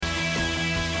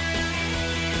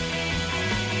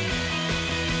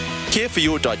Care for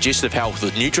your digestive health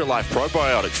with Nutrilife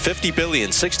Probiotic 50 billion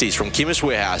 60s from Chemist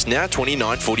Warehouse, now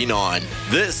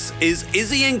 $29.49. This is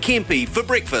Izzy and Kempy for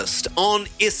breakfast on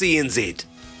SENZ.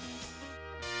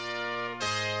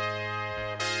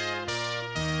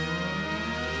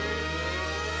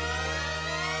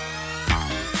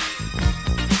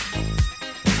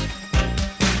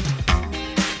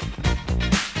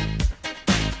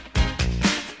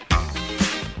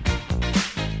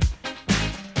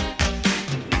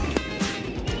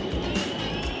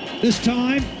 This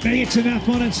time, it's enough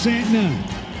on it, Santner.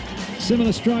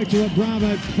 Similar stroke to what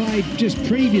Bravo played just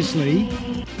previously.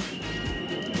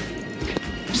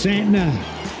 Santner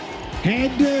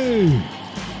had to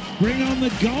bring on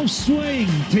the golf swing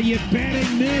to your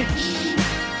batting niche.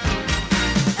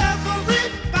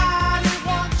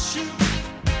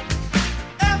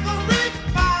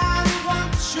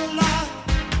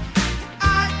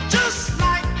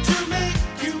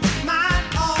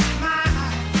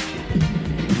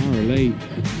 I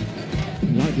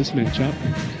like this matchup.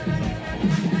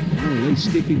 He's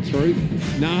stepping through.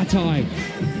 Nartai.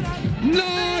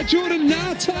 No, Jordan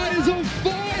Nartai is on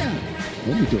fire.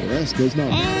 Let me do it. That's good. No.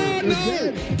 Oh,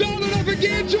 no. Dial it up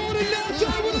again. Jordan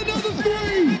Nartai with another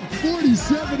 3.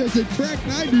 47 as they crack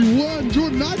 91.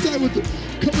 Jordan Nartai with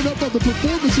coming up on the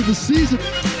performance of the season.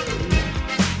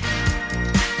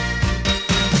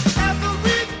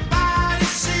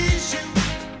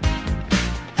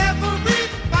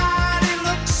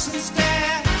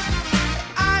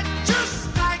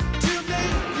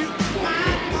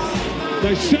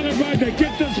 They celebrate, they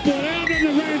get this ball out in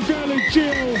the Ranfurly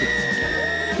Shield.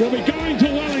 We'll be going to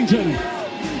Wellington.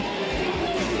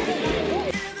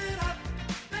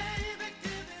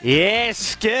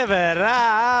 Yes, give it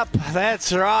up.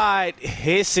 That's right.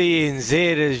 SENZ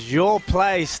is your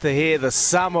place to hear the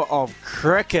summer of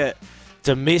cricket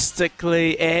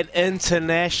domestically and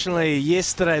internationally.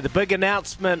 Yesterday, the big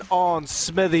announcement on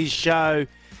Smithy's show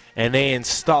and Ian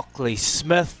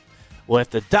Stockley-Smith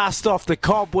with the dust off the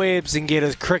cobwebs and get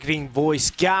his cricketing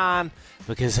voice gone,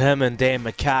 because him and Dan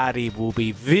McCarty will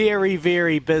be very,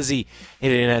 very busy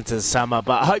heading into the summer.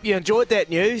 But I hope you enjoyed that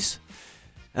news.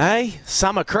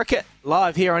 Summer cricket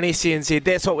live here on SENZ.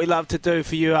 That's what we love to do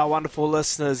for you, our wonderful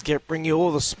listeners. Bring you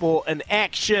all the sport and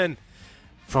action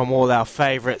from all our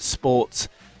favourite sports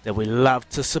that we love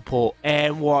to support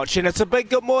and watch. And it's a big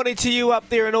good morning to you up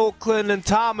there in Auckland and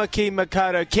Tamaki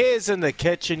Makaurau. Kare's in the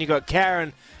kitchen. You got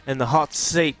Karen in the hot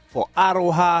seat for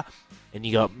Aroha, and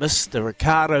you got Mr.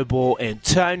 Ricardo Ball and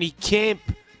Tony Kemp.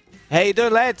 How you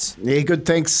doing, lads? Yeah, good,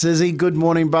 thanks, Izzy. Good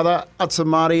morning, brother. Ata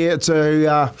Māori. It's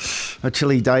a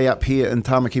chilly day up here in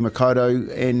Tamaki Makaurau,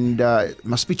 and it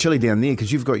must be chilly down there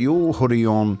because you've got your hoodie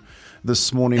on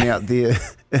this morning out there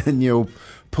in your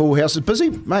pool house. It's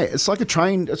busy, mate. It's like a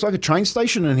train. It's like a train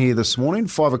station in here this morning.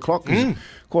 5 o'clock. There's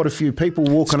quite a few people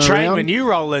walking it's around. Train when you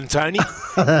roll in, Tony.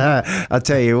 I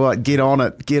tell you what, get on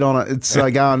it. It's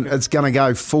going. It's going to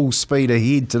go full speed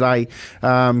ahead today.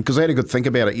 Because I had a good think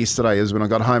about it yesterday. Is when I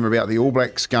got home about the All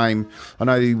Blacks game. I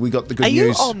know we got the good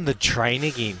news. Are you on the train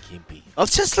again, Kempy? I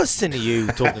was just listening to you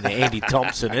talking to Andy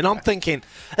Thompson, and I'm thinking,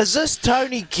 is this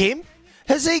Tony Kemp?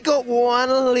 Has he got one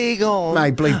leg on?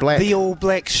 Mate, bleed black. The All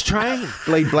Blacks train.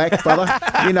 Bleed black, brother.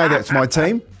 You know that's my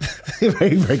team.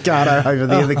 Ricardo over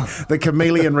there, the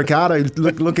chameleon Ricardo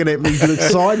looking at me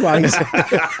sideways.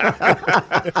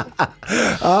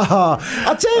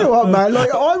 I'll tell you what, mate. Like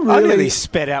I nearly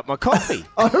spat out my coffee.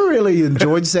 I really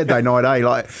enjoyed Saturday night.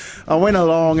 Like I went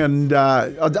along and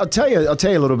I'll tell you a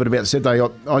little bit about Saturday.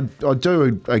 I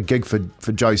do a gig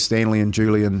for Joe Stanley and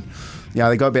Julian. Yeah,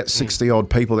 they got about 60 odd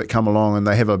people that come along, and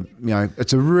they have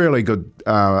it's a really good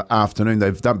afternoon.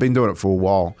 They've been doing it for a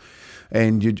while,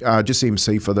 and you just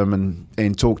MC for them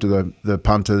and talk to the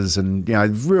punters, and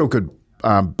real good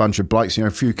bunch of blokes.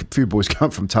 A few boys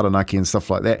come from Taranaki and stuff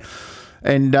like that,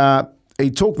 and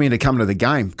he talked me into coming to the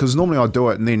game because normally I do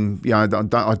it and then I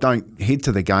don't head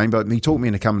to the game, but he talked me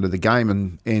into coming to the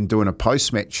game and doing a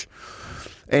post match,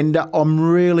 and I'm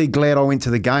really glad I went to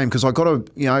the game because I got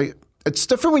to It's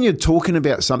different when you're talking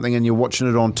about something and you're watching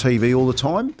it on TV all the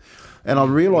time. And I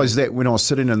realised that when I was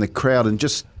sitting in the crowd and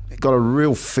just got a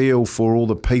real feel for all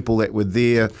the people that were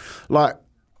there. Like,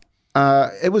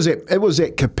 it was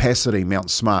at capacity, Mount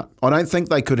Smart. I don't think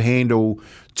they could handle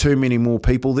too many more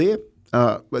people there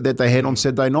that they had on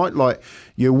Saturday night. Like,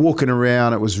 you're walking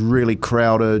around, it was really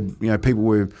crowded. People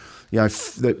were,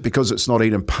 because it's not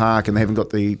Eden Park and they haven't got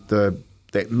the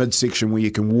that midsection where you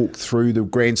can walk through the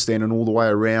grandstand and all the way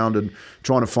around and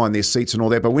trying to find their seats and all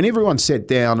that. But when everyone sat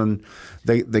down and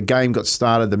the game got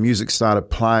started, the music started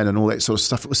playing and all that sort of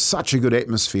stuff, it was such a good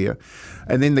atmosphere.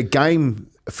 And then the game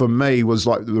for me was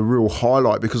like the real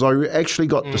highlight because I actually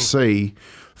got to see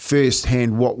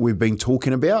firsthand what we've been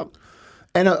talking about.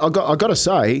 And I got to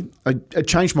say, it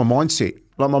changed my mindset.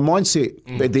 Like my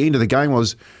mindset at the end of the game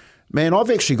was, man, I've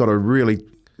actually got to really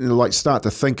start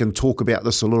to think and talk about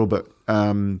this a little bit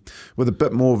with a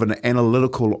bit more of an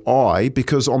analytical eye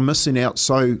because I'm missing out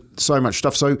so much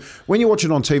stuff. So when you watch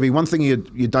it on TV, one thing you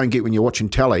don't get when you're watching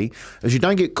telly is you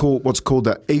don't get what's called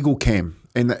the eagle cam.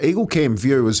 And the eagle cam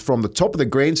view is from the top of the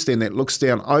grandstand that looks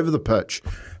down over the pitch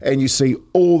and you see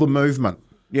all the movement.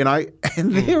 And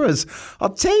there is,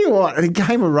 I'll tell you what, in a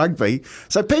game of rugby,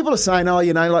 so people are saying,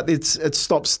 like it's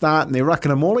stop start and they're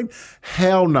rucking and mauling.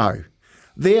 Hell no.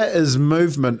 There is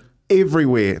movement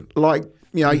everywhere. Like,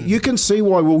 you can see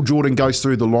why Will Jordan goes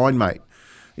through the line, mate.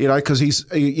 Because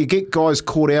you get guys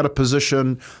caught out of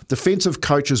position. Defensive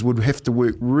coaches would have to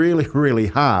work really, really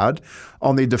hard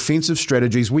on their defensive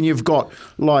strategies when you've got,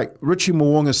 like, Richie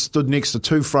Mo'unga stood next to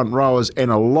two front rowers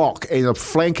and a lock and a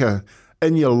flanker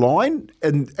in your line.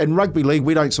 In rugby league,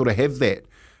 we don't sort of have that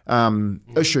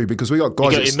issue because we got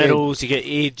guys. You got your middles, you get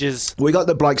edges. We got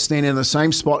the blokes standing in the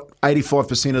same spot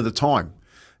 85% of the time.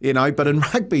 But in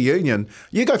rugby union,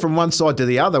 you go from one side to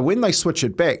the other. When they switch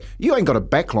it back, you ain't got a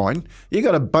back line. You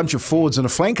got a bunch of forwards and a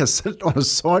flanker sitting on a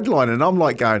sideline. And I'm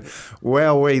like going,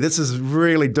 wowee, this is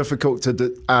really difficult to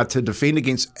defend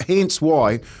against. Hence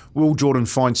why Will Jordan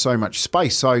finds so much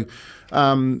space. So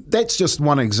that's just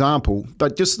one example.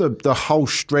 But just the whole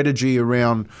strategy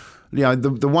around,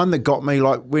 the one that got me,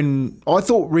 like when I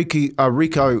thought Rico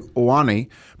Ioane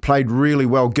played really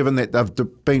well, given that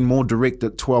they've been more direct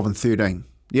at 12 and 13.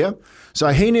 Yeah, so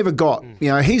he never got,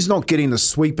 he's not getting the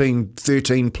sweeping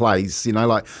 13 plays,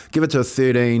 like give it to a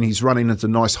 13, he's running into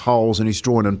nice holes and he's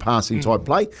drawing in passing type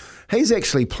play. He's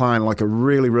actually playing like a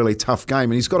really, really tough game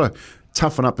and he's got to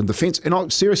toughen up in defence.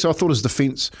 And seriously, I thought his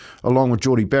defence along with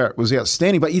Geordie Barrett was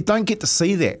outstanding, but you don't get to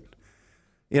see that,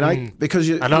 because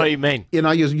I know what you mean.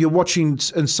 You're watching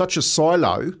in such a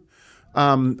silo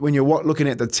when you're looking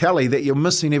at the tally that you're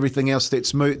missing everything else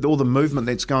that's all the movement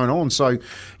that's going on. So,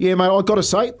 yeah, mate, I've got to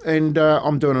say, and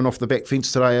I'm doing an off-the-back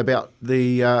fence today about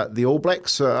the All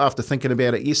Blacks after thinking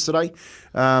about it yesterday.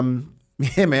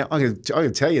 Yeah, man, I can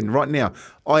tell you right now,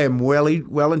 I am well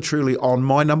and truly on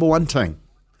my number one team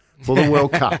for the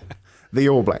World Cup, the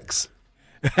All Blacks.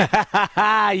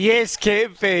 Yes,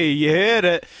 Kempy, you heard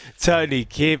it. Tony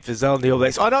Kemp is on the All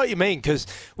Blacks. I know what you mean, because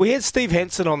we had Steve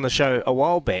Hansen on the show a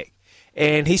while back,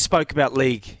 and he spoke about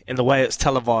league and the way it's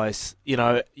televised. You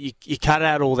cut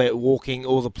out all that walking,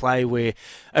 all the play where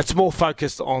it's more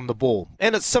focused on the ball.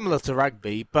 And it's similar to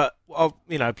rugby, but,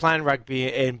 playing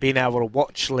rugby and being able to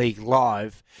watch league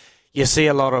live, you see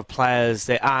a lot of players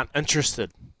that aren't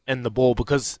interested in the ball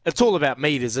because it's all about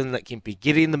meters, isn't it, Kempy?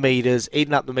 Getting the meters,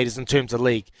 eating up the meters in terms of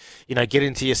league. Get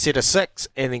into your set of six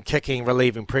and then kicking,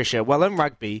 relieving pressure. Well, in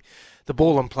rugby, the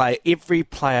ball in play, every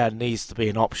player needs to be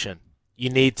an option. You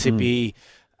need to be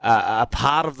a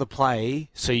part of the play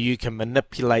so you can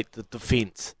manipulate the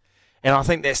defence. And I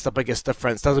think that's the biggest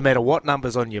difference. Doesn't matter what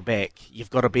number's on your back.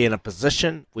 You've got to be in a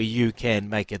position where you can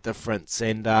make a difference.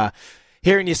 And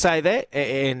hearing you say that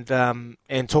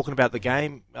and talking about the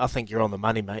game, I think you're on the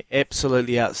money, mate.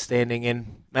 Absolutely outstanding.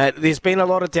 And there's been a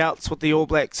lot of doubts with the All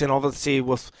Blacks and obviously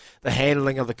with the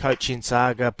handling of the coaching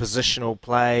saga, positional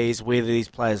plays, whether these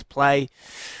players play.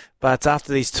 But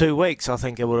after these 2 weeks, I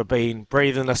think it would have been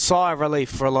breathing a sigh of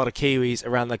relief for a lot of Kiwis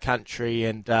around the country.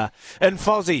 And in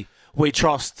Fozzie, we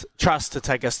trust to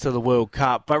take us to the World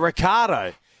Cup. But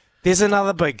Ricardo, there's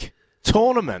another big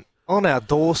tournament on our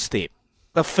doorstep.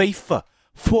 The FIFA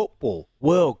Football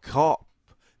World Cup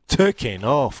kicking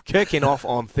off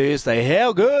on Thursday.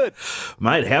 How good?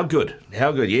 Mate, how good. Yeah,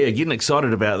 getting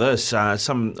excited about this.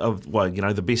 Some of,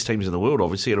 the best teams in the world,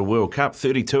 obviously, at a World Cup.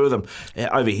 32 of them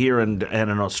over here and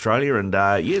in Australia. And,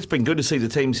 it's been good to see the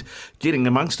teams getting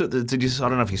amongst it. I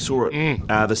don't know if you saw it.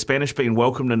 The Spanish being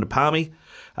welcomed into Palmy.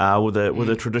 With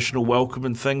a traditional welcome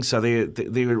and things, so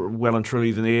they're well and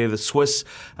truly there. The Swiss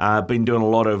been doing a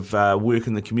lot of work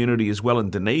in the community as well in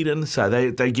Dunedin, so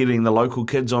they're getting the local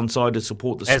kids on side to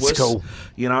support the Swiss. That's cool.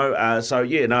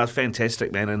 It's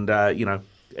fantastic, man. And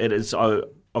it is.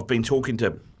 I've been talking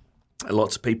to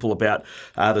lots of people about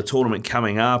the tournament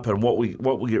coming up and what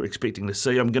we're expecting to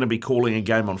see. I'm going to be calling a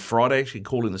game on Friday, actually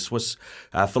calling the Swiss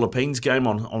Philippines game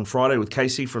on Friday with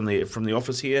Casey from the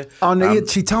office here. Oh no,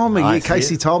 she told me. Nice,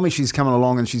 Casey told me she's coming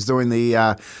along and she's doing the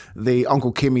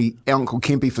Uncle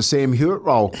Kempy for Sam Hewitt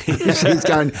role. she's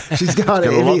going. Got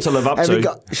a lot to live up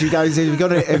to. She goes,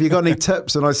 have you got any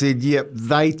tips? And I said, yep,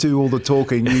 they do all the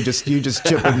talking. You just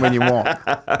chip in when you want.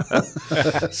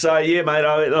 So yeah, mate,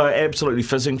 I'm absolutely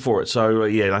fizzing for it. So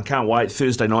yeah, I can't wait.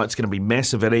 Thursday night's going to be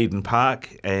massive at Eden Park,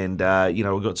 and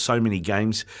we've got so many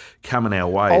games coming our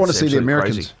way. I want to see the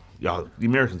Americans. Crazy. Yeah, the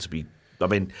Americans will be. I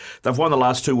mean, they've won the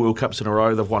last 2 World Cups in a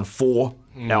row. They've won 4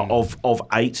 out of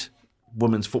 8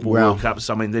 women's football World Cups.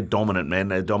 I mean, they're dominant, man.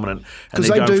 They're dominant. Because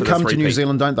they do come to New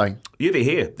Zealand, don't they? Yeah, they're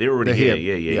here. They're already here.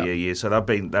 Yeah. So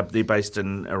they're based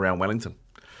around Wellington.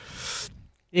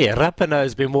 Yeah,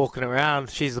 Rapinoe's been walking around.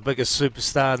 She's the biggest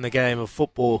superstar in the game of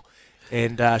football,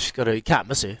 and she's got you can't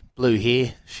miss her, blue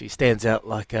hair. She stands out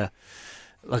like a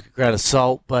grain of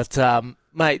salt. But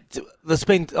mate, I was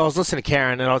listening to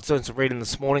Karen, and I was doing some reading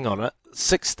this morning on it.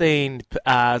 16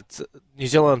 New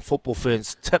Zealand football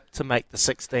firms tipped to make the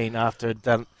 16 after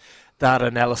data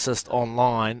analysis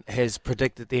online has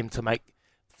predicted them to make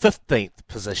 15th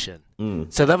position.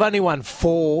 So they've only won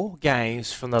 4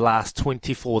 games from the last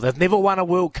 24. They've never won a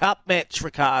World Cup match,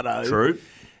 Ricardo. True.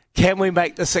 Can we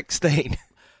make the 16?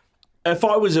 If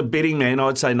I was a betting man,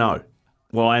 I'd say no.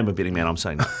 Well, I am a betting man, I'm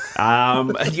saying no.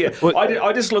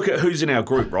 I just look at who's in our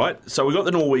group, right? So we've got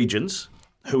the Norwegians,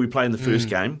 who we play in the first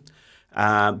game.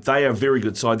 They are a very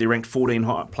good side. They're ranked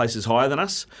 14 places higher than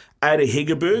us. Ada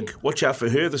Hegerberg, watch out for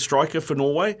her, the striker for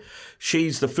Norway.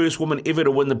 She's the first woman ever to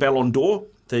win the Ballon d'Or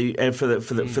for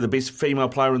the best female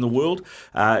player in the world.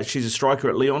 She's a striker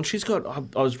at Lyon. She's got,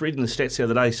 I was reading the stats the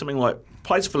other day, something like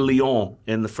plays for Lyon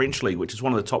in the French league, which is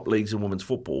one of the top leagues in women's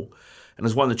football, and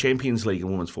has won the Champions League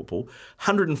in women's football.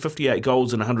 158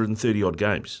 goals in 130 odd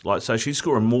games. So she's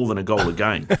scoring more than a goal a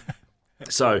game.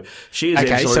 So she is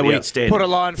absolutely outstanding. Put a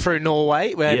line through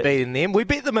Norway. We ain't beating them. We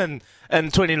beat them in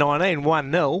 2019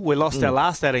 1-0. We lost our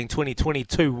last outing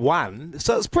 2022 1.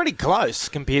 So it's pretty close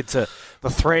compared to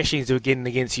the thrashings we were getting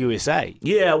against USA.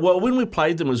 Yeah, well, when we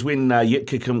played them was when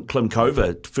Jitka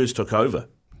Klimkova first took over.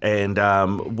 And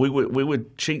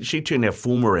she turned our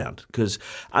form around because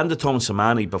under Thomas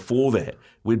Samani before that,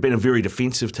 we'd been a very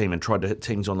defensive team and tried to hit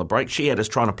teams on the break. She had us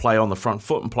trying to play on the front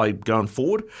foot and play going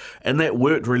forward, and that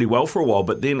worked really well for a while.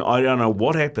 But then I don't know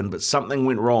what happened, but something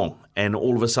went wrong, and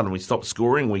all of a sudden we stopped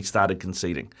scoring, we started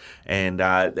conceding. And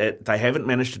they haven't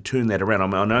managed to turn that around. I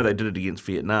mean, I know they did it against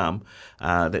Vietnam,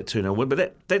 that 2-0 win, but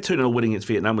that 2-0 win against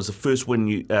Vietnam was the first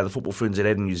win the football ferns had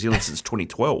in New Zealand since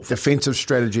 2012. Defensive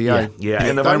strategy, eh? Yeah.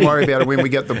 And don't worry about it when we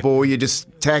get the ball. You just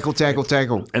tackle.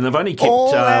 And they've only kept...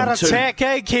 All out attack,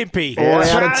 Kempy? All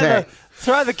out attack.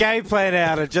 Throw the game plan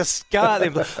out and just go at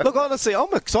them. Look, honestly,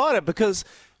 I'm excited because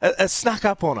it snuck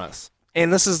up on us.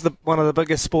 And this is one of the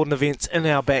biggest sporting events in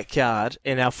our backyard,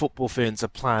 and our football ferns are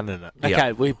playing in it.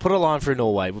 Okay, we put a line through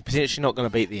Norway. We're potentially not going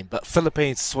to beat them, but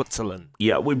Philippines, Switzerland.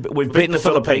 Yeah, we've beaten the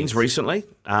Philippines recently.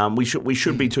 We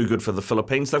should be too good for the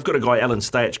Philippines. They've got a guy, Alan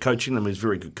Stach, coaching them, who's a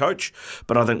very good coach,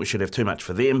 but I think we should have too much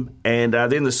for them. And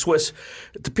then the Swiss,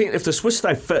 if the Swiss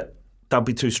stay fit, they'll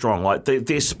be too strong. Like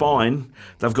their spine,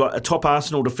 they've got a top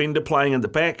Arsenal defender playing at the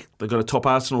back. They've got a top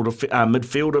Arsenal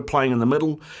midfielder playing in the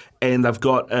middle, and they've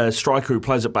got a striker who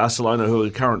plays at Barcelona, who are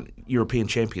current European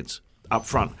champions up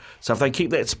front. So if they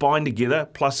keep that spine together,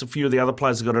 plus a few of the other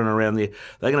players that got in around there,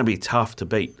 they're going to be tough to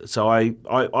beat. So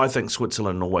I think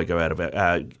Switzerland and Norway go out of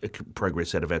our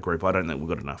progress out of our group. I don't think we've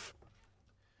got enough.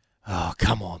 Oh,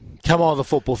 come on, the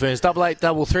football ferns.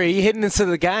 8833. Are you heading into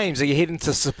the games? Are you heading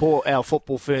to support our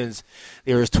football ferns?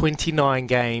 There is 29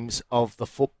 games of the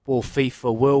Football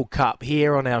FIFA World Cup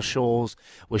here on our shores.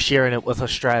 We're sharing it with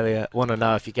Australia. Want to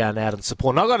know if you're going out and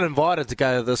support. And I got invited to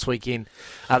go this weekend,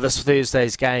 this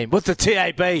Thursday's game with the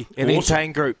TAB and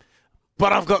Entain Group.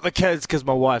 But I've got the kids because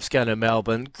my wife's going to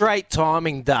Melbourne. Great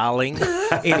timing, darling.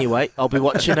 Anyway, I'll be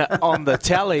watching it on the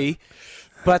telly.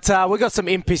 But we've got some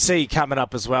NPC coming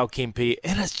up as well, Kempy,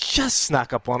 and it's just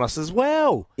snuck up on us as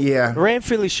well. Yeah.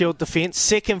 Ranfurly Shield defence,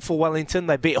 second for Wellington.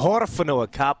 They beat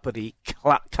Horowhenua Kapiti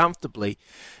comfortably,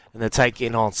 and they're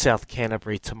taking on South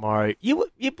Canterbury tomorrow. You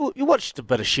watched a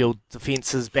bit of Shield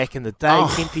defences back in the day,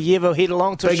 Kempy. You ever head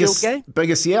along to a Shield game?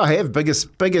 I have.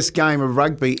 Biggest game of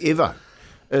rugby ever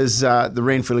is the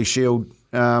Ranfurly Shield.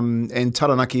 And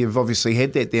Taranaki have obviously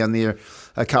had that down there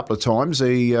a couple of times.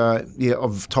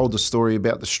 I've told the story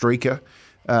about the streaker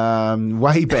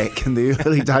way back in the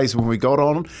early days when we got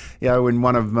on. When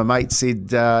one of my mates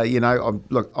said,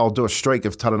 look, I'll do a streak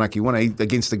of Taranaki Wini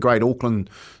against the great Auckland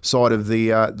side of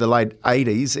the late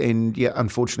 80s, and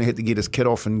unfortunately had to get his kit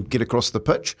off and get across the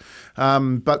pitch.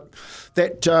 But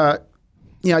that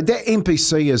that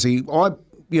NPC, Izzy,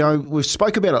 we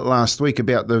spoke about it last week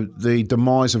about the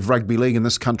demise of rugby league in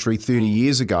this country 30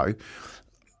 years ago.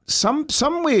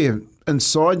 Somewhere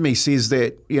inside me says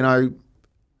that,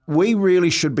 we really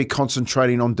should be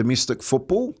concentrating on domestic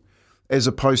football as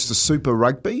opposed to Super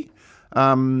Rugby.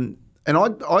 And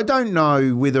I don't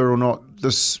know whether or not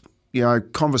this,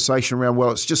 conversation around,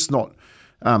 well, it's just not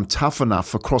tough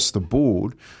enough across the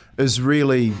board is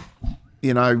really,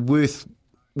 worth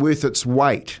its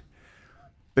weight.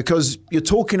 Because you're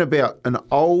talking about an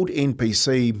old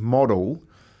NPC model,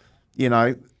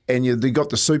 and you've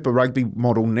got the Super Rugby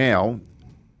model now,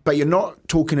 but you're not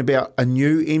talking about a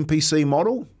new NPC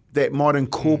model that might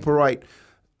incorporate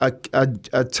a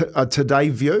today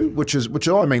view, which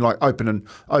I mean like opening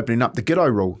up the Ghetto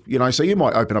rule. So you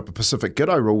might open up a Pacific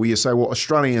Ghetto rule where you say, well,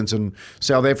 Australians and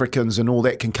South Africans and all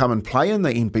that can come and play in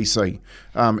the NPC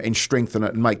and strengthen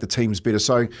it and make the teams better.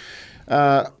 So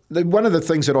one of the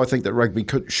things that I think that rugby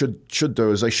should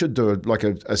do is they should do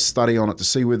a study on it to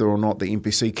see whether or not the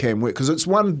NPC can work, because it's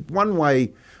one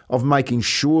way of making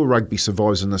sure rugby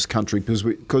survives in this country, because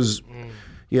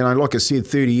like I said,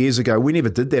 30 years ago, we never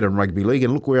did that in rugby league,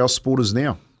 and look where our sport is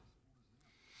now.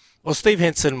 Well, Steve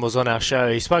Henson was on our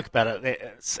show. He spoke about it.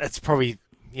 It's probably,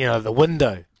 the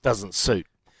window doesn't suit.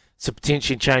 So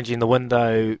potentially changing the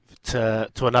window to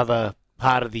another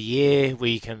part of the year where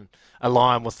you can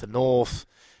align with the North,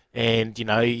 and, you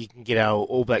can get our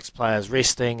All Blacks players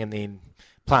resting and then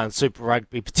playing Super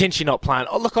Rugby, potentially not playing.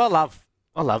 Oh, look, I love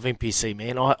NPC,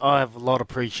 man. I have a lot of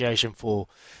appreciation for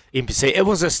NPC. It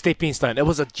was a stepping stone. It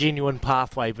was a genuine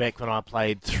pathway back when I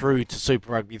played through to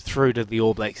Super Rugby, through to the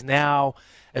All Blacks. Now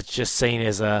it's just seen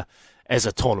as a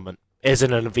tournament, as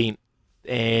an event.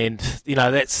 And,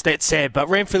 that's sad. But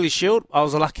Ranfurly Shield, I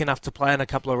was lucky enough to play in a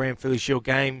couple of Ranfurly Shield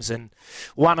games and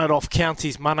won it off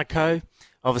Counties Manukau.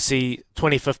 Obviously,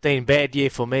 2015, bad year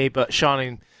for me, but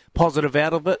shining positive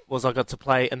out of it was I got to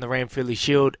play in the Ranfurly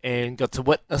Shield and got to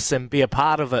witness and be a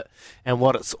part of it and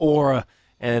what its aura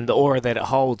and the aura that it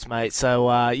holds, mate. So,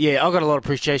 I've got a lot of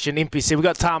appreciation. NPC, we've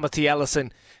got Tamati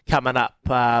Allison coming up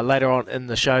later on in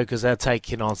the show because they're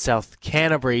taking on South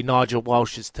Canterbury, Nigel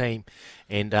Walsh's team,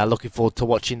 and looking forward to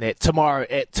watching that tomorrow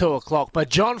at 2 o'clock. But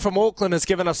John from Auckland has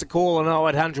given us a call on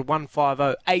 0800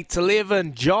 150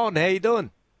 811. John, how you doing?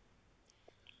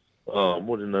 Oh,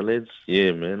 morning, lads.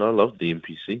 Yeah, man, I love the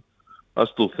NPC. I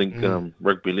still think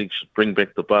rugby league should bring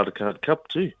back the Bartercard Cup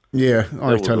too. Yeah,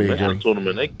 I totally agree. That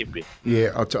tournament, Kempy.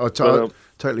 Yeah, I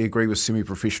totally agree with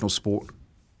semi-professional sport.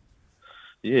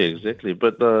 Yeah, exactly.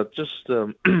 But just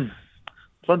fun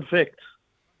fact,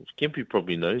 which Kempy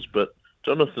probably knows, but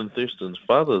Jonathan Thurston's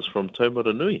father is from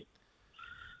Taumaranui.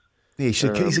 Yeah, he's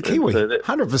a Kiwi,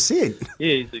 100%.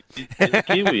 Yeah, he's a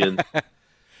Kiwi. And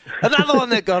another one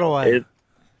that got away.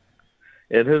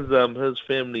 And his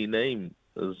family name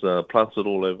is plastered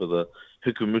all over the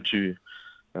Hukumutu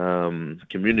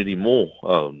community mall.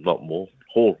 Not mall,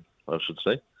 hall, I should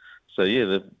say. So, yeah,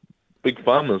 they're big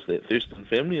farmers, that Thurston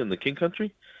family in the King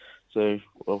Country. So,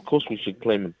 of course, we should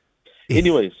claim them.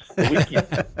 Anyways, the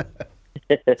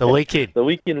weekend. The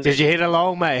weekend. Did you head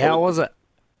along, mate? How was it?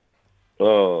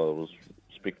 Oh, it was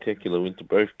spectacular. Went to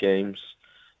both games.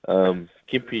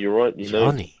 Kempy, you're right.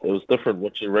 Johnny. It was different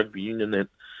watching rugby union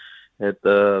at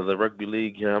the rugby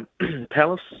league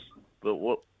palace. But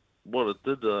what I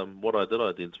did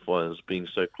identify as being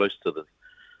so close to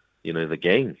the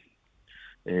game.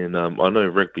 And I know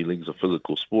rugby league's a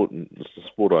physical sport, and it's a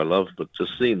sport I love, but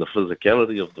just seeing the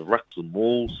physicality of the rucks and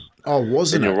mauls. Oh,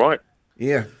 wasn't it? You're right.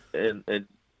 Yeah. And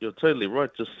you're totally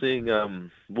right. Just seeing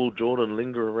Will Jordan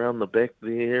linger around the back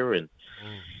there, and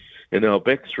in our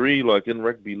back three, like in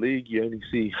rugby league, you only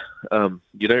see,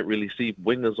 you don't really see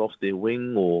wingers off their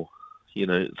wing, or,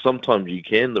 sometimes you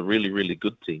can, the really, really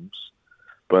good teams.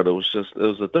 But it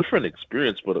was a different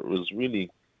experience, but it was really...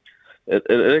 It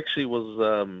actually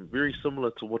was very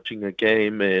similar to watching a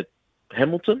game at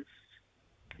Hamilton,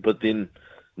 but then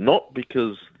not,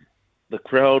 because the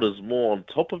crowd is more on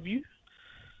top of you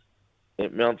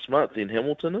at Mount Smart than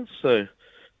Hamilton is. So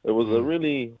it was a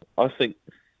really, I think,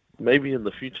 maybe in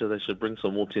the future they should bring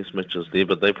some more test matches there,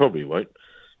 but they probably won't.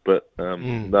 But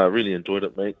no, I really enjoyed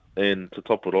it, mate. And to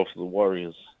top it off, the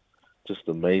Warriors, just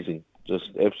amazing. Just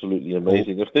absolutely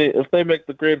amazing. If they make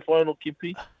the grand final,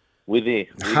 Kempy, We're there.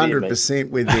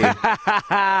 100% we're there.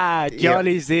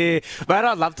 Johnny's there. Mate,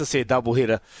 I'd love to see a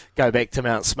doubleheader go back to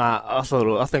Mount Smart. I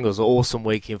think it was an awesome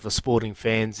weekend for sporting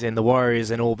fans and the Warriors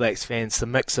and All Blacks fans to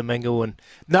mix and mingle. And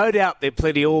no doubt there are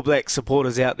plenty of All Blacks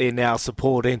supporters out there now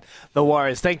supporting the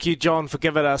Warriors. Thank you, John, for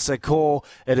giving us a call.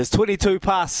 It is 22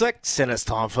 past 6 and it's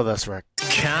time for this, Rick.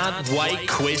 Can't wait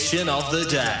question of the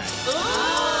day.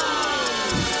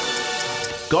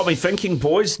 Got me thinking,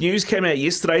 boys. News came out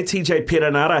yesterday. TJ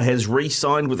Perenara has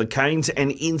re-signed with the Canes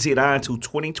and NZR until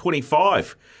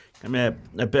 2025. Came out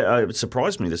a bit, it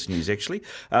surprised me, this news, actually.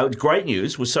 Great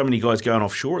news with so many guys going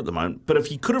offshore at the moment. But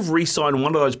if you could have re-signed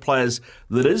one of those players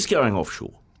that is going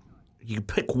offshore, you could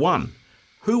pick one.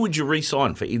 Who would you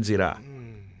re-sign for NZR?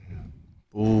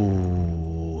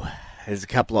 Ooh, there's a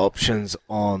couple of options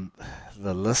on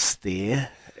the list there.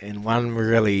 And one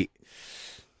really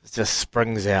just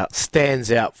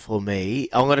stands out for me.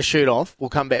 I'm going to shoot off. We'll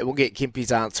come back. We'll get Kempy's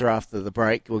answer after the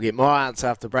break. We'll get my answer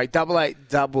after the break.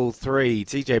 8833.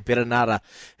 TJ Perenara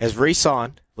has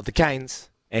re-signed with the Canes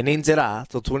and NZR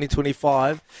till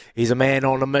 2025. He's a man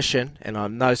on a mission, and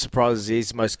I'm no surprise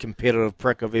he's the most competitive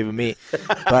prick I've ever met.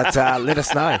 But let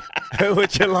us know. Who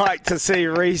would you like to see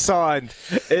re-signed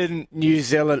in New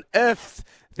Zealand if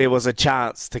there was a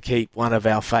chance to keep one of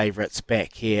our favourites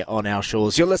back here on our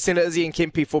shores? You're listening to Izzy and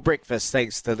Kempy for breakfast,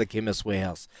 thanks to the Chemist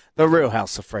Warehouse, the real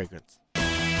house of fragrance.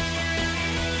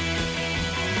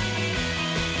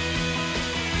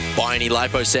 Buy any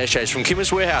lipo sachets from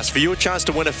Chemist Warehouse for your chance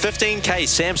to win a 15K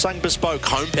Samsung Bespoke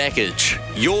home package.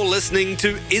 You're listening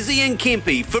to Izzy and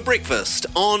Kempy for breakfast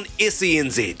on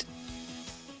SENZ.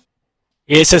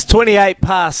 Yes, it's 28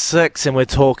 past 6 and we're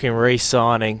talking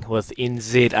re-signing with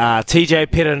NZR. TJ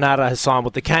Perenara has signed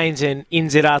with the Canes and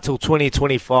NZR till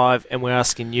 2025, and we're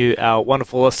asking you, our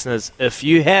wonderful listeners, if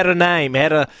you had a name,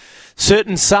 had a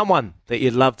certain someone that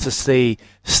you'd love to see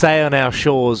stay on our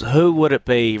shores, who would it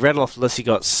be? Rattle off the list. You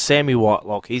got Sammy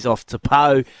Whitelock, he's off to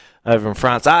Pau over in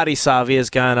France. Artie Savier's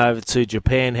going over to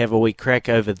Japan, have a wee crack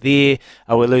over there.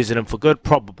 Are we losing him for good?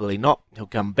 Probably not. He'll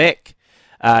come back.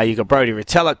 You got Brodie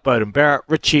Retallick, Bowden Barrett,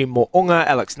 Richie Mo'unga,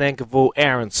 Alex Nankivell,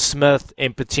 Aaron Smith,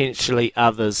 and potentially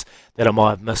others that I might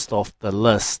have missed off the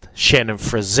list. Shannon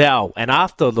Frizzell. And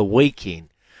after the weekend,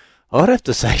 I'd have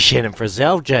to say Shannon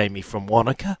Frizzell, Jamie, from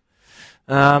Wanaka.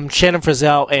 Shannon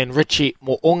Frizzell and Richie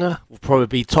Mo'unga will probably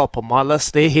be top on my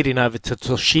list. They're heading over to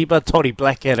Toshiba. Toddy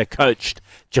Blackadder coached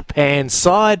Japan's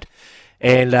side.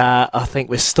 And I think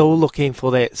we're still looking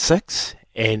for that 6.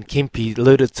 And Kempy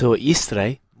alluded to it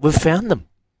yesterday. We've found them.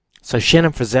 So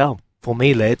Shannon Frizzell, for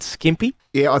me, lads. Kempy?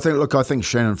 Yeah, I think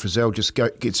Shannon Frizzell just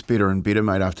gets better and better,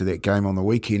 mate, after that game on the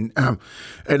weekend. And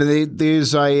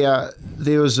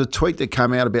there was a tweet that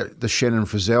came out about the Shannon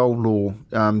Frizzell law.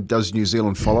 Does New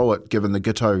Zealand follow it, given the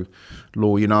Giteau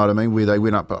law, you know what I mean, where they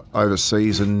went up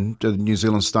overseas, and did New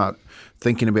Zealand start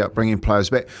thinking about bringing players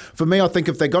back? For me, I think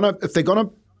if they're gonna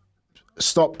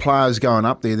stop players going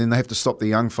up there, then they have to stop the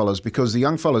young fellas, because the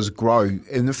young fellas grow.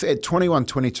 And if at 21,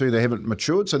 22, they haven't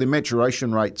matured, so their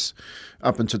maturation rates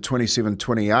up into 27,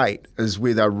 28 is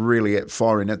where they're really at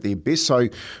firing at their best. So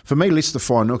for me, Lester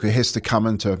Whainuku has to come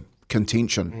into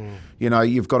contention. You know,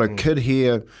 you've got a kid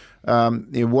here,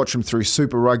 you watch him through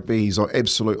Super Rugby, he's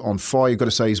absolute on fire. You've got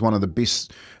to say he's one of the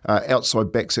best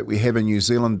outside backs that we have in New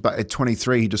Zealand, but at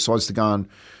 23 he decides to go and,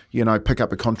 you know, pick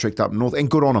up a contract up north, and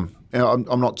good on him.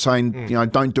 I'm not saying, you know,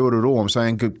 don't do it at all. I'm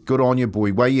saying good on you,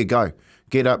 boy. Way you go.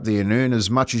 Get up there and earn as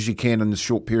much as you can in the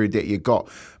short period that you got.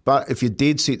 But if you're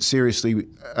dead set seriously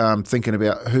thinking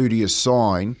about who do you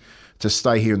sign to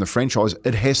stay here in the franchise,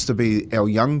 it has to be our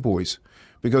young boys.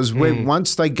 Because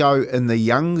once they go in the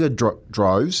younger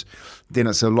droves, then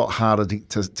it's a lot harder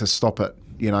to stop it,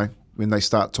 you know, when they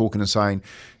start talking and saying,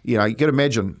 you know, you can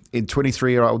imagine a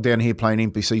 23-year-old down here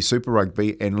playing NPC Super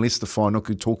Rugby and Lester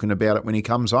Whainuku talking about it when he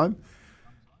comes home.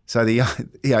 So the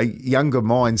younger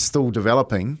mind's still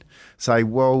developing. Say,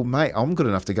 well, mate, I'm good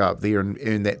enough to go up there and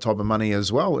earn that type of money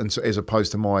as well, and so, as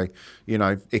opposed to my, you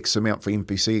know, X amount for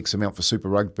NPC, X amount for Super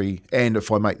Rugby, and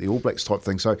if I make the All Blacks type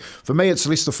thing. So for me, it's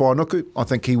Lester Whainuku. I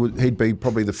think he'd be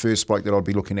probably the first bloke that I'd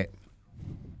be looking at.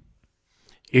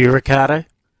 You, Ricardo?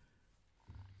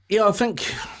 Yeah, I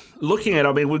think looking at it,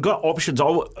 I mean, we've got options.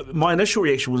 My initial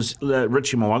reaction was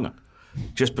Richie Mo'unga,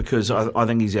 just because I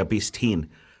think he's our best 10.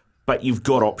 But you've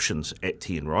got options at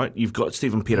 10, right? You've got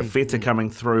Stephen Perofeta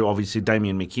coming through, obviously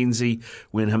Damien McKenzie.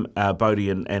 When Bodie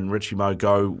and Richie Mo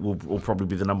go, will probably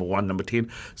be the number 1, number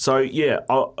 10. So, yeah,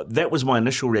 that was my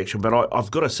initial reaction. But I've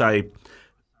got to say,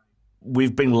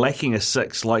 we've been lacking a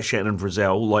 6 like Shannon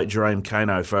Frizzell, like Jerome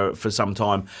Kano for some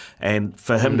time. And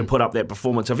for him to put up that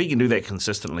performance, if he can do that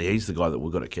consistently, he's the guy that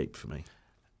we've got to keep for me.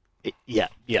 Yeah,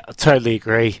 I totally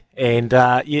agree. And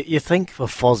you think for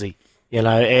Fozzie,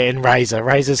 and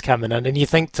Razor's coming in, and you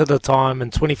think to the time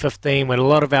in 2015 when a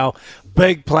lot of our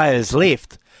big players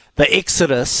left, the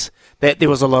exodus, that there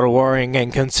was a lot of worrying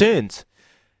and concerns.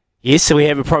 Yes,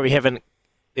 so probably haven't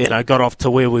got off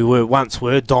to where we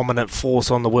were, dominant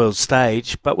force on the world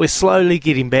stage, but we're slowly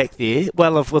getting back there.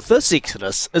 Well, with this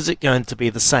exodus, is it going to be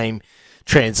the same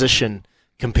transition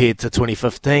compared to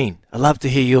 2015? I'd love to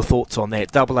hear your thoughts on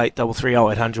that. 8833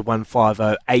 0800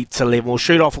 150 811. We'll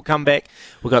shoot off, we'll come back.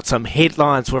 We've got some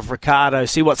headlines with Ricardo,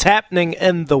 see what's happening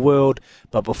in the world.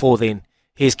 But before then,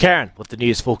 here's Karen with the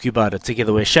news for Kubota.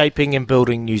 Together we're shaping and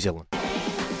building New Zealand.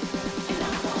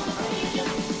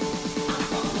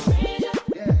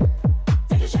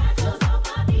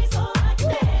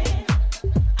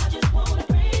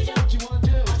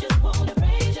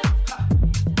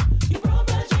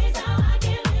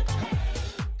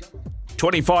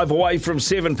 $25 away from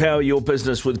 7. Power your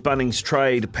business with Bunnings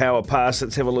Trade Power Pass.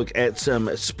 Let's have a look at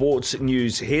some sports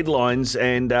news headlines.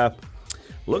 And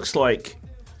looks like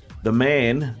the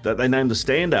man that they named the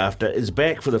stand after is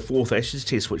back for the 4th Ashes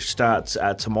Test, which starts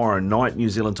tomorrow night, New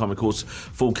Zealand time, of course.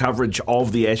 Full coverage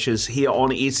of the Ashes here on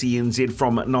SENZ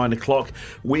from 9 o'clock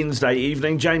Wednesday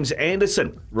evening. James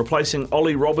Anderson replacing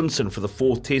Ollie Robinson for the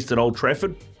 4th Test at Old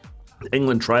Trafford.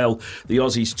 England trail the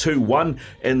Aussies 2-1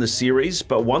 in the series,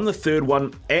 but won the 3rd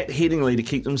one at Headingley to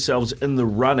keep themselves in the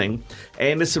running.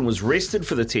 Anderson was rested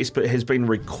for the test, but has been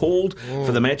recalled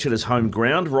for the match at his home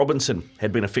ground. Robinson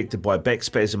had been affected by a back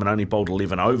spasm and only bowled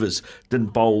 11 overs.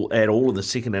 Didn't bowl at all in the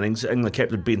second innings. England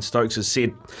captain Ben Stokes has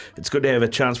said it's good to have a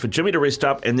chance for Jimmy to rest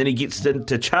up, and then he gets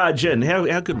to charge in.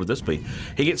 How good would this be?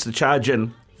 He gets to charge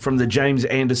in from the James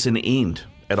Anderson end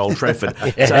at Old Trafford.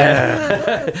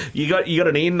 So you got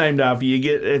an end named after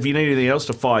you. If you need anything else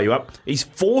to fire you up. He's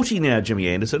 40 now, Jimmy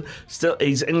Anderson. Still,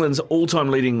 he's England's all-time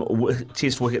leading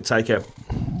Test wicket taker,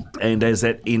 and has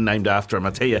that end named after him. I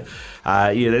tell you,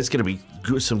 that's going to be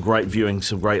some great viewing,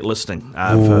 some great listening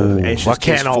for Ashes. I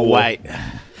cannot wait.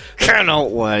 Cannot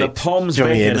wait. The Poms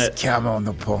back in it. Come on,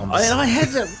 the Poms. I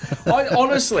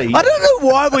honestly... I don't know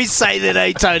why we say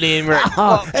that, Tony and Rick.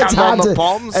 Poms.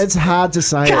 It's hard to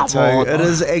say Come it too. on. It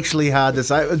is actually hard to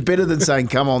say. It's better than saying,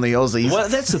 come on, the Aussies. Well,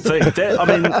 that's the thing.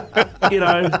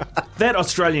 That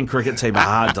Australian cricket team are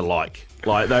hard to like.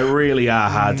 Like, they really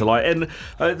are hard to like. And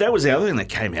that was the other thing that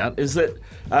came out, is that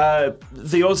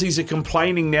the Aussies are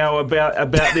complaining now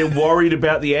about they're worried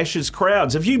about the Ashes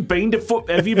crowds. Have you been to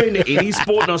any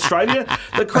sport in Australia?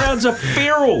 The crowds are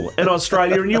feral in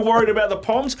Australia, and you're worried about the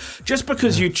Poms just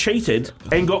because you cheated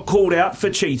and got called out for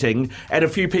cheating, and a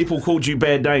few people called you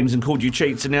bad names and called you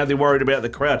cheats, and now they're worried about the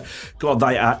crowd. God,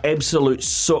 they are absolute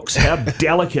sooks. How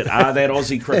delicate are that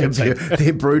Aussie cricket team?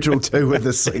 They're brutal too with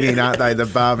the singing, aren't they? The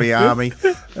Barbie Army.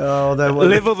 Oh, they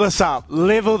level this up,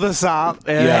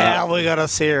 and now we got a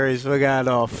series. We're going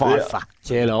to fight. Fuck,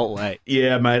 cannot wait.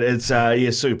 Yeah, mate, it's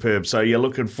superb. So you're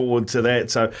looking forward to that.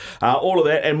 So all of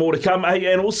that and more to come.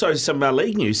 Hey, and also some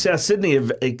league news. South Sydney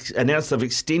have announced they've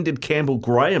extended Campbell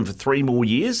Graham for 3 more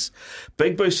years.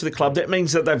 Big boost for the club. That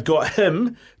means that they've got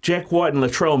him, Jack White and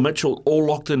Latrell Mitchell all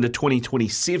locked into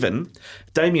 2027.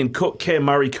 Damien Cook, Cam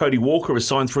Murray, Cody Walker are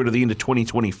signed through to the end of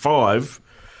 2025.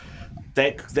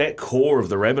 That core of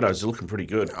the Rabbitohs is looking pretty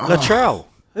good. Latrell.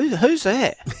 Who's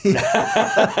that?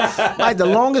 Mate, the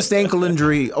longest ankle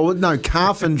injury,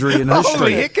 calf injury in history.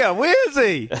 Holy hecker, where is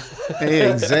he?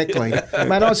 Yeah, exactly.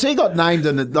 Mate, I see he got named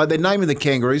in they're naming the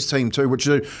Kangaroos team too, which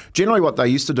is generally what they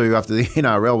used to do after the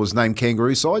NRL was name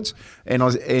Kangaroo sides. And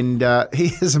he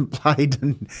hasn't played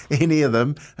in any of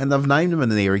them, and they've named him in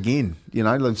there again.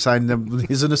 They're saying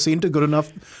isn't a centre good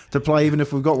enough to play even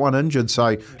if we've got one injured?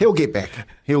 So he'll get back.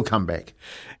 He'll come back.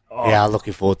 Oh. Yeah,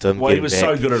 looking forward to him. Well, he was back.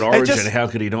 so good at Origin. How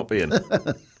could he not be in?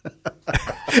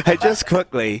 Hey, just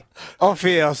quickly, off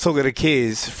here, I was talking to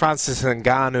Kez. Francis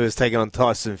Ngannou is taking on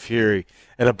Tyson Fury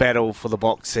in a battle for the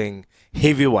boxing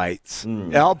heavyweights.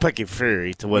 I'll pick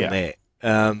Fury to win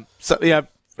that.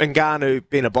 Ngannou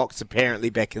being a boxer apparently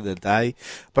back in the day,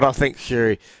 but I think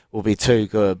Fury will be too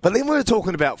good. But then we were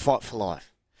talking about Fight for Life.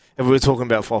 And we were talking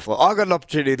about Fight for Life. I got an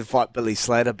opportunity to fight Billy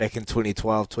Slater back in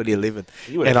 2012, 2011.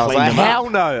 And I was like, hell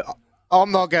no. I'm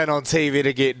not going on TV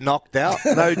to get knocked out.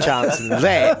 No chance in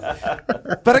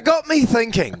that. But it got me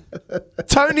thinking.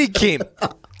 Tony Kemp,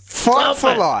 Fight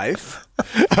for Life.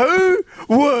 Who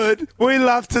would we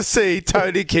love to see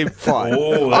Tony Kemp fight?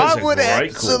 I would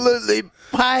absolutely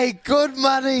pay good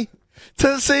money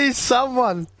to see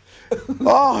someone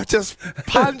just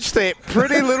punch that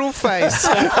pretty little face.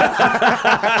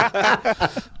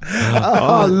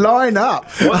 Line up.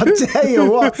 I'll tell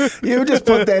you what, you just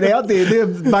put that out there,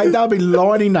 mate, they'll be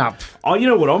lining up. Oh, you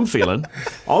know what I'm feeling?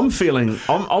 I'm feeling an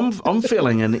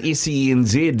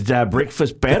SENZ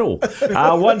breakfast battle.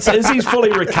 Once Izzy's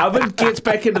fully recovered, gets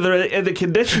back into the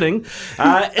conditioning,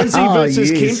 Izzy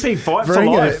versus Kempy, fight for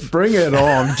life. Bring it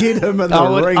on. Get him in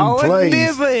the ring, I would please.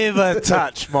 never ever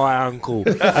touch my uncle.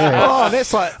 Oh,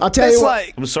 that's like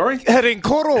I'm sorry? hitting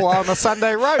koro on a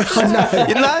Sunday roast.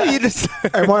 You know, you just.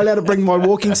 Am I allowed to bring my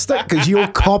walking stick? Because you'll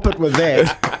cop it with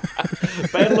that.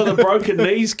 Battle of the broken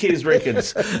knees, Kez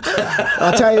reckons.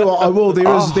 I'll tell you what, I will.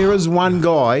 There is one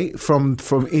guy from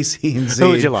SNZ. Who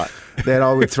would you like? That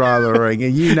I would throw in the ring,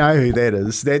 and you know who that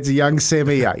is. That's young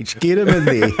Sammy H. Get him in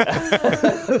there.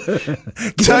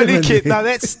 Tony Kid, no,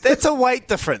 that's a weight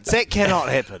difference. That cannot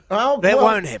happen. That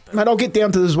won't happen. Mate, I'll get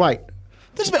down to this weight.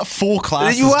 There's about 4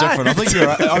 classes different. I think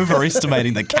you're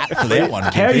overestimating the cat for that one.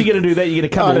 How are you going to do that? You're going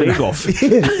to cut a leg off.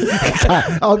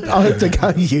 Yeah. I'll have to go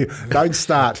you. Don't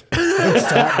start. Don't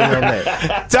start me on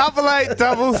that.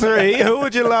 8833. Who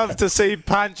would you love to see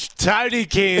punch Tony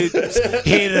Kidd's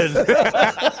head in?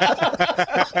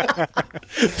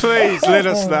 Please let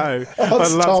us know.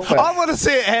 I want to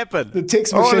see it happen. The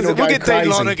text machine will go We'll get crazy.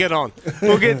 Dean Lonergan on.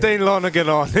 We'll get Dean Lonergan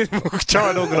on. We'll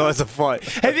try and organise a fight.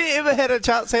 Have you ever had a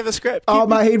chance to have a scrap? Oh,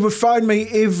 mate, he would phone me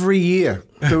every year.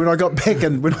 But when I got back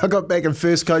and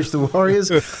first coached the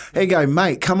Warriors, he'd go,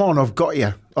 mate, come on, I've got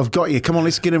you. Come on,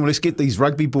 let's get him. Let's get these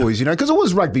rugby boys, you know, because it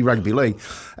was rugby league.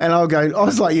 And I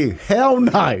was like you, hell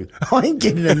no, I ain't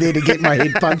getting in there to get my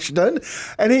head punched in.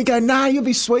 And he'd go, nah, you'll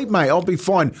be sweet, mate. I'll be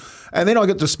fine. And then I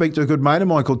got to speak to a good mate of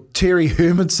mine called Terry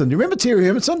Hermanson. You remember Terry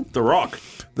Hermanson? The Rock.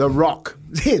 The Rock.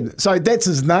 Yeah, so that's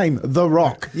his name, The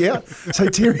Rock. Yeah. So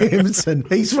Terry Emerson,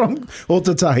 he's from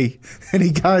Otautahi, and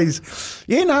he goes,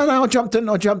 yeah, no, I jumped in.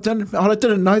 I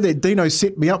didn't know that Dino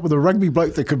set me up with a rugby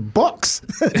bloke that could box,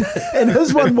 and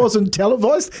his one wasn't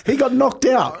televised. He got knocked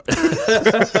out.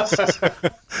 I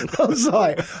was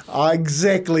like,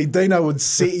 exactly. Dino would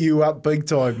set you up big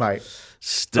time, mate.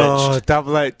 Stitched. Oh,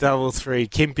 8833.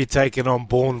 Kempy taking on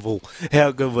Bourneville. How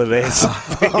good would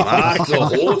that be? Michael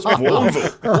Horse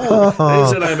Bourneville.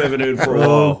 There's a name I haven't heard for a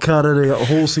while. Oh, cut it out.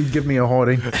 Horsey'd give me a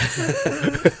hiding.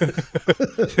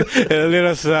 Let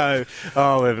us know.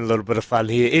 Oh, we're having a little bit of fun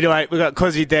here. Anyway, we've got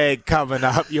Quizzy Dag coming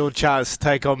up. Your chance to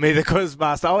take on me, the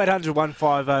Quizmaster. 0800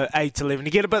 150 811.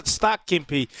 You get a bit stuck,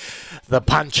 Kempy. The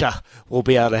puncher will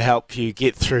be able to help you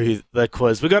get through the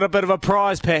quiz. We've got a bit of a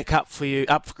prize pack up for you,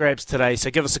 up for grabs today,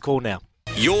 so give us a call now.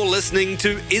 You're listening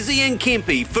to Izzy and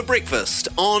Kempy for breakfast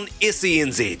on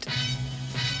SENZ.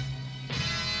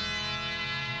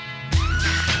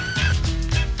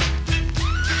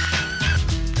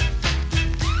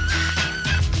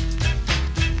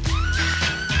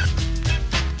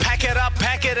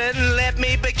 Pack it in, let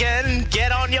me begin.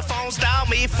 Get on your phones, dial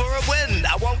me for a win.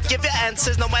 I won't give you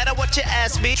answers no matter what you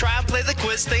ask me. Try and play the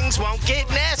quiz, things won't get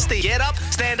nasty. Get up,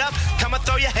 stand up, come and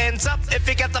throw your hands up. If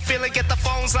you got the feeling, get the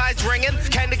phone lines ringing.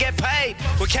 Can to get paid?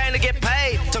 We can to get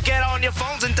paid. So get on your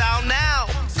phones and dial now.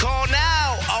 Call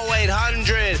now,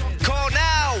 0800. Call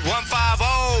now,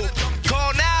 150.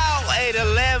 Call now,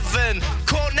 811.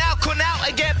 Call now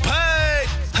and get paid.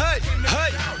 Hey,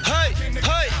 hey, hey,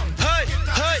 hey, hey,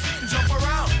 hey. Jump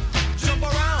around, jump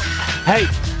around.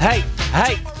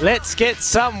 Hey, let's get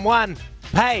someone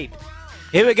paid.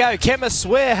 Here we go. Chemist's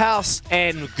Warehouse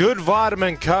and Good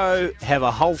Vitamin Co. have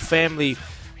a whole family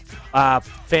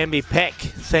pack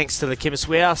thanks to the Chemist's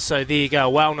Warehouse. So there you go,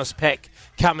 a wellness pack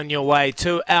coming your way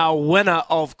to our winner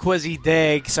of Quizzy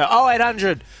Dag. So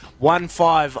 0800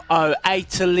 150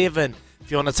 811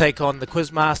 if you want to take on the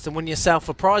Quizmaster and win yourself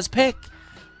a prize pack.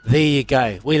 There you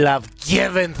go. We love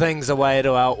giving things away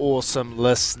to our awesome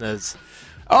listeners.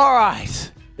 All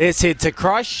right, let's head to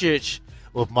Christchurch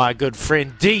with my good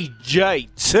friend DJ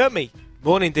Timmy.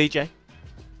 Morning, DJ.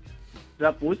 What's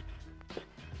up, boys?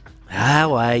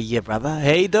 How are you, brother?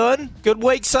 How you doing? Good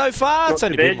week so far? It's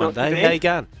only been one day. How you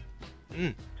going?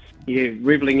 Yeah,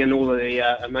 reveling in all the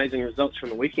amazing results from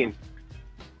the weekend.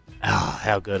 Oh,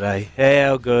 how good, eh?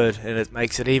 How good. And it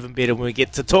makes it even better when we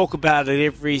get to talk about it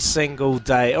every single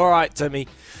day. All right, Timmy.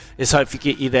 Let's hope you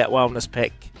get you that wellness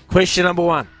pack. Question number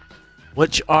 1.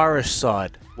 Which Irish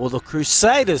side will the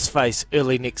Crusaders face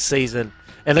early next season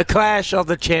in a Clash of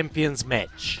the Champions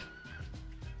match?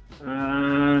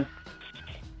 I'll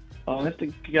have to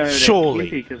go Surely.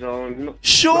 to because I'm not.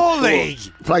 Surely. Not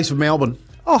sure. Plays for Melbourne.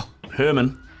 Oh,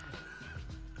 Herman.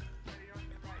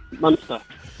 Munster.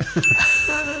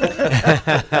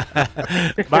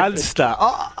 Munster.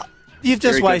 Oh, you've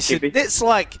just Very good, wasted. Kempy.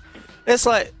 That's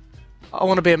like I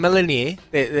want to be a millionaire.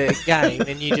 That game,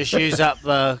 and you just use up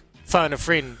the phone a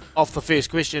friend off the first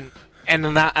question and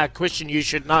a question you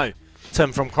should know.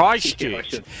 Tim from Christchurch. I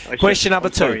should. Question number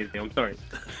I'm 2. Sorry, Izzy, I'm sorry.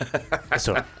 That's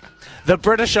all right. The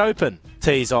British Open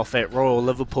tees off at Royal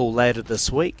Liverpool later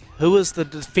this week. Who is the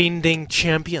defending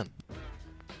champion?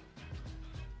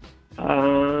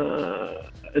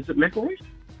 Is it McElroy?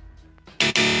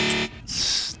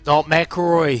 Not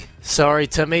McElroy. Sorry,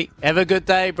 Timmy. Have a good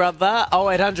day, brother.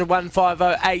 0800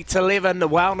 150 811. The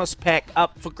wellness pack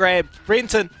up for grabs.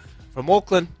 Brenton from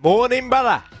Auckland. Morning,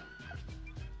 brother.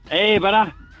 Hey,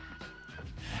 brother.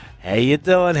 How you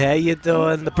doing?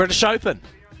 The British Open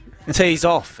tees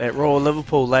off at Royal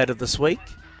Liverpool later this week.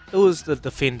 Who is the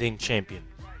defending champion?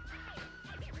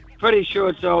 Pretty sure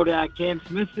it's old Cam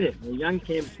Smith there, or young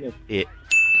Cam Smith.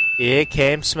 Yeah,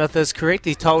 Cam Smith is correct.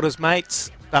 He told his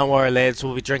mates, don't worry, lads,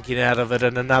 we'll be drinking out of it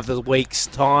in another week's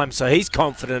time. So he's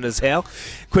confident as hell.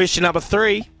 Question number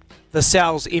 3. The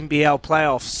Sal's NBL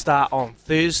playoffs start on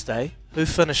Thursday. Who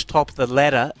finished top of the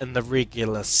ladder in the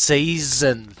regular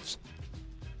season?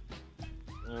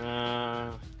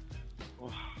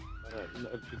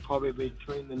 It'd probably be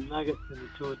between the Nuggets and the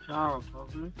Tuatara,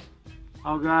 probably.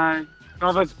 I'll go. I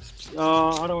don't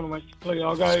want to waste a clue.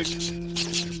 I'll go.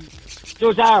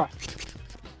 Tuatara.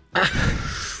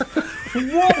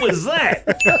 What was that?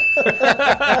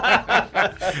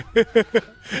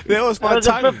 That was my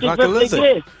tongue, like a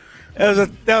lizard. That was a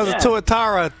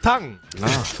Tuatara tongue.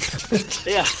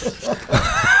 Yeah.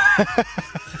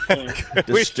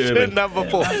 Question number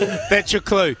 4. That's your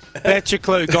clue.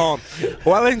 Gone.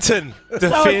 Wellington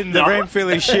defend the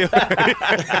Ranfurly Shield.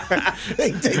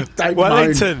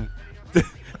 Wellington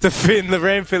defend the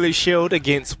Ranfurly Shield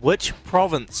against which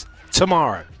province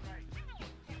tomorrow?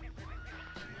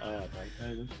 I don't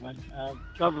know this one.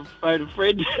 Cover photo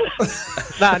friend.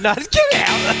 No, get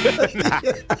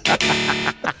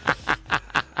out.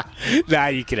 No,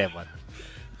 you can have one.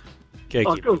 Okay,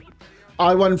 cool.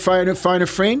 I won phone a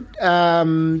friend.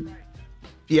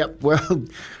 Yep, well,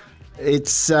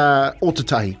 it's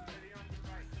Otatahi.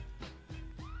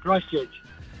 Christchurch.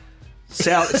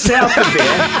 South of there.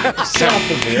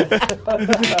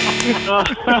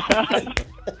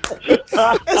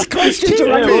 That's Christchurch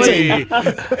already.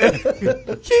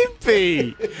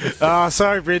 Kempy. Oh,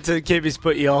 sorry, Brenton. Kempy's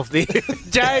put you off there.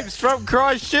 James from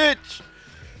Christchurch.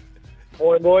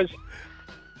 Morning, boys.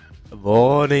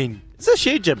 Morning. Is this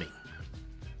you, Jimmy?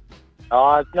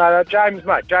 No, James,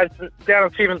 mate. James down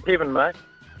in 7th Heaven, mate.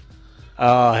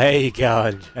 Oh, how you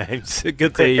going, James?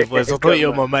 Good to hear you, boys. I thought you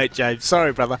were my mate, James.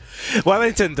 Sorry, brother.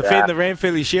 Wellington defend the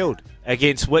Ranfurly Shield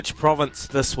against which province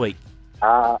this week?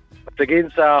 It's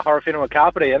against Horowhenua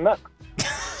Kapiti, isn't it?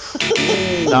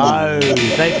 No,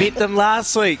 they beat them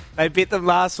last week.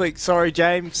 Sorry,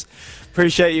 James.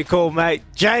 Appreciate your call, mate.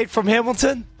 Jade from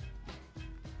Hamilton.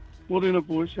 Morning,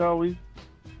 boys. How are we?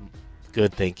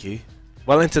 Good, thank you.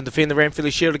 Wellington defend the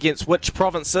Ranfurly Shield against which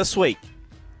province this week?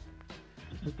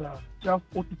 Is it South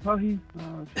Otatahi?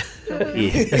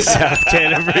 South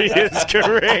Canterbury is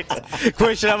correct.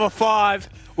 Question number 5.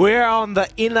 Where on the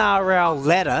NRL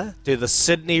ladder do the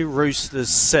Sydney Roosters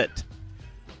sit?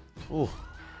 Oh,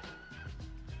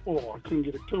 I couldn't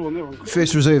get a clue on that one.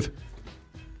 First reserve.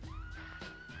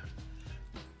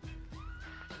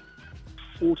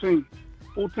 14.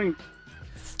 14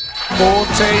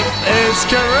 is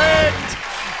correct.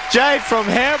 Jade from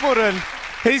Hamilton.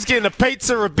 He's getting a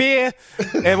pizza, a beer,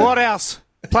 and what else?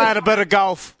 Playing a bit of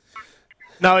golf.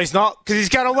 No, he's not, because he's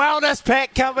got a wellness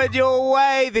pack coming your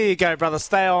way. There you go, brother.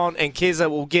 Stay on, and Keza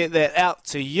will get that out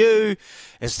to you.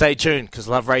 And stay tuned, because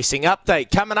Love Racing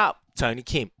Update coming up. Tony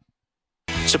Kemp.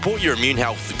 Support your immune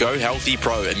health with the Go Healthy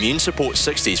Pro Immune Support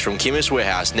 60s from Chemist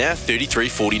Warehouse, now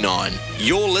 $33.49.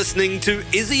 You're listening to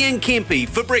Izzy and Kempy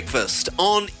for breakfast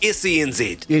on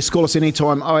SENZ. Yes, call us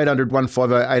anytime, 0800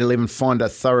 150 811. Find a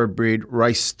thoroughbred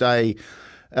race day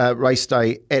at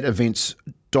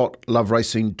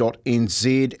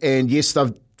events.loveracing.nz. And yes,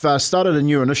 they've started a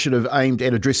new initiative aimed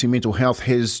at addressing mental health,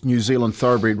 has New Zealand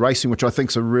Thoroughbred Racing, which I think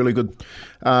is a really good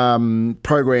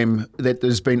program that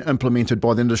has been implemented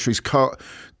by the industry's code,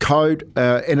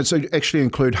 and it's actually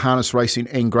include harness racing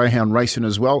and greyhound racing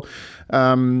as well.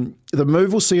 The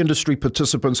move will see industry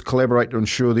participants collaborate to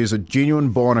ensure there's a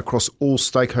genuine buy-in across all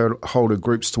stakeholder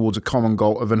groups towards a common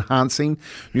goal of enhancing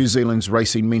New Zealand's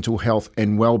racing mental health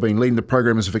and wellbeing. Leading the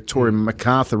program is Victoria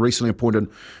MacArthur, recently appointed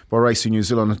by Racing New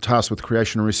Zealand and tasked with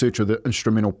creation and research of the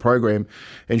instrumental program.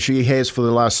 And she has, for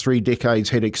the last 3 decades,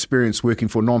 had experience working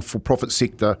for non-for-profit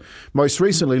sector. Most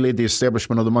recently led the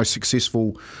establishment of the most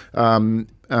successful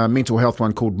mental health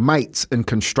one called Mates in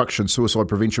Construction Suicide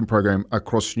Prevention Program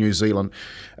across New Zealand.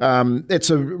 It's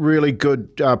a really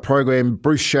good program.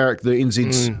 Bruce Sharrock, the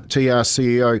NZ's TR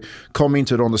CEO,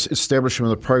 commented on the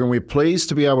establishment of the program. We're pleased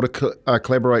to be able to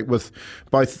collaborate with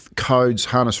both codes,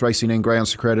 Harness Racing and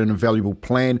Grounds, to create an invaluable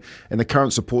plan, and the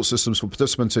current support systems for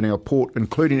participants in our port,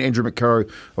 including Andrew McCarrow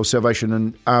of Salvation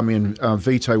and Army and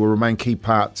Vito, will remain key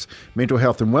parts. Mental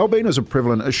health and wellbeing is a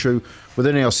prevalent issue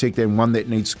within our sector and one that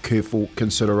needs careful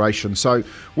consideration. So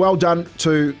well done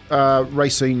to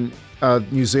Racing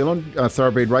New Zealand,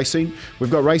 Thoroughbred Racing. We've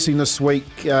got racing this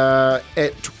week at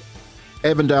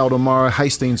Avondale tomorrow,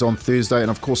 Hastings on Thursday,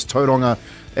 and of course Tauranga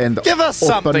and the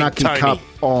Opanaki Cup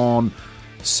on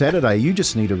Saturday. You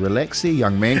just need to relax there,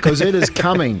 young man, because it is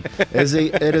coming.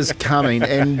 Izzy, it is coming.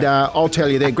 And I'll tell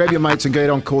you that. Grab your mates and get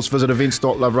on course. Visit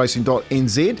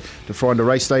events.loveracing.nz to find a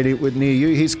race day near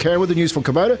you. Here's Karen with the news for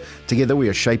Kubota. Together we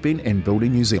are shaping and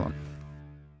building New Zealand.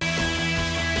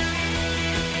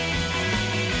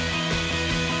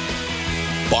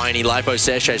 Buy any lipo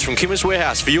sachets from Chemist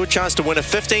Warehouse for your chance to win a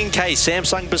 15k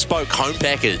Samsung Bespoke home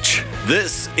package.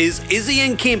 This is Izzy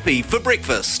and Kempy for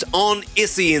breakfast on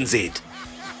SENZ.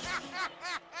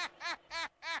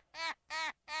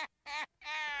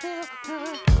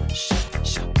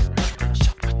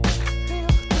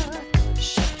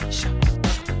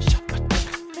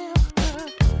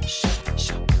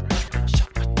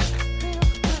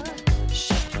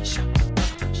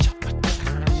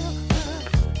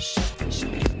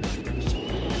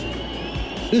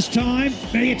 This time,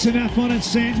 it's enough on it,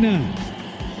 Santner.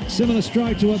 Similar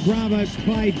stroke to what Bravo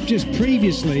played just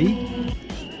previously.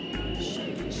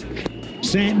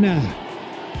 Santner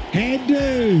had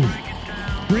to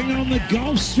bring on the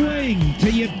golf swing to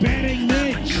your batting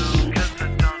niche.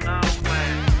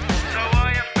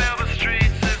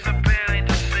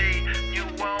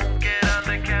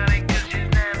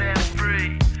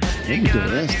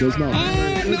 Does not.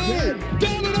 Oh, no!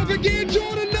 Dial it up again,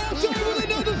 Jordan Nato with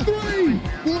another three!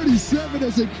 47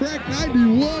 as a crack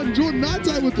 91. Jordan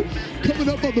Nato with coming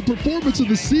up on the performance of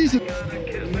the season.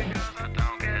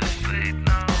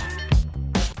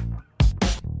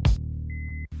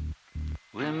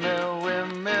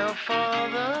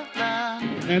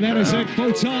 And that is it,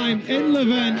 full time in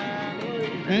Levin.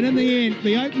 And in the end,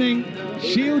 the opening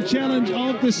Shield Challenge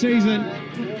of the season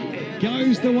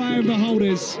goes the way of the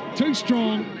holders. Too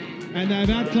strong, and they've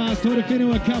outclassed Toa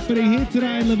Whenua Company here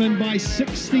today in Levin by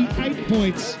 68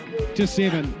 points to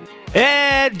 7.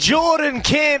 And Jordan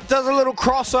Kemp does a little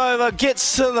crossover,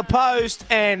 gets to the post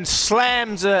and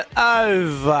slams it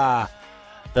over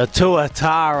the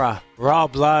Tuatara.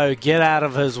 Rob Lowe, get out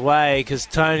of his way because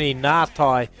Tony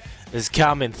Ngatai is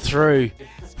coming through.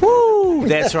 Woo!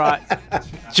 That's right.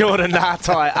 Jordan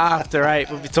Ngatai after 8.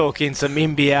 We'll be talking some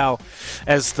NBL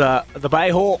as the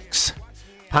Bayhawks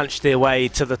punched their way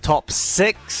to the top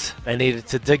 6. They needed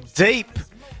to dig deep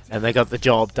and they got the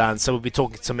job done. So we'll be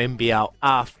talking some NBL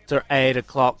after 8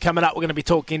 o'clock. Coming up, we're going to be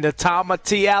talking to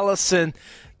Tamati Allison,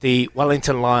 the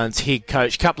Wellington Lions head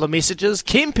coach. Couple of messages.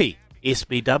 Kempy,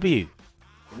 SBW.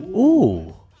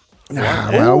 Ooh.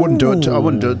 I wouldn't do it to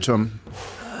him.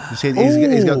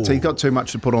 He's got too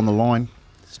much to put on the line.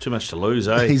 It's too much to lose,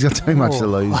 eh? He's got too much to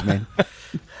lose, man.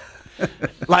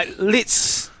 Like,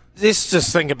 let's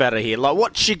just think about it here. Like,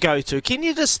 what's your go-to? Can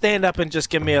you just stand up and just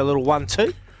give me a little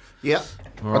 1-2? Yeah.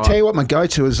 Right. I'll tell you what my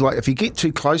go-to is, like, if you get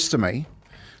too close to me,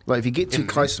 like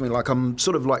I'm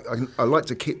sort of like, I like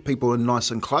to keep people in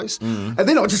nice and close, and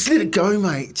then I'll just let it go,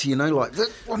 mate, you know, like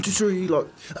 1, 2, 3, like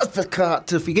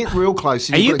uppercut. If you get real close,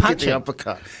 you've got to get the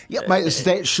uppercut. Yeah, mate, it's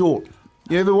that short.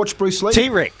 You ever watch Bruce Lee?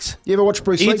 T-Rex. You ever watch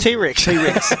Bruce Lee? T-Rex.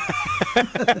 T-Rex. The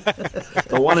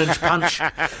 1-inch punch.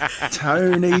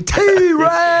 Tony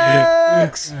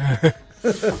T-Rex.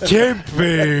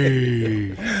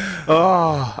 Kempy.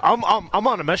 Oh, I'm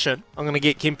on a mission. I'm going to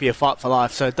get Kempy a fight for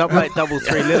life. So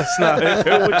 8833, let us know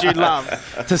who would you love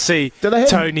to see.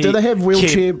 Tony. Do they have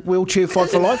wheelchair fight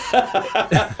for life?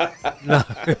 No,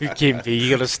 Kempy,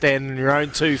 you got to stand on your own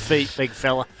 2 feet, big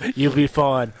fella. You'll be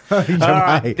fine. All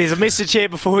right, there's a message here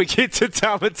before we get to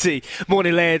Tamati.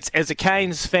 Morning, lads. As a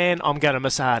Canes fan, I'm going to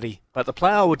miss Hardy. But the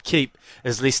player I would keep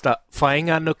is Leicester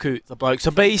Whainga Nuku. The bloke's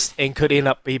a beast and could end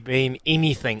up being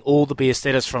anything. All the best.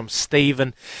 That is from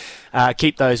Stephen.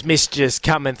 Keep those messages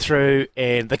coming through.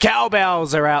 And the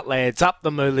cowbells are out, lads. Up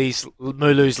the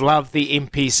Mooloos. Love the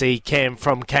MPC. Cam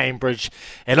from Cambridge.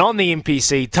 And on the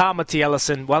MPC, Tamati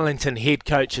Allison, Wellington head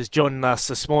coach, is joining us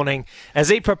this morning as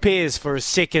he prepares for his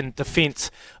second defence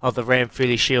of the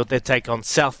Ranfurly Shield. They take on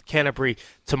South Canterbury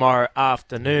tomorrow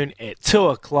afternoon at 2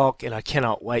 o'clock, and I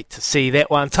cannot wait to see that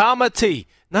one. Tamati,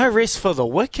 no rest for the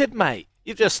wicked, mate.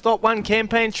 You've just stopped one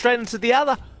campaign straight into the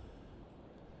other.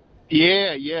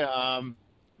 Yeah.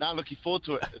 Now looking forward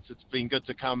to it. It's been good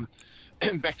to come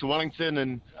back to Wellington,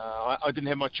 and I didn't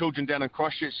have my children down in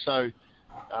Christchurch, so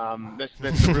that's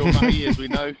the real mahi, as we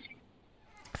know.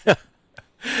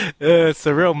 It's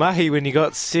the real mahi when you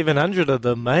got 700 of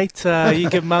them, mate. You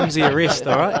give Mumsy a rest,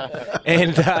 all right?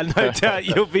 And no doubt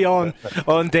you'll be on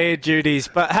dad duties.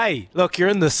 But hey, look, you're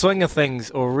in the swing of things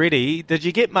already. Did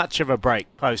you get much of a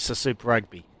break post the Super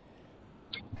Rugby?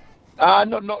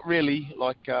 Not really.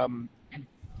 Like, I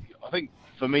think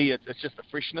for me, it's just the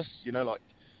freshness. You know, like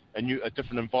a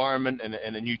different environment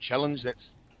and a new challenge.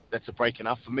 That's a break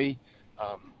enough for me.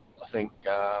 I think,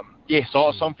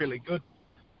 so I'm feeling good.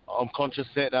 I'm conscious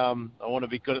that I want to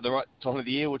be good at the right time of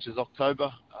the year, which is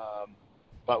October.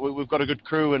 But we've got a good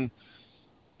crew, and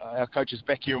our coaches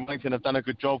back here in Wellington have done a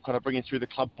good job kind of bringing through the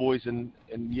club boys. And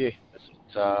we're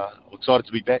excited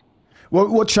to be back.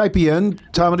 What shape are you in,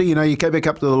 Tamati? You know, you came back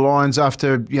up to the Lions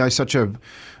after, you know, such a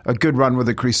good run with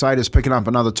the Crusaders, picking up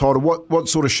another title. What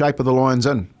sort of shape are the Lions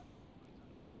in?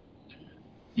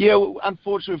 Yeah, well,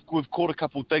 unfortunately, we've caught a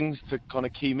couple of things to kind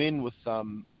of key in with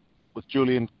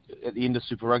Julian at the end of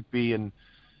Super Rugby and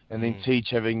then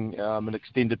Teach having an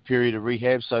extended period of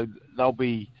rehab. So they'll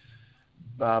be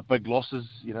big losses.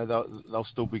 You know, they'll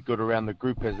still be good around the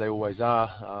group as they always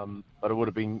are. But it would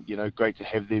have been, you know, great to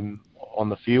have them on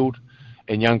the field.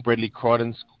 And young Bradley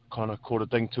Crichton's kind of caught a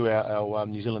ding to our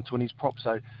New Zealand 20s prop.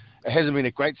 So it hasn't been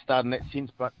a great start in that sense,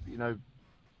 but, you know,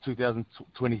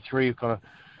 2023 we've kind of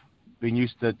been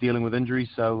used to dealing with injuries.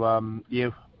 So,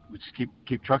 we just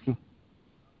keep trucking.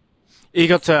 You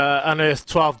got to unearth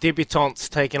 12 debutants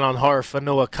taking on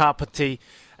Horowhenua Kapiti.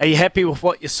 Are you happy with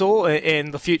what you saw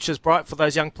and the future's bright for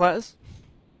those young players?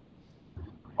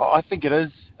 I think it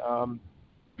is.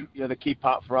 The key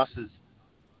part for us is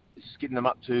just getting them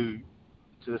up to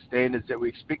the standards that we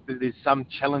expect. There's some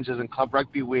challenges in club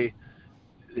rugby where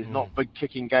there's not big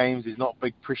kicking games, there's not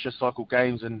big pressure cycle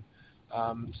games, and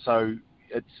so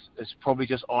it's probably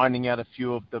just ironing out a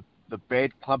few of the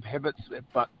bad club habits,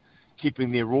 but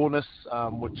keeping their rawness,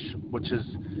 which is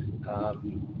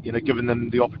giving them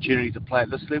the opportunity to play at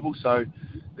this level. So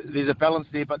there's a balance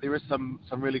there, but there is some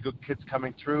really good kids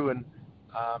coming through, and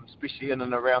especially in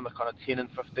and around the kind of 10 and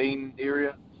 15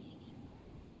 area.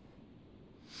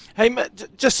 Hey,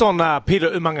 just on Peter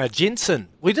Umanga Jensen,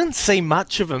 we didn't see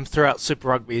much of him throughout Super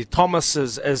Rugby. Thomas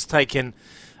has taken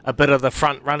a bit of the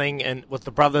front running and with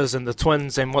the brothers and the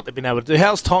twins and what they've been able to do.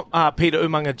 How's Peter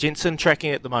Umanga Jensen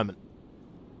tracking at the moment?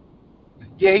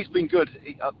 Yeah, he's been good.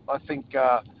 I think,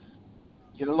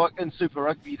 like in Super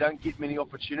Rugby, you don't get many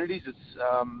opportunities. It's,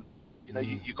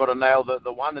 you've got to nail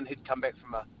the one, and he'd come back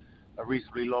from a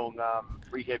reasonably long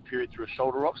rehab period through a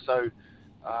shoulder op. So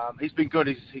he's been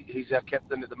good. He's our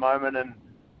captain at the moment, and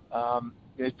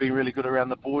he's been really good around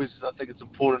the boys. I think it's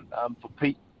important for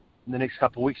Pete in the next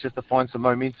couple of weeks just to find some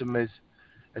momentum as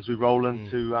we roll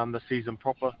into the season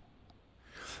proper.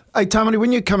 Hey, Tamati,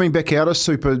 when you're coming back out of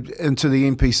Super into the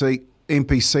NPC,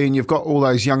 and you've got all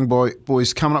those young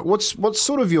boys coming up, what's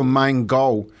sort of your main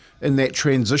goal in that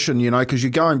transition, because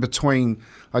you're going between,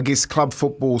 I guess, club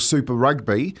football, Super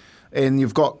Rugby, and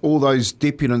you've got all those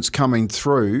debutants coming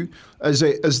through.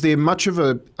 Is there much of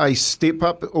a step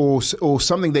up or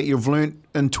something that you've learnt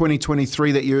in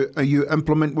 2023 that you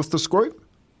implement with this group?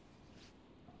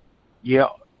 Yeah,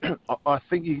 I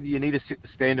think you need to set the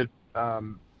standard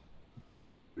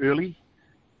early,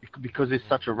 because there's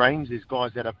such a range. There's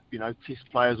guys that are, test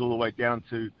players all the way down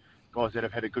to guys that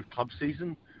have had a good club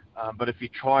season. But if you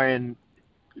try and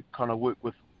kind of work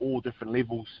with all different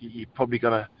levels, you're probably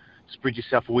going to spread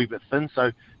yourself a wee bit thin.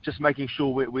 So just making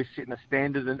sure we're setting a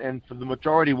standard, and for the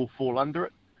majority will fall under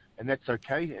it, and that's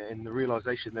okay. And the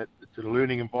realisation that it's a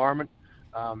learning environment,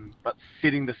 but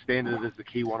setting the standard is the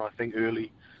key one, I think,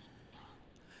 early.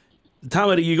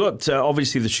 Tamati, you got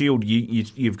obviously the Shield.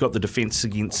 You've got the defence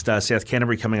against South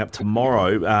Canterbury coming up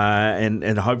tomorrow,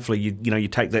 and hopefully you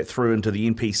take that through into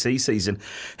the NPC season.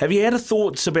 Have you had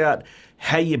thoughts about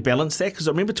how you balance that? Because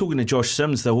I remember talking to Josh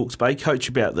Sims, the Hawke's Bay coach,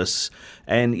 about this,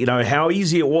 and how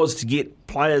easy it was to get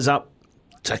players up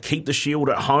to keep the Shield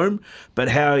at home, but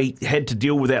how he had to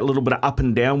deal with that little bit of up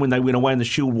and down when they went away and the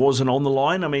Shield wasn't on the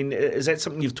line. I mean, is that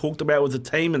something you've talked about with the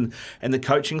team and the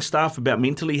coaching staff about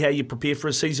mentally how you prepare for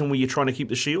a season where you're trying to keep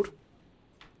the Shield?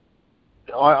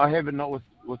 I haven't, not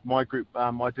with my group.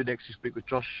 I did actually speak with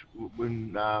Josh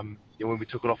when we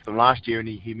took it off them last year, and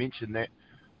he mentioned that.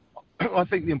 I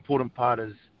think the important part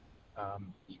is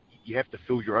you have to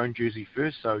fill your own jersey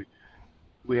first. So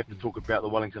we have to talk about the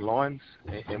Wellington Lions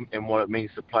and what it means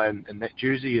to play in that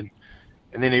jersey, and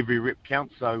then every rep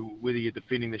counts. So whether you're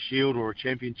defending the Shield or a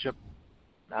championship,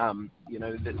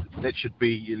 that should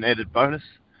be an added bonus,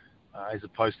 as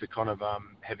opposed to kind of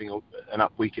having an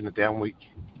up week and a down week.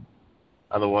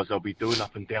 Otherwise, I'll be doing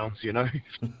up and downs,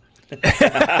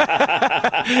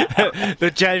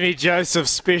 The Jamie Joseph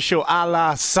special, a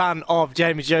la son of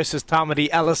Jamie Joseph, Tamati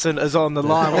Allison is on the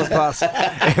line with us,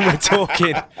 and we're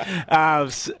talking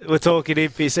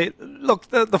NPC. Look,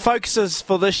 the focuses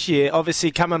for this year,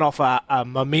 obviously coming off a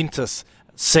momentous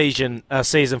season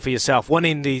for yourself,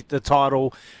 winning the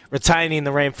title, retaining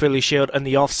the Ranfurly Shield in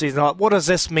the off season. Like, what has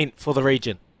this meant for the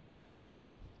region?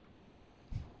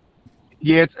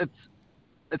 Yeah,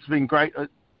 it's been great.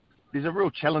 There's a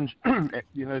real challenge,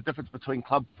 the difference between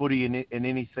club footy and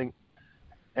anything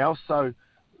else. So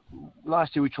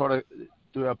last year we tried to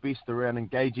do our best around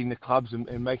engaging the clubs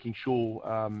and making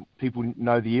sure people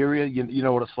know the area. You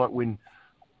know what it's like when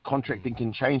contracting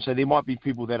can change. So there might be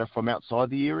people that are from outside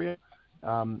the area.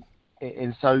 And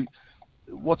so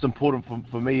what's important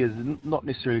for me is not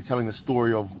necessarily telling the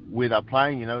story of where they're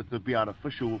playing. It's a bit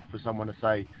artificial for someone to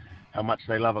say how much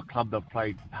they love a club they've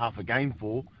played half a game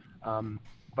for.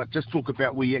 But just talk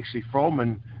about where you're actually from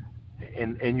and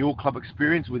your club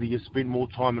experience, whether you spend more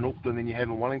time in Auckland than you have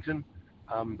in Wellington.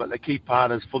 But the key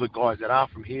part is for the guys that are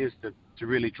from here is to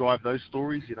really drive those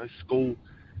stories, school,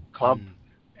 club,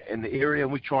 and the area.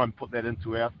 And we try and put that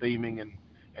into our theming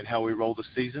and how we roll the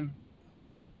season.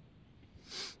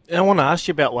 And I want to ask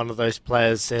you about one of those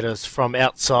players that is from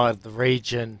outside the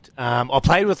region. I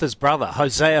played with his brother,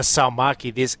 Hosea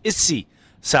Salmaki. There's Izzy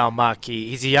Salmaki.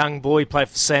 He's a young boy, played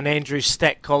for St Andrews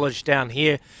Stat College down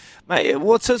here. Mate,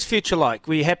 what's his future like?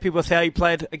 Were you happy with how he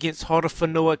played against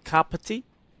Horowhenua Kapiti?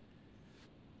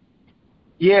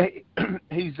 Yeah,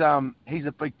 he's a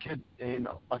big kid, and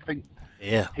I think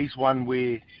he's one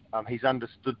where he's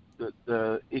understood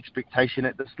the expectation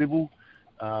at this level.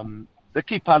 The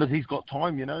key part is he's got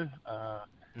time,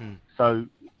 So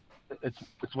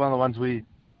it's one of the ones where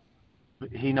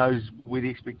he knows where the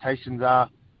expectations are.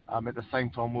 At the same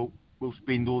time, we'll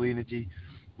spend all the energy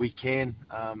we can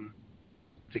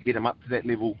to get him up to that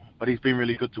level. But he's been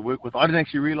really good to work with. I didn't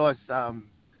actually realise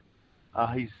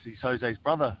he's Jose's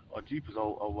brother. I'll have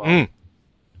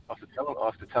to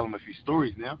tell him a few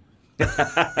stories now.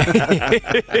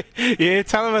 Yeah,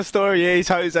 tell him a story. Yeah, he's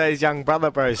Jose's young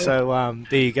brother, bro. So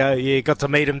there you go. Yeah, got to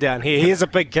meet him down here. He's a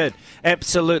big kid.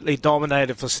 Absolutely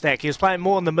dominated for Stack. He was playing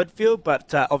more in the midfield,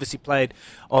 but obviously played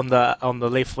on the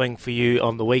left wing for you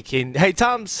on the weekend. Hey,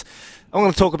 Tums, I'm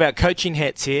going to talk about coaching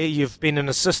hats here. You've been an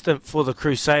assistant for the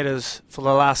Crusaders for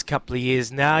the last couple of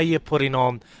years. Now you're putting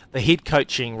on the head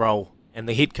coaching role and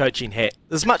the head coaching hat.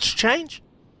 There's much change?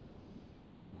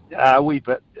 A wee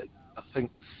bit. I think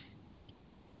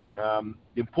the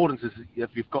importance is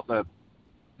if you've got the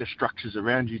structures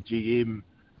around you, GM,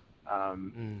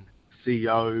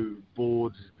 CEO,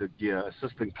 boards, the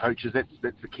assistant coaches,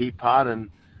 that's the key part, and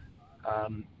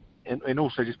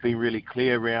also just being really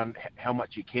clear around how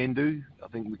much you can do. I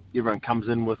think everyone comes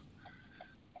in with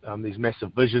these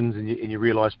massive visions, and you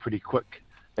realise pretty quick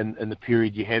in the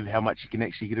period you have how much you can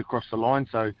actually get across the line.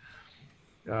 So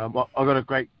I've got a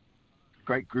great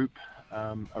group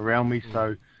around me.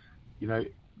 So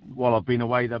while I've been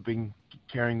away, they've been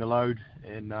carrying the load,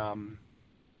 and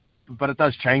but it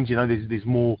does change. There's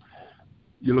more.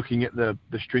 You're looking at the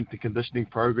strength and conditioning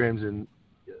programs and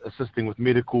assisting with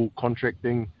medical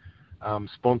contracting,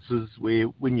 sponsors. Where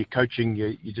when you're coaching,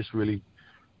 you're just really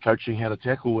coaching how to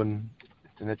tackle, and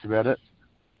that's about it.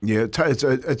 Yeah,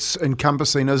 it's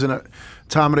encompassing, isn't it,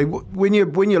 Tamati? When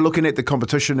you're looking at the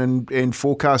competition and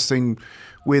forecasting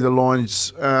where the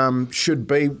lines should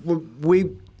be,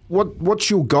 what's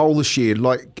your goal this year?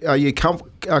 Like, are you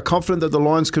confident that the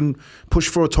Lions can push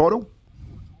for a title?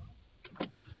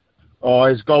 Oh,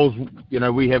 as goals,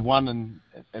 we have one,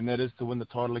 and that is to win the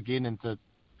title again and to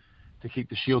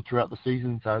keep the shield throughout the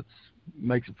season. So it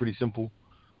makes it pretty simple.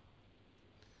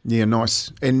 Yeah,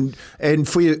 nice. And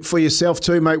for yourself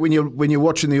too, mate. When you're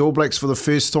watching the All Blacks for the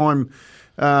first time,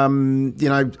 on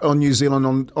New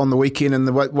Zealand on the weekend and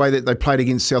the way that they played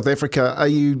against South Africa, are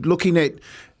you looking at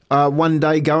one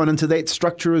day going into that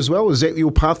structure as well? Is that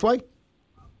your pathway?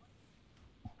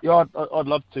 Yeah, I'd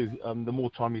love to. The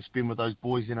more time you spend with those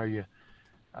boys,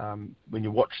 when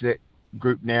you watch that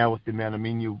group now with the amount of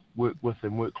men you work with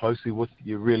and work closely with,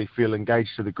 you really feel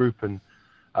engaged to the group, and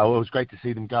it was great to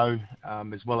see them go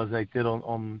as well as they did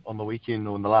on the weekend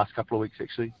or in the last couple of weeks,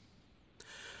 actually.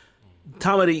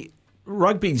 Tamati,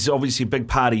 rugby's obviously a big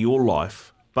part of your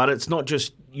life. But it's not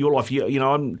just your life.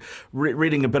 I'm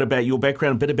reading a bit about your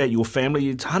background, a bit about your family.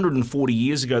 It's 140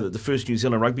 years ago that the first New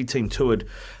Zealand rugby team toured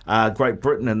Great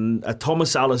Britain, and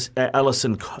Thomas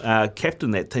Allison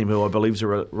captained that team, who I believe is a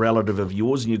relative of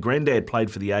yours, and your granddad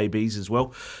played for the ABs as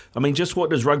well. I mean, just what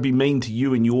does rugby mean to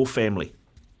you and your family?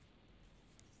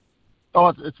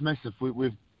 Oh, it's massive.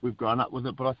 We've grown up with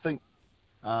it, but I think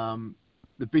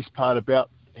the best part about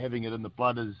having it in the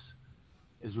blood is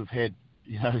we've had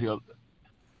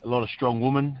a lot of strong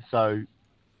women, so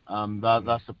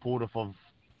they're supportive of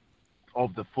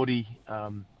the footy.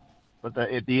 But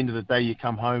at the end of the day, you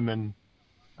come home and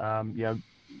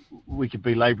we could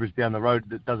be labourers down the road.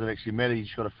 That doesn't actually matter. You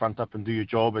just got to front up and do your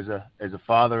job as a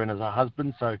father and as a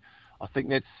husband. So I think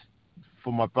that's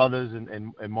for my brothers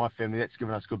and my family. That's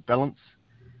given us good balance.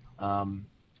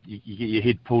 You get your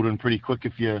head pulled in pretty quick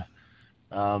if you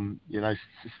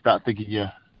start thinking you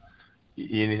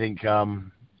anything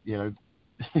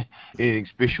anything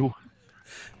special.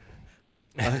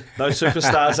 No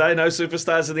superstars, eh? No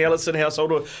superstars in the Ellison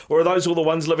household, or are those all the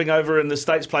ones living over in the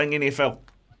States playing NFL?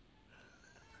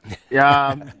 There's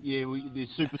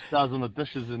superstars on the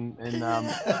dishes and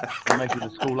making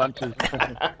the school lunches.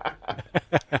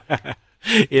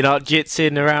 You're not jet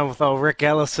setting around with old Rick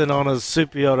Ellison on his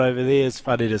super yacht over there. It's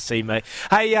funny to see, mate.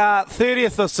 Hey,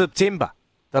 30th of September,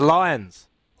 the Lions,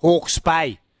 Hawke's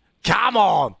Bay. Come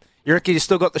on! You reckon you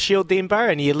still got the shield then, Bo?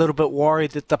 And you're a little bit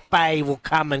worried that the Bay will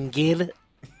come and get it?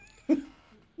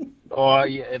 Oh,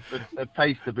 yeah, it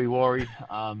pays to be worried.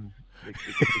 To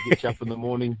get you up in the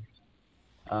morning.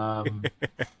 I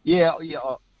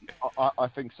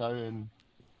think so. And,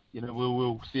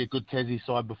 we'll see a good Tassie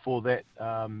side before that.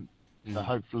 So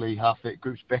hopefully half that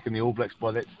group's back in the All Blacks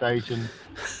by that stage and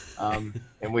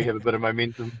we have a bit of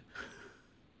momentum.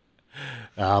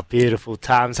 Oh, beautiful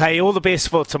times. Hey, all the best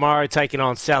for tomorrow, taking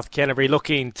on South Canterbury.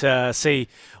 Looking to see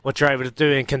what you're able to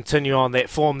do and continue on that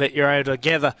form that you're able to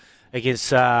gather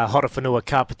against Horowhenua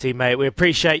Kapiti, mate. We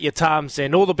appreciate your times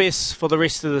and all the best for the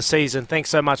rest of the season. Thanks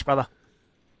so much, brother.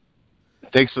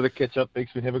 Thanks for the catch-up.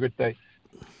 Thanks, man. Have a good day.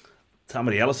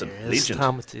 Tamati Ellison,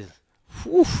 legend.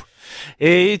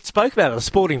 He spoke about the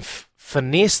sporting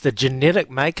finesse, the genetic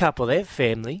makeup of that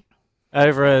family.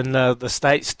 Over in the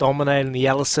States, dominating the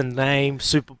Ellison name,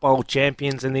 Super Bowl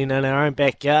champions, and then in our own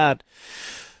backyard,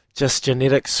 just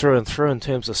genetics through and through in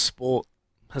terms of sport.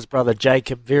 His brother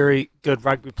Jacob, very good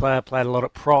rugby player, played a lot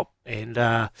at prop, and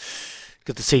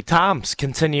good to see Tams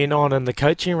continuing on in the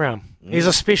coaching realm. He's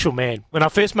a special man. When I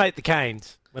first made the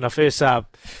Canes,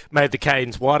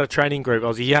 wider training group, I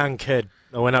was a young kid.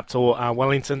 I went up to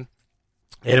Wellington,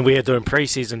 and we were doing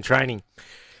pre-season training,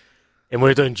 and we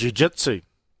were doing jiu-jitsu.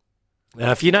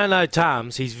 Now, if you don't know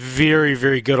Tams, he's very,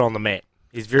 very good on the mat.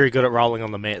 He's very good at rolling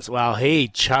on the mats. Well, he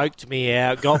choked me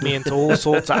out, got me into all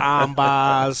sorts of arm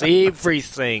bars,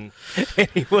 everything. And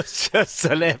he was just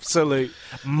an absolute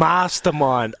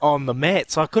mastermind on the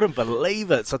mats. I couldn't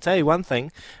believe it. So I'll tell you one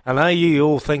thing. I know you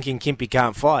all thinking Kempy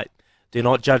can't fight. Do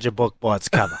not judge a book by its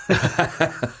cover.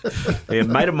 A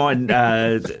mate of mine,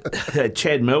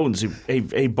 Chad Milnes,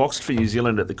 he boxed for New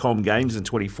Zealand at the Com Games in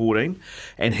 2014,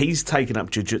 and he's taken up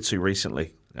jiu-jitsu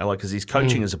recently. Because he's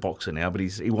coaching as a boxer now, but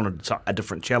he wanted a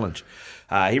different challenge.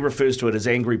 He refers to it as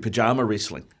angry pajama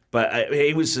wrestling. But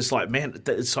he was just like, man,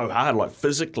 it's so hard. Like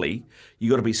physically, you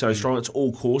got to be so strong. It's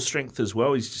all core strength as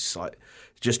well. He's just like,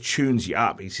 just tunes you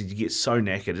up. He said you get so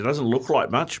knackered. It doesn't look like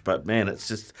much, but man, it's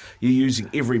just you're using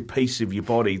every piece of your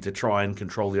body to try and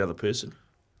control the other person.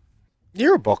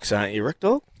 You're a boxer, aren't you, Rick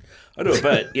Dog? I do a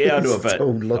bit. Yeah, I do a bit.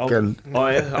 Still looking. I'm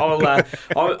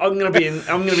going to be in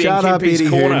Kempy's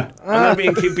corner. I'm going to be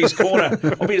in Kempy's corner.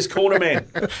 I'll be his corner man.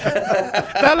 No.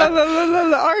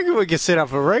 I reckon we can set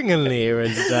up a ring in there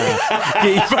and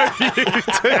get both you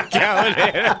two going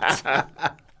at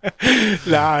it.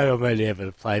 No, I'm only having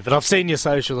a play. But I've seen your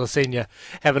social. I've seen you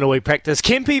having a wee practice.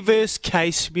 Kempy versus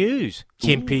Case Muse.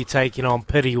 Kempy taking on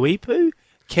Piriweepu.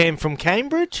 Cam from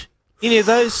Cambridge. Any of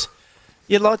those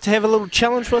you'd like to have a little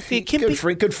challenge with there,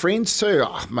 Kempy? Good friends too.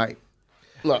 Oh, mate,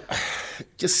 look,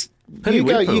 just you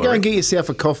go and get yourself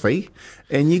a coffee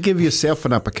and you give yourself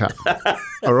an uppercut.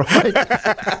 All right?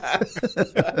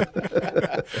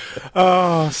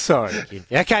 Oh, sorry,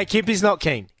 Kempy. Okay, Kempy's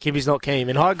not keen.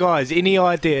 And hi, guys, any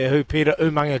idea who Peter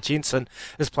Umanga Jensen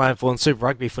is playing for in Super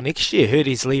Rugby for next year? Heard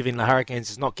he's leaving the Hurricanes.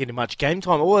 He's not getting much game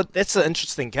time. Oh, that's an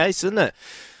interesting case, isn't it?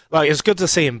 Like, it's good to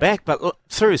see him back, but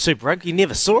through Super Rugby, you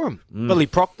never saw him. Billy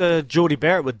Proctor, Geordie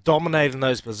Barrett were dominating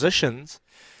those positions.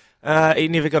 He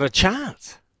never got a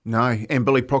chance. No, and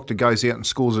Billy Proctor goes out and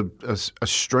scores a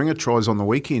string of tries on the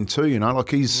weekend too, like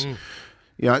he's,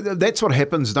 that's what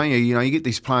happens, don't you? You get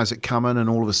these players that come in and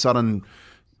all of a sudden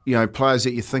players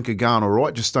that you think are going all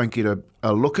right just don't get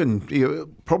a look, and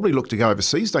you probably look to go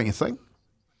overseas, don't you think?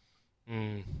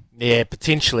 Yeah,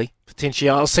 potentially.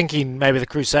 I was thinking maybe the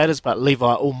Crusaders, but Levi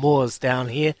Ulmore's down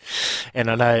here,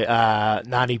 and I know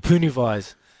Nani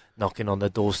Punivai's knocking on the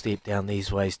doorstep down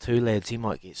these ways too, lads. He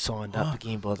might get signed up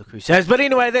again by the Crusaders. But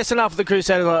anyway, that's enough of the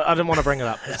Crusaders. I didn't want to bring it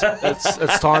up.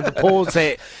 It's time to pause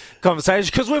that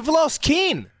conversation because we've lost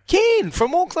Ken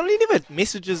from Auckland. He never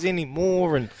messages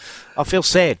anymore, and I feel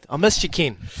sad. I missed you,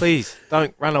 Ken. Please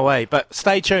don't run away. But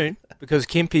stay tuned because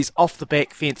Kempy's Off the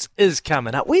Back Fence is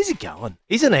coming up. Where's he going?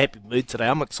 He's in a happy mood today.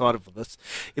 I'm excited for this.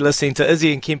 You're listening to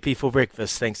Izzy and Kempy for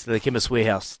breakfast thanks to the Chemist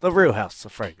Warehouse, the real house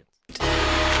of fragrance.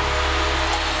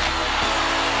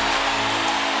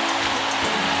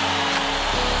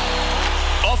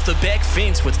 Off the Back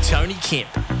Fence with Tony Kemp.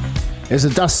 As the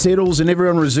dust settles and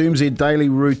everyone resumes their daily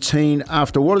routine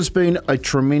after what has been a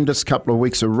tremendous couple of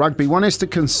weeks of rugby, one has to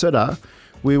consider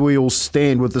where we all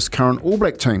stand with this current All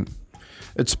Black team.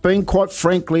 It's been, quite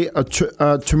frankly, a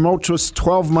tumultuous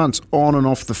 12 months on and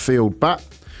off the field, but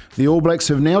the All Blacks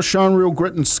have now shown real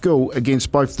grit and skill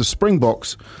against both the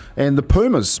Springboks and the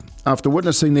Pumas. After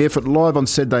witnessing the effort live on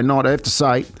Saturday night, I have to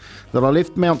say that I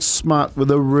left Mount Smart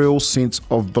with a real sense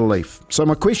of belief. So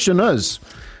my question is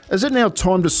it now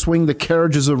time to swing the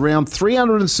carriages around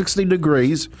 360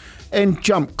 degrees and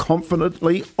jump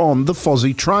confidently on the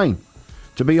Fozzie train?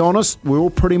 To be honest, we're all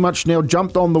pretty much now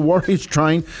jumped on the Warriors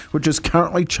train, which is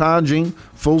currently charging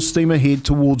full steam ahead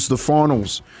towards the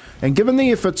finals. And given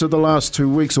the efforts of the last 2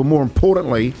 weeks, or more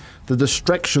importantly, the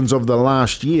distractions of the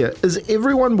last year, is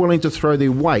everyone willing to throw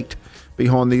their weight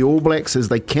behind the All Blacks as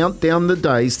they count down the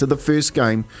days to the first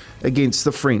game against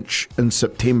the French in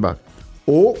September?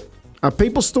 Or are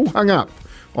people still hung up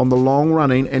on the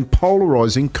long-running and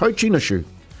polarising coaching issue?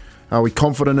 Are we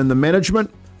confident in the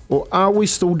management, or are we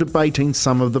still debating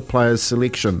some of the players'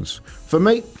 selections? For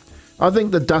me, I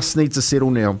think the dust needs to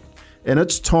settle now, and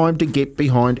it's time to get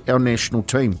behind our national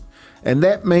team. And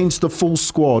that means the full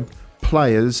squad,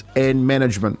 players and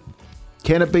management.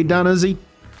 Can it be done, Izzy?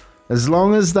 As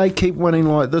long as they keep winning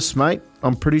like this, mate,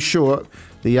 I'm pretty sure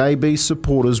the AB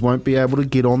supporters won't be able to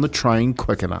get on the train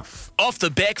quick enough. Off the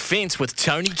Back Fence with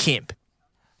Tony Kemp.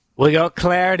 We got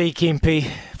clarity, Kempy.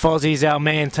 Fozzie's our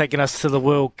man taking us to the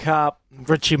World Cup.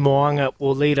 Richie Mo'unga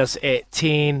will lead us at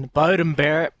 10. Beauden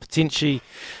Barrett potentially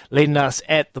leading us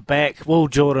at the back. Will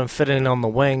Jordan fitting on the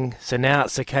wing. So now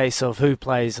it's a case of who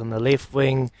plays on the left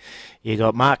wing. You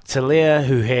got Mark Talia,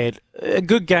 who had a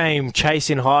good game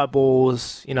chasing high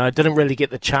balls. Didn't really get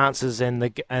the chances and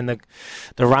the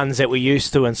runs that we're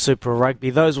used to in Super Rugby.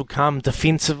 Those will come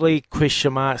defensively.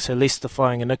 Question mark. So Lester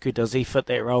Fainga'anuku, does he fit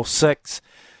that role? 6.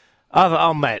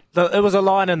 Oh, mate, it was a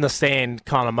line in the stand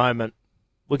kind of moment.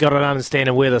 We got an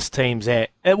understanding where this team's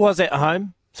at. It was at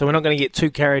home, so we're not going to get too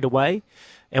carried away.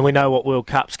 And we know what World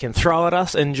Cups can throw at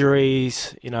us.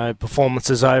 Injuries,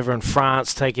 performances over in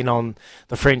France, taking on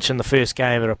the French in the first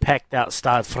game at a packed-out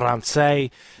Stade Francais.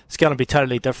 It's going to be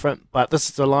totally different. But this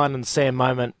is a line in the sand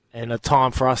moment and a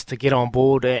time for us to get on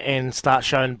board and start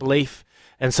showing belief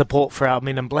and support for our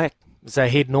men in black. As they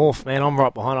head north, man, I'm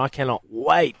right behind. I cannot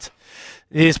wait.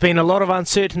 There's been a lot of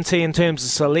uncertainty in terms of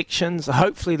selections.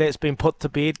 Hopefully that's been put to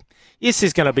bed. Yes,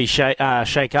 there's going to be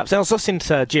shake-ups. I was listening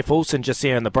to Jeff Olsen just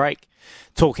there in the break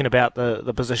talking about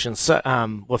the positions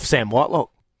with Sam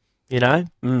Whitelock,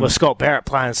 with Scott Barrett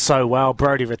playing so well,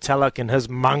 Brodie Retallick and his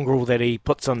mongrel that he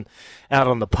puts out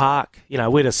on the park.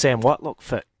 Where does Sam Whitelock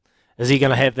fit? Is he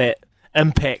going to have that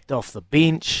impact off the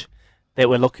bench that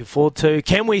we're looking forward to?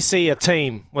 Can we see a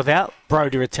team without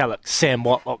Brodie Retallick, Sam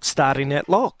Whitelock starting that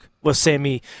lock? With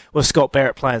Scott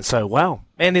Barrett playing so well.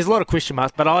 And there's a lot of question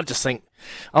marks, but I just think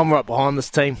I'm right behind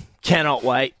this team. Cannot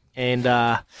wait. And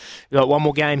we've got one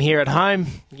more game here at home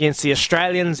against the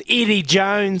Australians. Eddie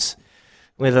Jones,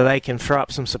 whether they can throw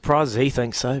up some surprises, he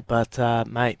thinks so. But,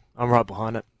 mate, I'm right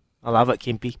behind it. I love it,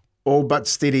 Kempy. All but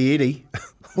steady Eddie.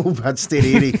 All but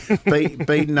steady Eddie.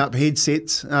 Beating up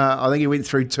headsets. I think he went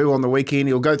through 2 on the weekend.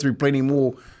 He'll go through plenty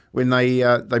more when they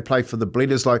play for the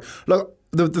Bleeders. Look,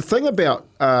 the thing about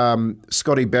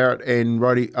Scotty Barrett and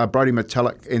Brodie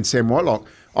Retallick and Sam Whitelock,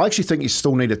 I actually think you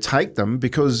still need to take them,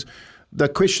 because the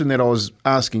question that I was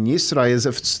asking yesterday is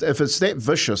if it's that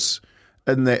vicious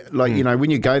in that, when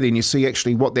you go there and you see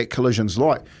actually what that collision's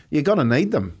like, you're going to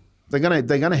need them. They're going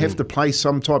to have to play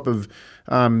some type of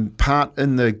part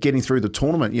in the getting through the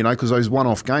tournament, because those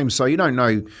one-off games. So you don't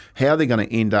know how they're going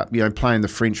to end up, playing the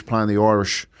French, playing the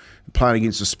Irish, playing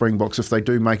against the Springboks if they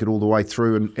do make it all the way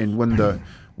through and win the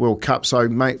World Cup. So,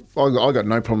 mate, I got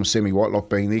no problem with Sammy Whitelock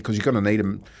being there, because you're going to need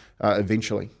him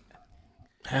eventually.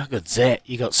 How good's that?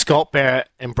 You got Scott Barrett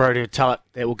and Brodie Tulloch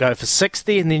that will go for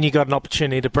 60, and then you got an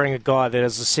opportunity to bring a guy that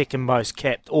is the second most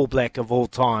capped All Black of all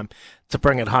time to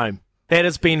bring it home. That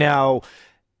has been our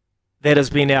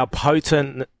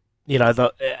potent,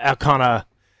 our kind of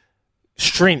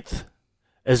strength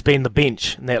has been the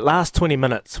bench in that last 20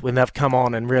 minutes when they've come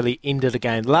on and really ended a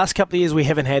game. The last couple of years we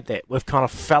haven't had that. We've kind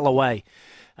of fell away.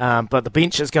 But the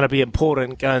bench is going to be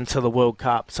important going to the World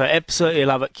Cup. So absolutely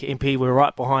love it, Kempy. We're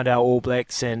right behind our All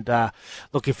Blacks and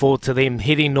looking forward to them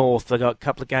heading north. They've got a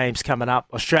couple of games coming up.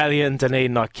 Australia and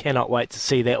Dunedin, I cannot wait to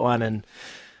see that one. And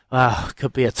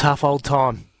could be a tough old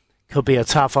time. Could be a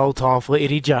tough old time for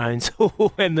Eddie Jones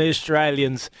and the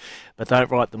Australians. But don't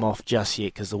write them off just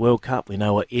yet, because the World Cup, we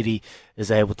know what Eddie is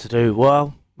able to do.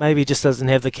 Well, maybe he just doesn't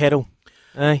have the cattle.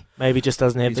 Hey, maybe he just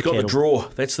doesn't have the cattle. He's got the draw.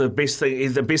 That's the best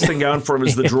thing. The best thing going for him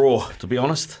is the draw, to be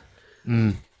honest.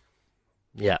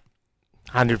 Yeah,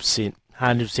 100%.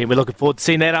 100%. We're looking forward to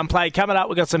seeing that unplayed. Coming up,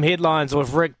 we've got some headlines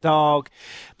with Rick Dog.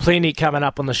 Plenty coming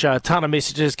up on the show. A ton of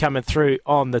messages coming through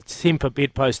on the Temper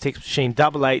Bedpost text machine,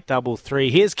 8833.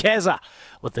 Here's Kazza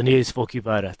with the news for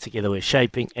Kubota. Together we're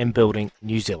shaping and building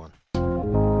New Zealand.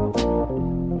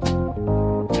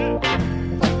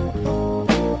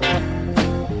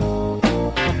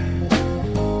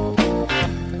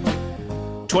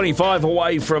 25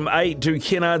 away from 8. Do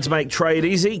Kennards make trade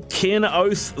easy? Ken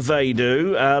Oath they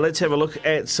do. Let's have a look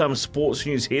at some sports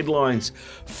news headlines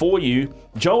for you.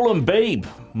 Joel Embiid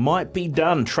might be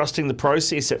done trusting the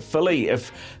process at Philly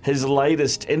if his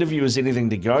latest interview is anything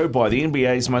to go by. The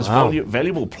NBA's most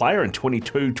valuable player in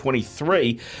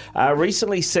 22-23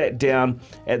 recently sat down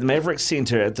at the Maverick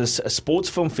Center at this sports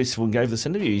film festival and gave this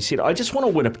interview. He said, I just want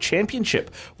to win a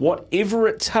championship. Whatever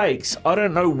it takes, I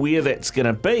don't know where that's going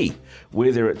to be,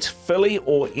 whether it's Philly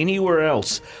or anywhere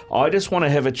else. I just want to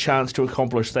have a chance to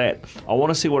accomplish that. I want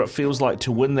to see what it feels like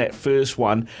to win that first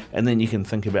one, and then you can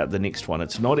think about the next one.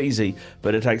 It's not easy,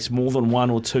 but it takes more than 1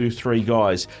 or 2, 3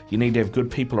 guys. You need to have good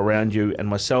people around you, and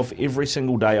myself, every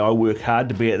single day I work hard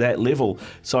to be at that level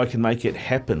so I can make it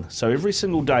happen. So every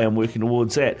single day I'm working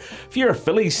towards that. If you're a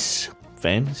Phillies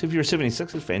fan, if you're a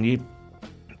 76ers fan, you'd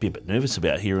be a bit nervous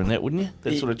about hearing that, wouldn't you?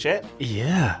 That sort of chat?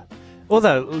 Yeah.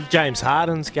 Although James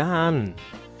Harden's gone,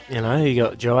 you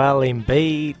got Joel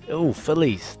Embiid. Oh,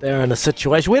 Phillies, they're in a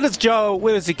situation. Where does he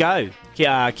go,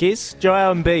 Kes?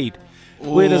 Joel Embiid.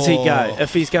 Where does he go?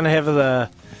 If he's going to have a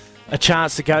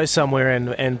chance to go somewhere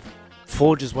and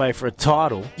forge his way for a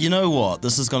title. You know what?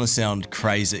 This is going to sound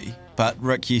crazy, but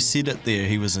Rick, you said it there.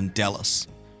 He was in Dallas,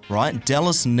 right?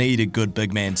 Dallas need a good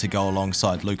big man to go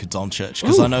alongside Luka Doncic,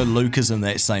 because I know Luka's in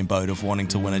that same boat of wanting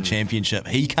to win a championship.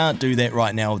 He can't do that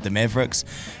right now with the Mavericks.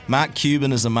 Mark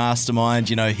Cuban is a mastermind.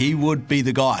 He would be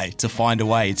the guy to find a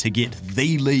way to get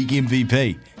the league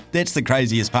MVP. That's the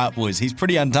craziest part, boys. He's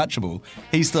pretty untouchable.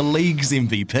 He's the league's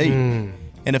MVP.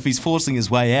 And if he's forcing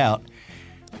his way out,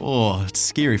 it's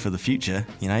scary for the future.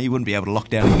 You wouldn't be able to lock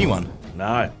down anyone.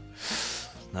 No.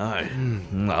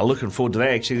 Looking forward to that.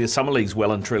 Actually, the summer league's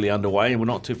well and truly underway, and we're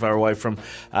not too far away from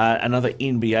another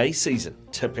NBA season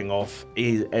tipping off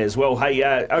as well. Hey,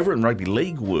 over in rugby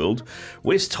league world,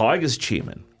 West Tigers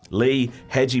chairman Lee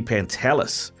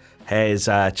Hadjipantelis has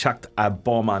chucked a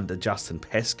bomb under Justin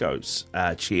Pascoe's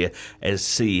chair as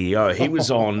CEO. He was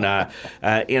on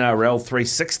NRL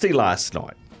 360 last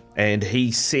night, and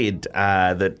he said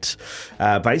that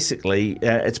basically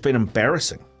it's been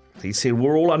embarrassing. He said,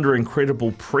 we're all under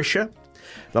incredible pressure.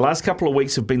 The last couple of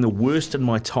weeks have been the worst in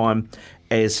my time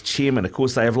as chairman. Of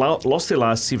course, they have lost their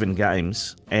last 7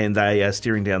 games, and they are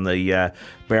staring down the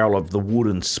barrel of the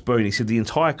wooden spoon. He said the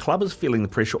entire club is feeling the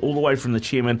pressure, all the way from the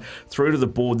chairman through to the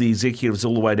board, the executives,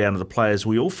 all the way down to the players.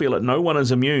 We all feel it. No one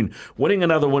is immune. Winning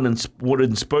another wooden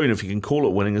spoon, if you can call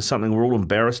it winning, is something we're all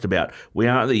embarrassed about. We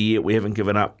aren't there yet. We haven't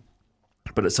given up,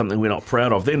 but it's something we're not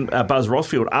proud of. Then Buzz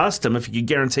Rothfield asked him if he could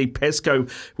guarantee Pascoe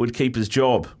would keep his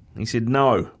job. He said,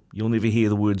 no, you'll never hear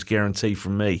the words guarantee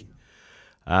from me.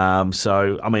 There's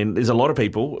a lot of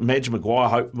people. Madge Maguire, I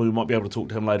hope we might be able to talk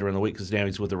to him later in the week because now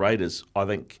he's with the Raiders. I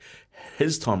think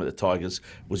his time at the Tigers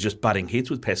was just butting heads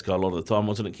with Pascoe a lot of the time,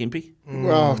 wasn't it, Kempy?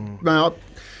 Well, no,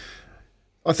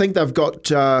 I think they've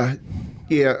got a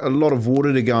lot of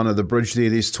water to go under the bridge there.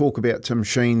 There's talk about Tim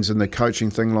Sheens and the coaching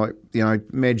thing.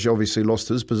 Madge obviously lost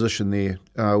his position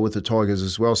there with the Tigers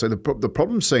as well. So the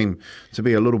problems seem to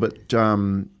be a little bit,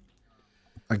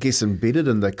 embedded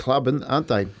in the club, aren't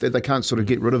they? They can't sort of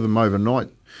get rid of him overnight.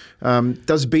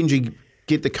 Does Benji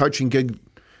get the coaching gig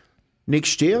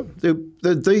next year?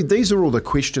 These are all the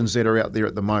questions that are out there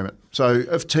at the moment. So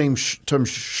if Tim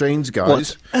Sheens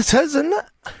goes... It's his, isn't it?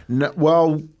 No,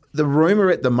 well, the rumour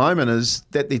at the moment is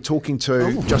that they're talking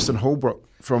to Justin Holbrook.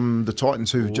 from the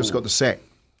Titans who just got the sack.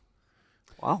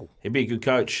 Wow. He'd be a good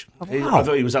coach. Wow. I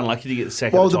thought he was unlucky to get the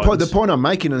sack. Well, of the point I'm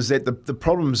making is that the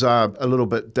problems are a little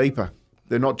bit deeper.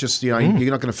 They're not just, you're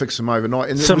not going to fix them overnight.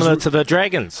 And Similar to the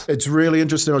Dragons. It's really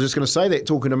interesting. I was just going to say that,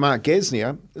 talking to Mark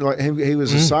Gasnier, like he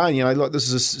was saying, like this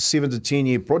is a 7 to 10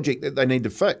 year project that they need to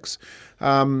fix.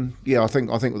 I think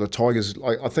with the Tigers,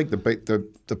 I think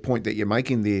the point that you're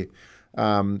making there,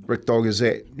 Rick Dog, is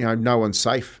that no one's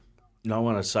safe. No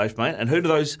one is safe, mate. And who do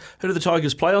the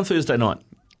Tigers play on Thursday night?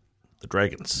 The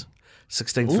Dragons.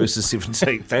 16th versus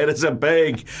 17th. That is a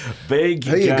big Who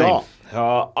game. you got?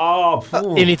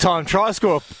 Anytime try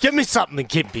scorer. Give me something,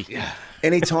 Kempy.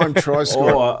 Anytime try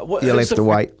scorer. You'll have to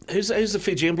wait. Who's the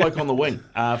Fijian bloke on the wing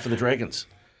for the Dragons?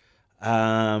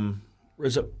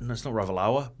 Is it? No, it's not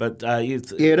Ravalawa, but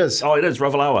it is. Oh, it is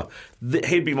Ravalawa.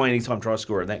 He'd be my anytime try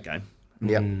scorer in that game.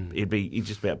 Yeah, he'd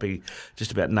just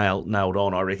about nailed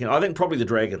on. I reckon. I think probably the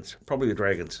Dragons.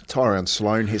 Tyrone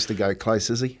Sloan has to go close,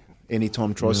 is he?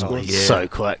 Anytime try scorer. He's so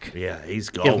quick. Yeah, he's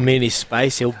gold. Give him any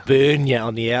space, he'll burn you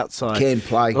on the outside. Can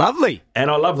play. Lovely.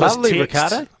 And I love this text.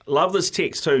 Ricardo. Love this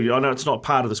text too. I know it's not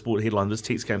part of the sport headline. This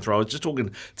text came through. I was just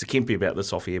talking to Kempy about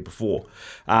this off air before.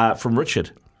 From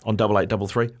Richard on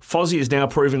 8833. Fozzie is now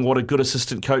proving what a good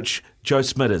assistant coach Joe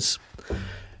Smith is.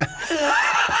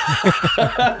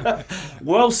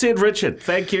 Well said, Richard.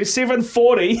 Thank you.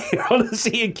 7:40 on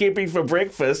Izzy and Kempy for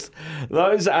breakfast.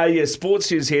 Those are your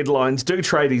sports news headlines. Do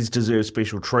tradies deserve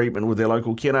special treatment with their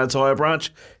local Keno Tyre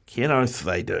branch? Ken Oath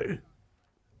they do.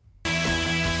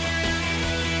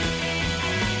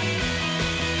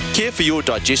 Care for your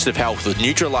digestive health with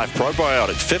Nutrilife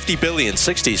Probiotic 50 billion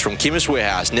 60s from Chemist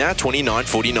Warehouse, now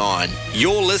 $29.49.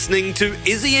 You're listening to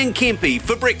Izzy and Kempy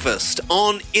for breakfast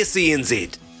on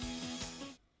SENZ.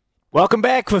 Welcome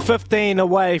back. We're 15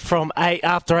 away from 8.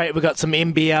 After 8, we've got some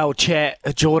NBL chat.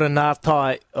 Jordan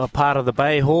Ngatai, a part of the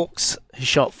Bayhawks. He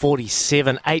shot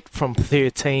 47, 8 from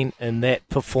 13 in that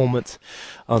performance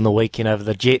on the weekend over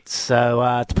the Jets.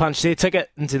 So to punch their ticket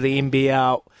into the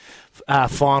NBL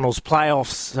finals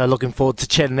playoffs. So looking forward to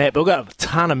chatting that. But we've got a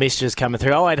ton of messages coming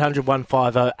through. 0800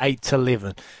 150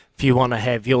 811 if you want to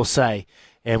have your say.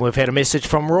 And we've had a message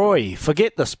from Roy.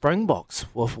 Forget the Springboks.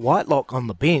 With Whitelock on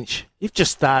the bench, you've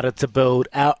just started to build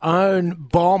our own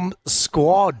bomb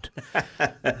squad.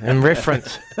 In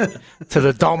reference to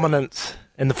the dominance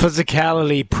and the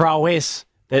physicality prowess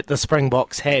that the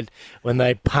Springboks had when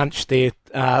they punched their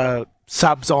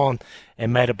subs on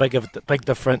and made a big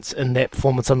difference in that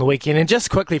performance on the weekend. And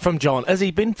just quickly from John, has he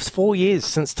been 4 years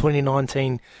since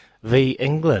 2019 v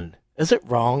England? Is it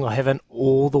wrong I haven't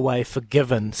all the way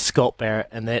forgiven Scott Barrett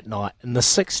in that night in the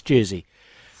 6 jersey?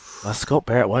 Well, Scott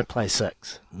Barrett won't play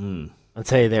 6. I'll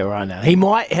tell you that right now. He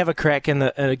might have a crack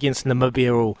against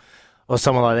Namibia or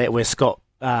someone like that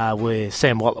where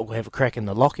Sam Whitelock will have a crack in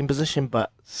the locking position,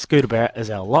 but Scooter Barrett is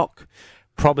our lock,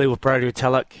 probably with Brodie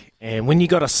Retallick. And when you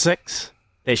got a 6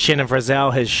 that Shannon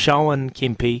Frizzell has shown,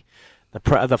 Kempy,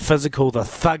 the physical, the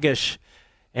thuggish,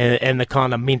 and the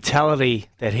kind of mentality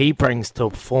that he brings to a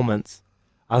performance,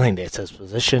 I think that's his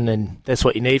position, and that's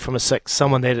what you need from a 6.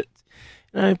 Someone that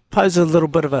poses a little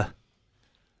bit of a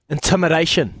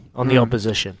intimidation on the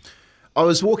opposition. I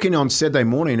was walking on Saturday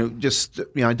morning, just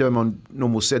doing my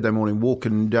normal Saturday morning walk,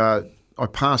 and I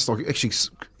actually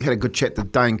had a good chat to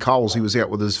Dane Coles. He was out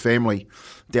with his family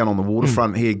down on the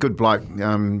waterfront here. Good bloke.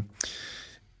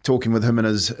 Talking with him and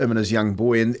his young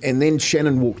boy, and then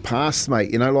Shannon walked past,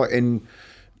 mate. And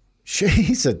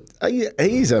he's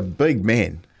a big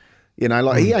man. He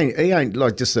ain't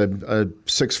like just a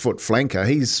 6 foot flanker.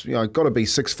 He's got to be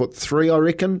 6'3", I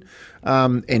reckon,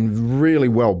 and really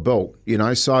well built.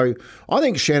 So I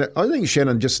think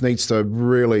Shannon just needs to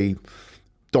really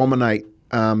dominate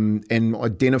and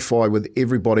identify with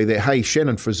everybody that, hey,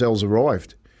 Shannon Frizzell's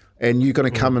arrived. And you're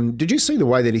going to come and... Did you see the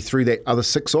way that he threw that other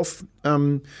 6 off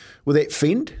with that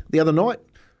fend the other night?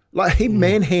 Like, he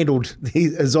manhandled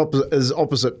his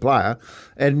opposite player.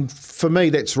 And for me,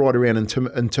 that's right around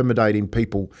intimidating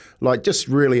people. Like, just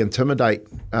really intimidate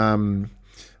them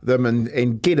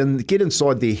and get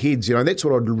inside their heads. That's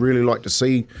what I'd really like to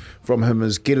see from him,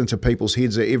 is get into people's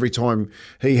heads, that every time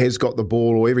he has got the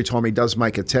ball or every time he does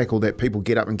make a tackle, that people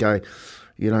get up and go...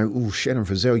 Shannon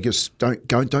Frizzell, just don't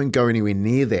go anywhere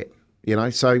near that.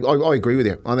 So I agree with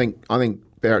you. I think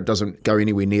Barrett doesn't go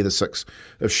anywhere near the 6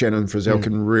 if Shannon Frizzell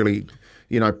can really,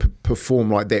 perform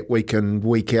like that week in,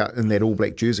 week out in that All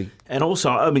Black jersey. And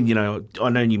also, I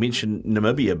know you mentioned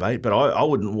Namibia, mate, but I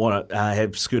wouldn't want to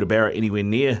have Scooter Barrett anywhere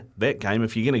near that game.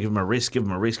 If you're going to give him a rest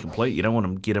complete. You don't want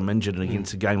to get him injured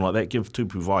against a game like that. Give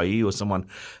Tupu Vai'i or someone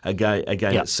a game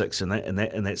at 6 in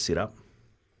that setup.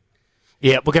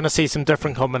 Yeah, we're going to see some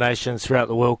different combinations throughout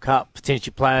the World Cup.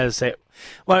 Potentially players that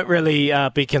won't really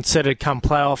be considered come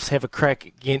playoffs have a crack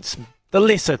against the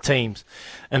lesser teams,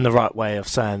 in the right way of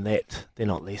saying that. They're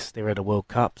not less, they're at a World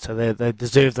Cup, so they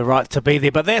deserve the right to be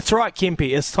there. But that's right,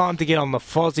 Kempy, it's time to get on the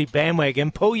Fozzie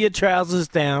bandwagon. Pull your trousers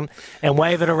down and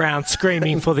wave it around,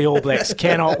 screaming for the All Blacks.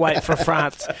 Cannot wait for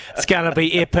France. It's going to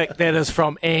be epic. That is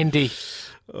from Andy.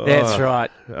 That's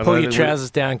right. Pull your trousers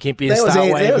down, Kempy, and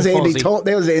start waving Fozzie.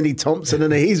 That was Andy Thompson,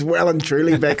 and he's well and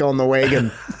truly back on the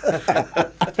wagon.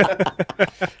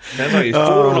 Sounds like he's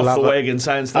fallen off the wagon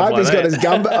saying stuff like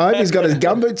that. I hope he's got his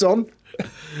gumboots on.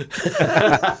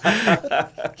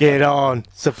 Get on.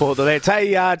 Support the lads.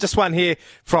 Hey, just one here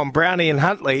from Brownie and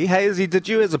Huntley. Hey, Izzy, did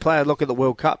you as a player look at the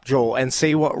World Cup draw and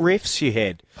see what refs you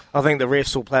had? I think the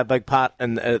refs will play a big part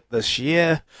in it this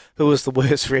year. Who was the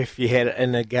worst ref you had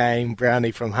in a game?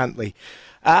 Brownie from Huntley.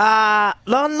 No,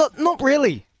 not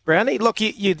really, Brownie. Look,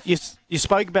 you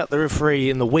spoke about the referee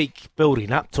in the week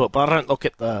building up to it, but I don't look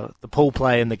at the pool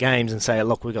play in the games and say,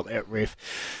 look, we got that ref.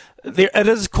 It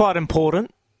is quite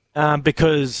important.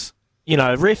 Because,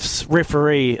 refs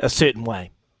referee a certain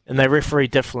way, and they referee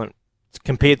different.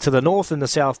 Compared to the North and the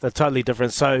South, they're totally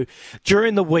different. So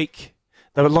during the week,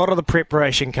 a lot of the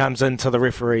preparation comes into the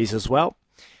referees as well.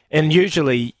 And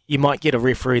usually you might get a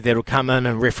referee that will come in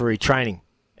and referee training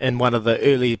in one of the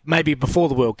early, maybe before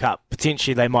the World Cup.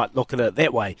 Potentially they might look at it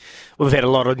that way. We've had a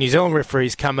lot of New Zealand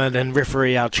referees come in and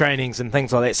referee our trainings and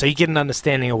things like that. So you get an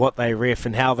understanding of what they ref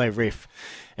and how they ref,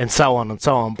 and so on and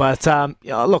so on. But,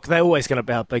 look, they're always going to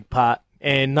be a big part,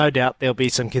 and no doubt there'll be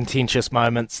some contentious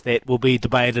moments that will be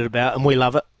debated about, and we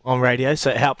love it on radio, so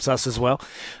it helps us as well.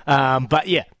 But,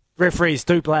 yeah, referees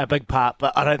do play a big part,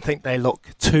 but I don't think they look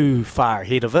too far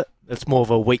ahead of it. It's more of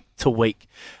a week-to-week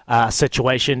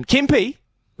situation. Kempy,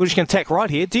 we're just going to tack right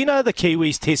here. Do you know the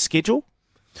Kiwis test schedule?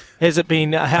 Has it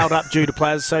been held up due to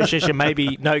Players Association?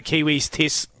 Maybe no Kiwis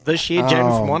tests this year, Jamie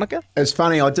from Wanaka? It's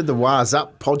funny, I did the Wires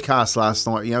Up podcast last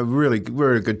night, really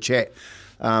good chat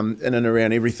in and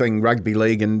around everything rugby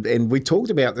league, and we talked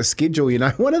about the schedule.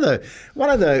 One of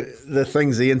the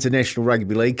things the International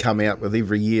Rugby League come out with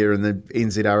every year, and the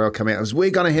NZRL come out, is we're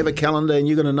going to have a calendar and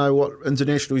you're going to know what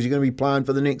internationals you're going to be playing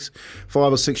for the next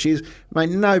 5 or 6 years.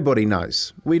 Mate, nobody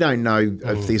knows. We don't know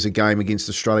if there's a game against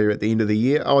Australia at the end of the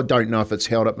year. I don't know if it's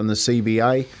held up in the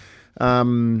CBA.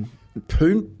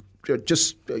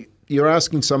 You're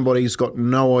asking somebody who's got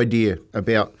no idea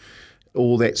about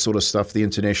all that sort of stuff, the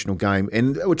international game,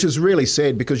 and which is really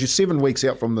sad because you're 7 weeks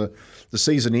out from the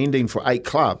season ending for 8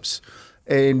 clubs,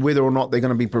 and whether or not they're going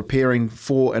to be preparing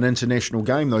for an international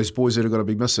game, those boys that are going to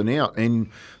be missing out. And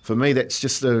for me, that's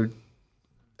just an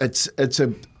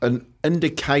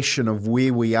indication of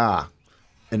where we are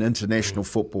in international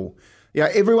football. Yeah,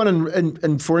 everyone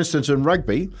in for instance in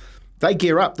rugby, they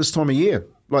gear up this time of year.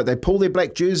 Like, they pull their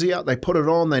black jersey out, they put it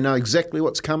on, they know exactly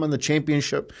what's coming, the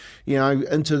championship,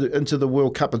 into the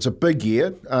World Cup. It's a big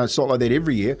year. It's not like that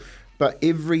every year, but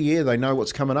every year they know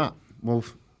what's coming up. Well,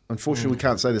 unfortunately, we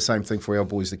can't say the same thing for our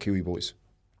boys, the Kiwi boys.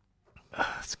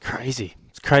 It's crazy.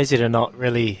 It's crazy to not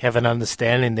really have an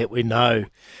understanding that we know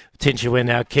potentially when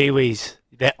our Kiwis,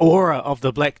 that aura of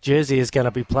the black jersey is going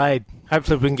to be played.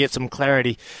 Hopefully we can get some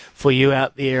clarity for you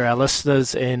out there, our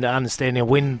listeners, and understanding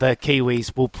when the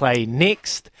Kiwis will play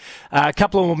next. A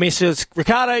couple of more messages.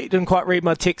 Ricardo, you didn't quite read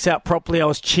my text out properly. I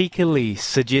was cheekily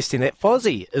suggesting that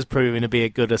Fozzie is proving to be a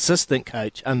good assistant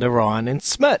coach under Ryan and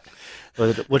Smith,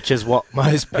 which is what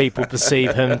most people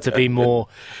perceive him to be more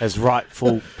his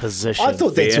rightful position. I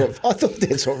thought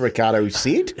that's what Ricardo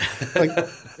said.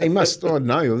 He must. Oh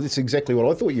no, that's exactly what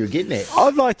I thought you were getting at.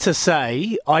 I'd like to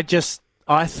say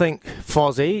I think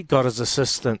Fozzie got his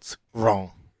assistants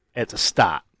wrong at the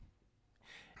start.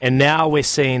 And now we're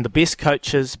seeing the best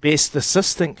coaches, best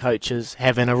assistant coaches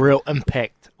having a real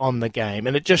impact on the game.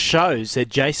 And it just shows that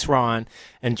Jace Ryan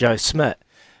and Joe Smith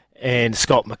and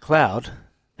Scott McLeod,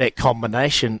 that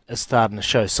combination is starting to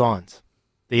show signs.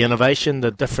 The innovation,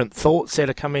 the different thoughts that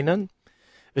are coming in,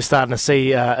 we're starting to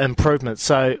see improvements.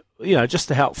 So, just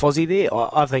to help Fozzie there,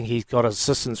 I think he's got his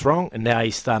assistants wrong, and now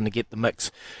he's starting to get the mix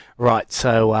right.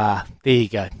 So there you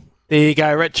go. There you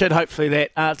go, Richard. Hopefully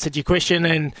that answered your question.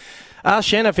 And ask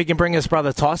Shannon if he can bring his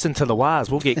brother Tyson to the Wires.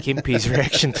 We'll get Kempy's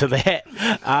reaction to that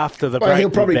after the break. Well,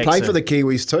 he'll probably play for the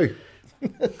Kiwis too.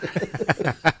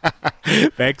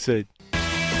 Back soon.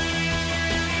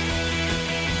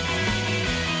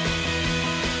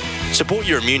 Support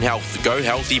your immune health. Go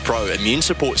Healthy Pro Immune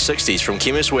Support 60s from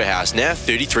Chemist Warehouse, now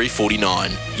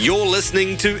 $33.49. You're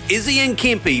listening to Izzy and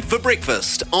Kempy for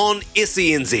breakfast on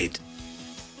SENZ.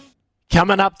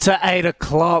 Coming up to 8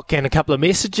 o'clock and a couple of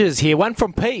messages here. One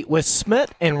from Pete. Were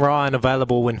Smith and Ryan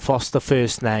available when Foster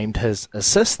first named his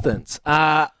assistants?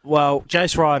 Well,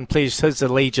 Jace Ryan pledged his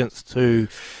allegiance to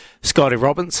Scotty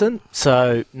Robinson,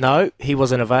 so no, he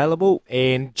wasn't available.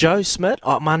 And Joe Smith,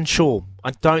 I'm unsure.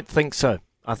 I don't think so.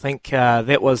 I think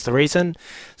that was the reason.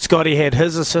 Scotty had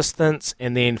his assistants,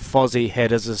 and then Fozzie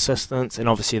had his assistants, and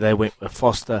obviously they went with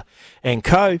Foster and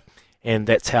co. And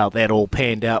that's how that all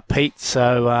panned out, Pete.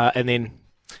 So, and then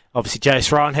obviously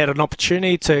Jace Ryan had an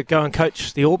opportunity to go and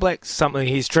coach the All Blacks, something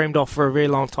he's dreamed of for a very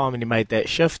long time, and he made that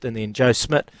shift. And then Joe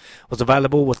Smith was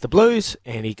available with the Blues,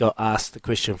 and he got asked the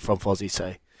question from Fozzie.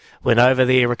 So, went over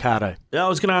there, Ricardo. I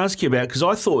was going to ask you about, because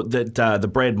I thought that the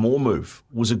Brad Moore move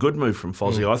was a good move from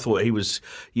Fozzie. I thought he was,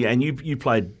 and you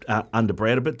played under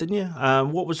Brad a bit, didn't you?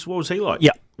 What was he like?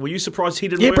 Yeah. Were you surprised he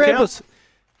didn't work Brad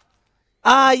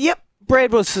out? Yep.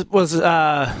 Brad was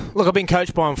look, I've been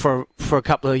coached by him for a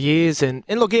couple of years, and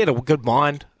look, he had a good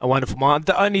mind, a wonderful mind.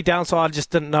 The only downside, I just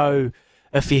didn't know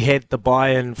if he had the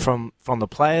buy-in from the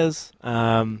players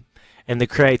and the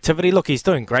creativity. Look, he's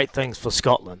doing great things for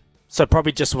Scotland, so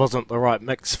probably just wasn't the right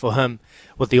mix for him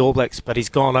with the All Blacks, but he's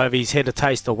gone over, he's had a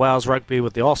taste of Wales rugby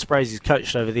with the Ospreys, he's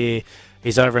coached over there,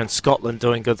 he's over in Scotland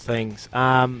doing good things.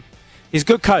 He's a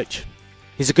good coach,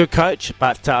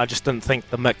 but I just didn't think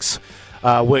the mix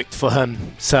worked for him.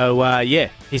 So,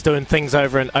 he's doing things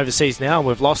over in overseas now, and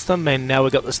we've lost him, and now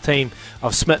we've got this team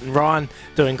of Smith and Ryan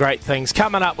doing great things.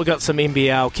 Coming up, we've got some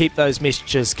NBL. Keep those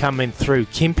messages coming through.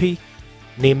 Kempy,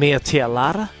 Nemea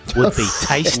Tialata would be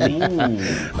tasty.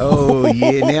 Oh,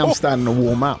 yeah, now I'm starting to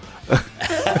warm up.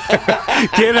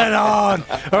 Get it on.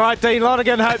 All right, Dean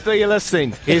Lonergan, hope that you're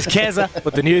listening. Here's Kazza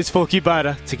with the news for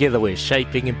Kubota. Together we're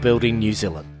shaping and building New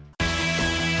Zealand.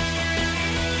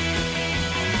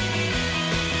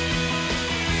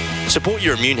 Support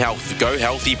your immune health with Go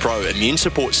Healthy Pro Immune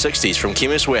Support 60s from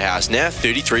Chemist Warehouse, now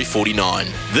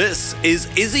 $33.49. This is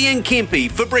Izzy and Kempy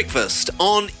for breakfast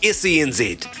on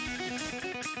SENZ.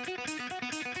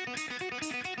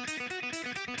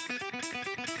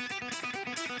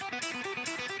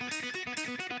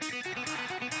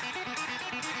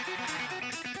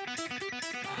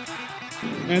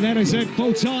 And that is it,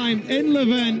 full time in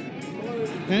Levin.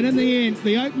 And in the end,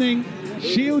 the opening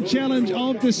Shield Challenge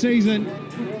of the season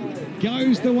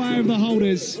goes the way of the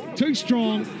holders. Too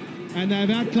strong, and they've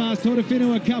outclassed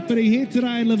Horowhenua Kapiti here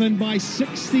today in Levin by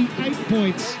 68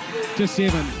 points to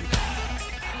 7.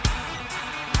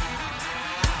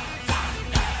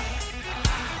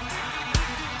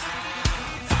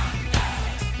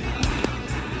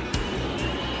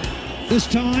 This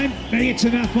time, they gets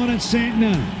enough on it,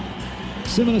 Santner.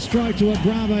 Similar stroke to what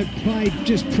Bravo played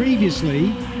just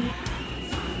previously.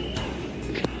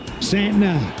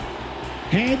 Santner,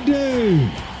 had to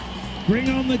bring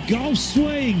on the golf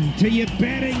swing to your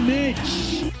batting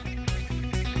niche.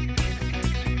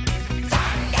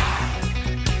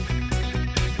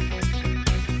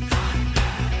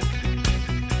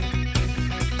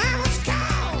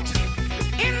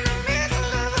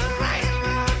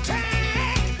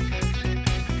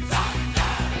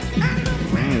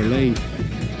 Lee,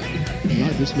 I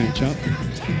like this matchup.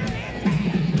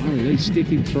 Lee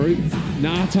stepping through.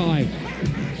 Ngatai.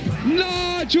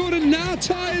 No, Jordan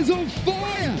Ngatai is on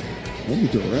fire. Only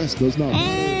duress does not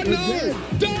matter. Oh,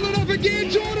 no. Dial it up again.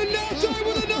 Jordan Ngatai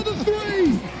with another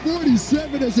 3.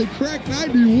 47 as they crack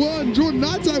 91. Jordan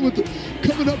Ngatai with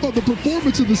coming up on the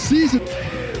performance of the season.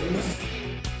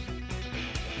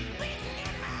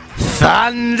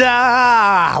 Thunder!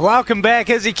 Welcome back,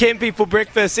 Izzy Kempy for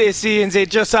breakfast, SENZ,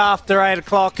 just after 8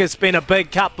 o'clock. It's been a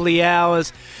big couple of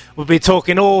hours. We'll be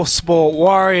talking all sport,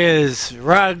 Warriors,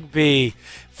 rugby,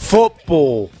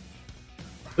 football,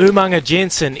 Umanga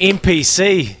Jensen,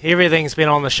 NPC. Everything's been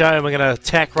on the show, and we're going to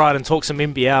tack right and talk some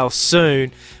NBL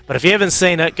soon. But if you haven't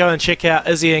seen it, go and check out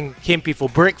Izzy and Kempy for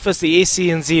breakfast, the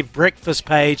SENZ breakfast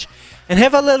page, and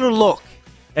have a little look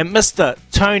at Mr.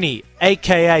 Tony,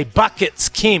 a.k.a. Buckets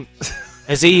Kemp,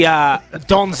 as he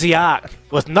dons the arc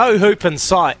with no hoop in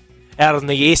sight out in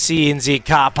the SENZ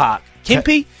car park.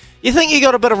 Kempy, you think you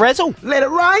got a bit of razzle? Let it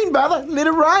rain, brother. Let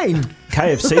it rain.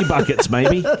 KFC buckets,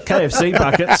 maybe. KFC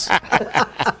buckets.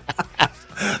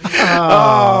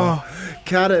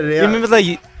 Cut it out. You remember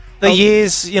the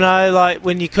years, like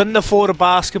when you couldn't afford a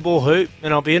basketball hoop, and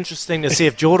it'll be interesting to see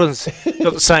if Jordan's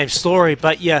got the same story,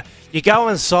 but you go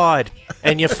inside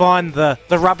and you find the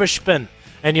rubbish bin,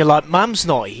 and you're like, Mum's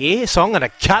not here, so I'm going to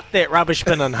cut that rubbish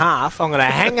bin in half, I'm going to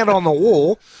hang it on the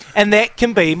wall, and that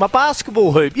can be my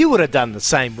basketball hoop. You would have done the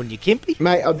same, wouldn't you, Kempy?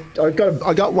 Mate,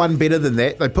 I got one better than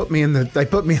that. They put me in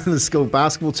the school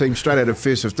basketball team straight out of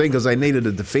first 15 because they needed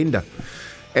a defender.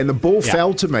 and the ball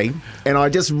fell to me, and I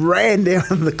just ran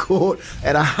down the court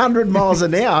at 100 miles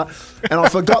an hour, and I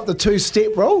forgot the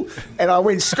two-step rule, and I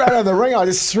went straight over the ring. I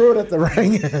just threw it at the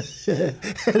ring,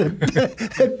 and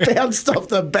it bounced off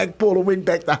the backboard and went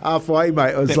back to halfway,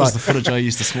 mate. That was the footage I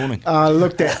used this morning. I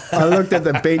looked at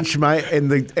the bench, mate, and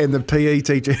the PE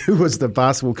teacher, who was the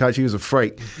basketball coach, he was a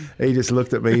freak. He just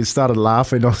looked at me and started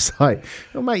laughing. I was like,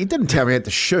 "Oh, mate, you didn't tell me how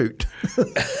to shoot."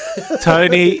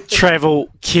 Tony Travel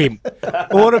Kemp.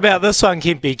 What about this one,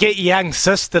 Kempy? Get your young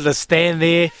sister to stand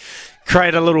there,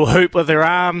 create a little hoop with her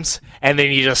arms, and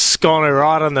then you just scone her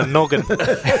right on the noggin.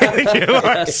 You're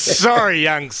like, sorry,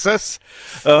 young sis.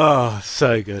 Oh,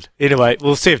 so good. Anyway,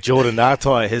 we'll see if Jordan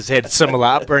Nartai has had similar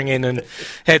upbringing and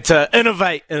had to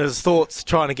innovate in his thoughts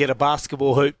trying to get a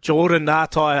basketball hoop. Jordan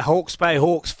Nartai, Hawke's Bay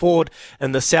Hawks forward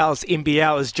in the South's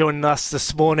NBL, is joining us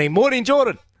this morning. Morning,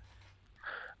 Jordan.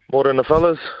 Morning, the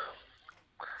fellas.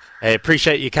 Hey,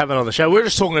 appreciate you coming on the show. We're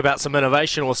just talking about some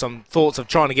innovation or some thoughts of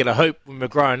trying to get a hoop when we're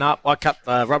growing up. I cut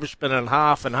the rubbish bin in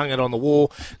half and hung it on the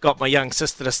wall. Got my young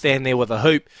sister to stand there with a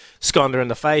hoop, sconed her in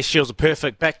the face. She was a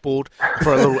perfect backboard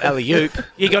for a little alley-oop.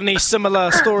 You got any similar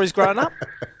stories growing up?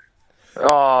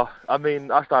 Oh, I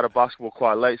mean, I started basketball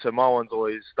quite late, so my one's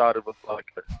always started with like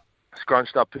a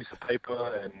scrunched up piece of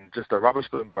paper and just a rubbish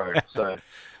bin, bro. So,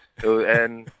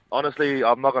 and honestly,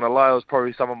 I'm not going to lie, it was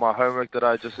probably some of my homework that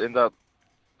I just end up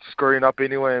screwing up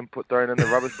anyway and throwing in the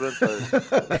rubbish bin.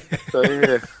 So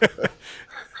yeah.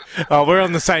 Oh, we're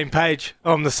on the same page.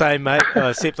 I'm the same, mate.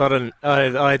 Except I didn't.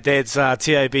 I had Dad's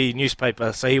TAB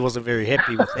newspaper, so he wasn't very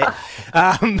happy with that.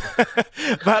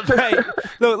 But mate,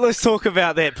 look, let's talk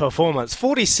about that performance.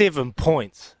 47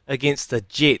 points against the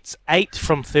Jets, 8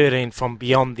 from 13 from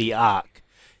beyond the arc.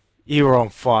 You were on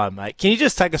fire, mate. Can you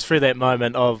just take us through that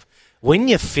moment of when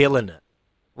you're feeling it?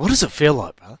 What does it feel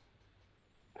like, brother?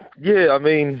 Yeah, I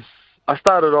mean, I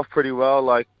started off pretty well.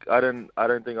 Like I don't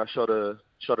think I shot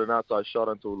an outside shot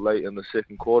until late in the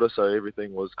second quarter, so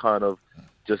everything was kind of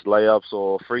just layups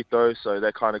or free throws. So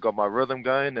that kind of got my rhythm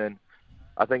going, and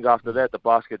I think after that the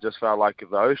basket just felt like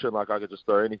the ocean. Like I could just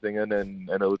throw anything in and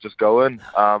it would just go in.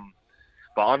 But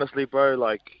honestly, bro,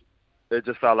 like it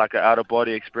just felt like an out of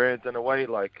body experience in a way.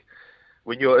 Like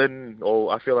when you're in,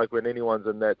 or I feel like when anyone's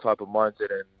in that type of mindset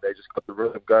and they just got the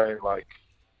rhythm going, like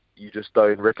you just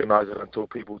don't recognize it until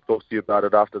people talk to you about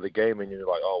it after the game, and you're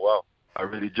like, oh, wow, I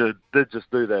really did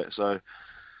just do that. So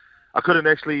I couldn't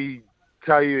actually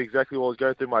tell you exactly what was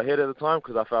going through my head at the time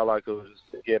because I felt like it was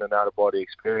just, again, an out-of-body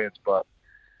experience. But,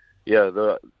 yeah,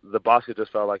 the basket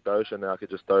just felt like the ocean. Now I could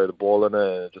just throw the ball in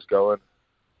it and just go in.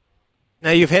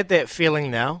 Now, you've had that feeling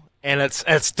now, and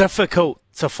it's difficult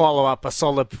to follow up a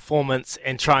solid performance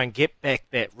and try and get back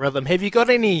that rhythm. Have you got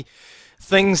any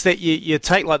things that you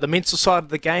take, like the mental side of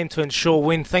the game, to ensure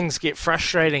when things get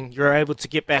frustrating, you're able to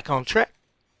get back on track?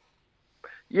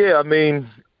 Yeah, I mean,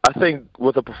 I think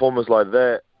with a performance like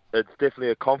that, it's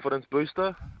definitely a confidence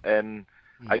booster. And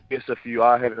I guess if you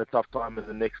are having a tough time in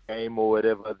the next game or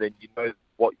whatever, then you know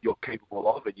what you're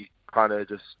capable of, and you kind of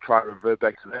just try to revert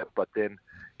back to that. But then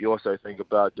you also think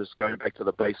about just going back to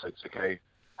the basics. Okay,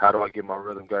 how do I get my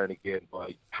rhythm going again?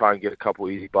 By try and get a couple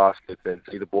easy baskets and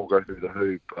see the ball go through the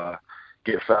hoop,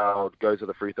 get fouled, go to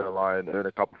the free throw line, earn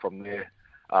a couple from there.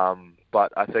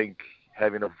 But I think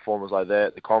having a performance like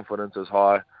that, the confidence is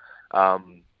high.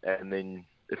 And then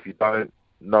if you don't,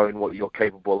 knowing what you're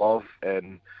capable of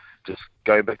and just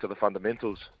going back to the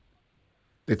fundamentals.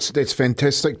 That's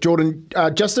fantastic. Jordan,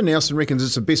 Justin Nelson reckons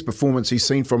it's the best performance he's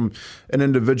seen from an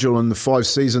individual in the 5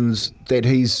 seasons that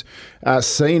he's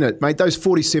seen it. Mate, those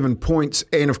 47 points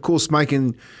and, of course,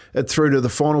 making it through to the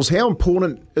finals, how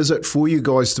important is it for you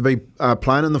guys to be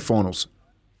playing in the finals?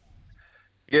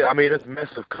 Yeah, I mean, it's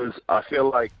massive because I feel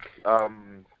like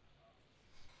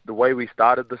the way we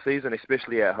started the season,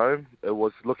 especially at home, it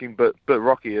was looking a bit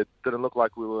rocky. It didn't look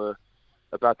like we were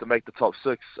about to make the top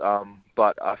 6,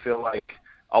 but I feel like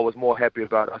I was more happy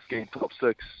about us getting top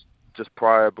 6 just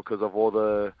prior because of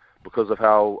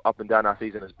how up and down our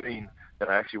season has been than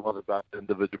I actually was about the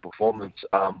individual performance.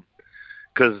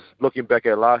 Because looking back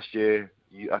at last year,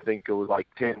 I think it was like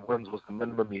 10 wins was the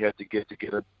minimum you had to get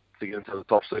into the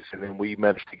top 6, and then we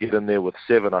managed to get in there with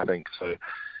 7, I think. So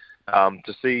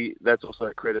to see, that's also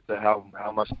a credit to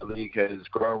how much the league has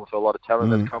grown with a lot of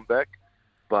talent that's come back.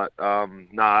 But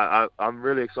I'm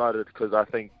really excited because I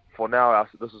think for now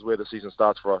this is where the season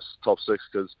starts for us, top 6,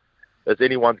 because it's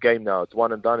anyone's game now. It's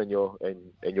one and done, and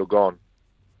you're gone.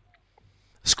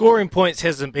 Scoring points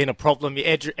hasn't been a problem.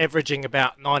 You're averaging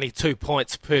about 92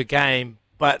 points per game,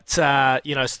 but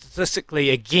statistically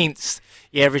against,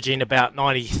 you're averaging about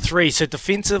 93. So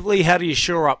defensively, how do you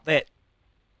shore up that?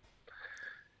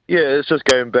 Yeah, it's just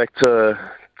going back to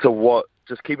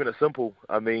just keeping it simple.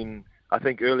 I mean, I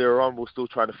think earlier on we're still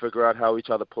trying to figure out how each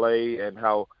other play and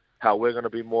how we're going to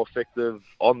be more effective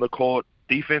on the court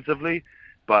defensively.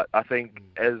 But I think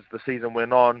as the season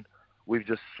went on, we've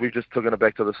just taken it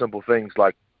back to the simple things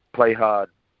like play hard,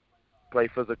 play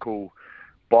physical,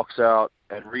 box out,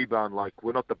 and rebound. Like,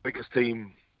 we're not the biggest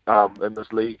team in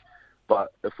this league,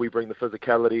 but if we bring the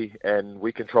physicality and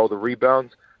we control the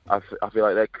rebounds, I feel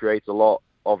like that creates a lot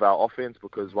of our offense,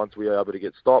 because once we are able to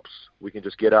get stops, we can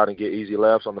just get out and get easy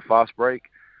layups on the fast break.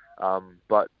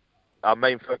 But our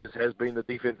main focus has been the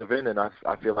defensive end, and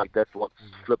I feel like that's what's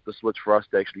flipped the switch for us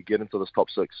to actually get into this top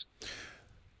 6.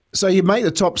 So you make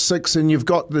the top 6 and you've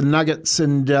got the Nuggets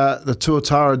and the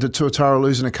Tuatara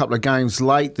losing a couple of games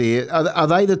late there. Are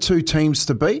they the two teams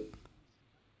to beat?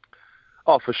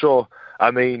 Oh, for sure.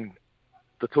 I mean,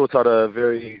 the Tuatara are a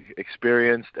very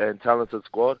experienced and talented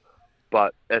squad,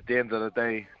 but at the end of the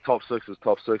day, top 6 is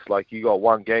top 6. Like, you got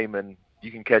one game and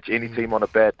you can catch any team on a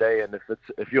bad day, and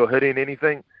if you're hitting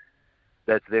anything,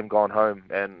 that's them gone home.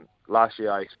 And last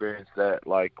year I experienced that,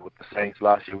 like with the Saints.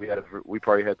 Last year we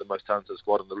probably had the most talented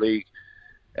squad in the league,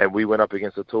 and we went up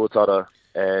against the Tuatara,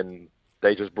 and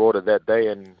they just brought it that day,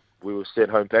 and we were sent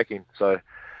home packing. So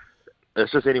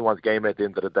it's just anyone's game at the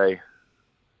end of the day.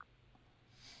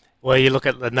 Well, you look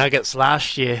at the Nuggets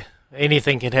last year,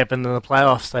 anything can happen in the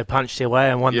playoffs. They punched their way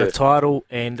and won the title,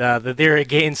 and they're there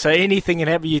again. So anything can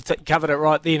happen. You covered it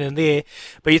right then and there.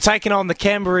 But you're taking on the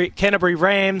Canterbury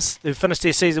Rams, who finished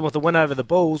their season with a win over the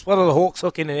Bulls. What are the Hawks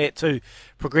looking at to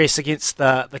progress against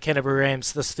the Canterbury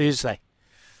Rams this Thursday?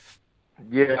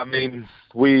 Yeah, I mean,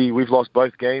 we've lost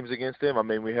both games against them. I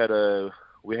mean, we had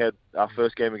our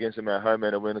first game against them at home,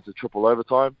 and it went into triple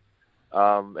overtime.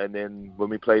 And then when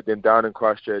we played them down in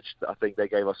Christchurch, I think they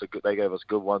gave us a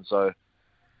good one. So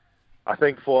I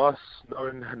think for us,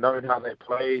 knowing how they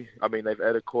play, I mean, they've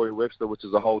added Corey Webster, which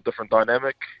is a whole different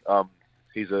dynamic.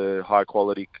 He's a high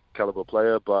quality caliber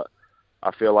player, but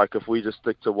I feel like if we just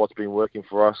stick to what's been working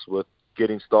for us with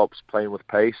getting stops, playing with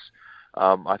pace,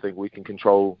 I think we can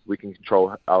control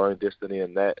our own destiny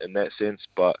in that sense.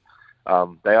 But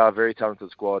they are a very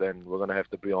talented squad, and we're going to have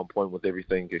to be on point with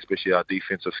everything, especially our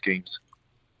defensive schemes.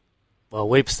 Well,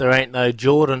 Webster ain't no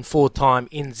Jordan, 4-time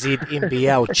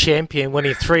NZNBL champion,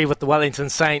 winning 3 with the Wellington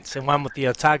Saints and 1 with the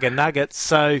Otago Nuggets.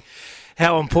 So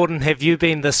how important have you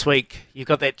been this week? You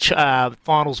got that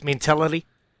finals mentality?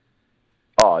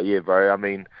 Oh, yeah, bro. I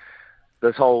mean,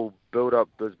 this whole build-up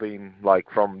has been,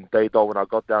 like, from day dot when I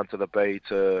got down to the Bay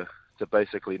to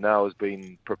basically now has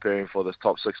been preparing for this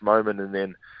top 6 moment, and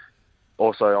then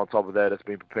also, on top of that, it's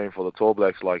been preparing for the Tall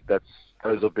Blacks. Like,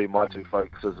 those have been my two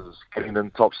focuses, is getting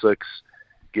in top 6,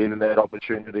 getting that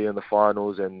opportunity in the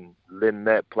finals, and letting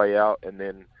that play out. And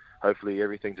then hopefully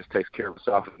everything just takes care of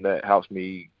itself, and that helps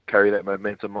me carry that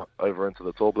momentum over into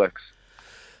the Tall Blacks.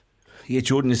 Yeah,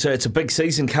 Jordan, so it's a big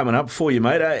season coming up for you,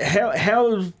 mate.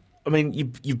 I mean,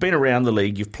 you've been around the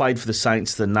league. You've played for the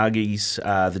Saints, the Nuggies,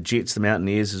 the Jets, the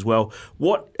Mountaineers as well.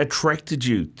 What attracted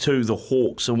you to the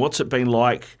Hawks, and what's it been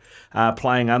like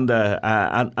playing under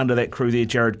that crew there?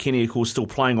 Jared Kenny, of course, still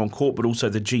playing on court, but also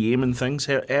the GM and things.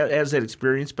 How's that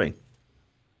experience been?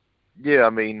 Yeah,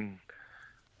 I mean,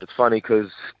 it's funny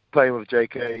because playing with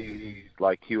JK,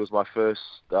 he was my first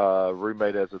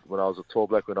roommate when I was a Tall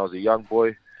Black, when I was a young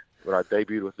boy, when I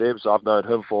debuted with them. So I've known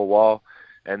him for a while.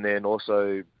 And then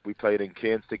also we played in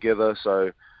Cairns together, so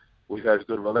we've had a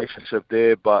good relationship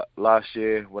there. But last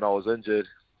year when I was injured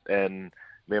and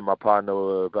me and my partner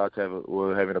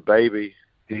were having a baby,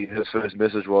 his first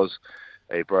message was,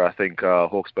 "Hey, bro, I think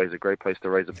Hawke's Bay is a great place to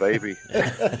raise a baby."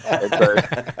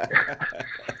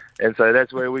 and so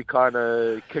that's where we kind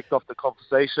of kicked off the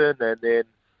conversation. And then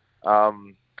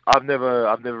I've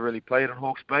never really played in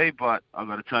Hawke's Bay, but I'm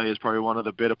going to tell you, it's probably one of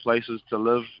the better places to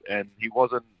live. And he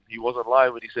wasn't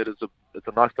lying when he said it's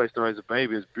a nice place to raise a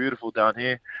baby. It's beautiful down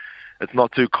here. It's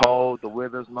not too cold. The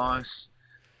weather's nice.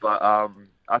 But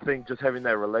I think just having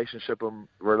that relationship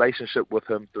with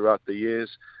him throughout the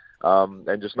years,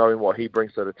 and just knowing what he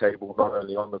brings to the table, not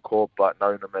only on the court, but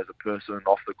knowing him as a person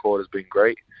off the court, has been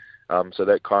great. So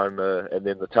that kind of, and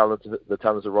then the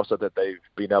talented roster that they've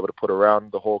been able to put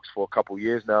around the Hawks for a couple of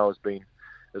years now has been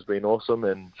awesome.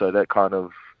 And so that kind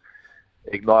of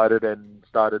ignited and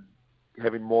started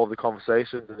having more of the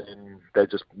conversations, and then they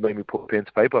just made me put pen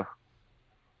to paper.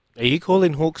 Are you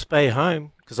calling Hawke's Bay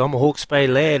home? Because I'm a Hawke's Bay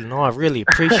lad, and I really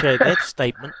appreciate that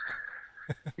statement.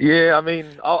 Yeah, I mean,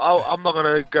 I'm not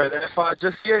going to go that far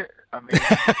just yet.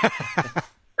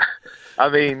 I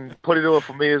mean, Porirua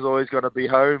for me is always going to be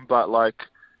home, but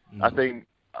I think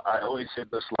I always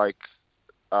said this,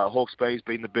 Hawke's Bay's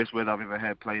been the best weather I've ever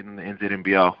had playing in the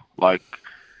NZNBL.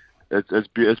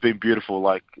 it's been beautiful.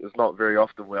 Like, it's not very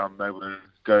often where I'm able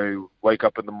to wake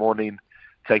up in the morning,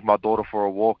 take my daughter for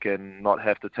a walk, and not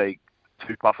have to take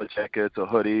 2 puffer jackets, a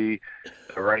hoodie,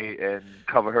 a rain, and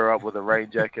cover her up with a rain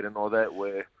jacket and all that.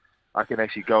 Where I can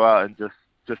actually go out and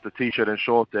just a t-shirt and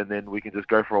shorts, and then we can just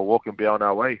go for a walk and be on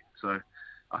our way. So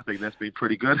I think that's been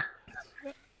pretty good.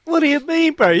 What do you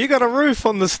mean, bro? You got a roof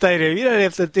on the stadium. You don't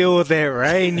have to deal with that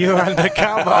rain. You're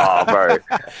undercover. Oh, bro.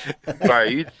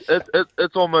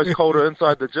 It's almost colder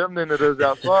inside the gym than it is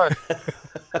outside.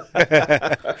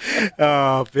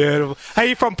 Oh, beautiful. Hey,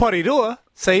 you're from Porirua,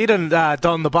 so you didn't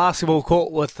don the basketball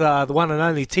court with the one and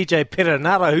only TJ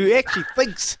Perenara, who actually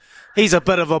thinks he's a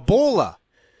bit of a baller.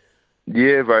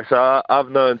 Yeah, bro. So I've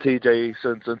known TJ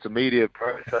since intermediate,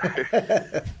 bro.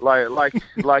 So, like,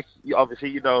 obviously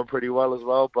you know him pretty well as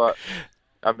well. But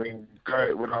I mean,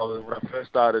 when I first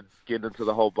started getting into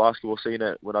the whole basketball scene,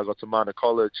 when I got to Mana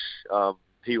College,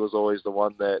 he was always the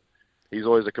one that he's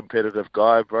always a competitive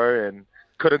guy, bro, and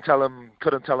couldn't tell him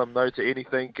no to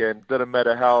anything, and didn't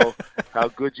matter how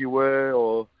good you were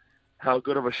or how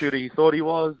good of a shooter he thought he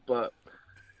was. But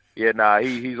yeah,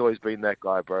 he's always been that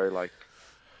guy, bro. Like,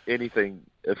 anything,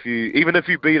 even if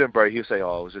you beat him, bro, he'll say,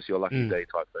 "Oh, it was just your lucky day,"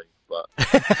 type thing. But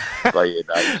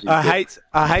yeah,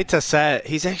 I hate to say it,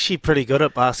 he's actually pretty good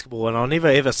at basketball, and I'll never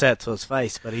ever say it to his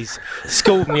face, but he's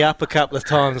schooled me up a couple of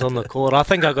times on the court. I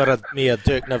think I got me a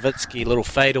Dirk Nowitzki little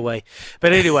fadeaway.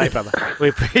 But anyway, brother, we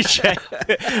appreciate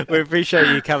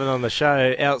you coming on the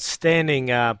show. Outstanding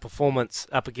performance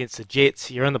up against the Jets.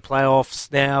 You're in the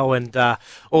playoffs now, and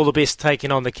all the best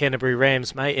taking on the Canterbury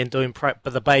Rams, mate, and doing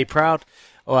the Bay proud.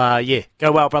 Yeah,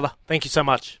 go well, brother. Thank you so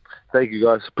much. Thank you,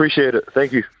 guys. Appreciate it.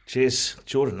 Thank you. Cheers.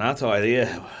 Jordan Atai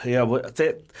there. Yeah, but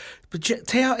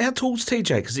how tall's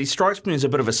TJ? Because he strikes me as a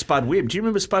bit of a Spud Webb. Do you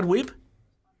remember Spud Webb?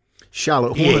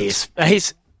 Charlotte Hornets.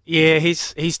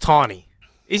 He's tiny.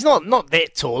 He's not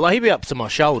that tall. Like, he'd be up to my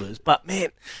shoulders. But, man,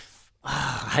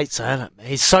 I hate saying it, man.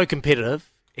 He's so competitive.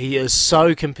 He is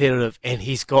so competitive, and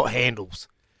he's got handles.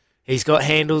 He's got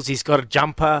a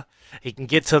jumper. He can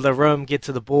get to the rim, get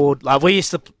to the board. Like, we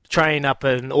used to train up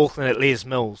in Auckland at Les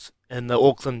Mills in the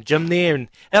Auckland gym there, and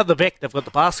out the back they've got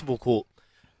the basketball court.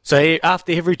 So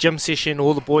after every gym session,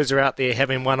 all the boys are out there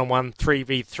having 1-on-1,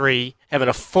 3v3, having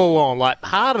a full-on, like,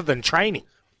 harder than training.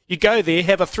 You go there,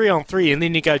 have a 3-on-3, and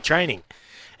then you go training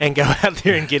and go out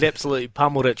there and get absolutely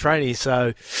pummeled at training.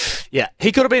 So, yeah,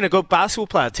 he could have been a good basketball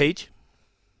player, Teej.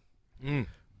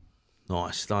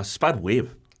 Nice. Spud Webb.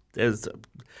 I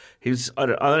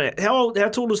don't know, how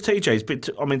tall is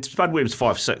TJ? Spud Webb's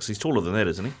 5'6". He's taller than that,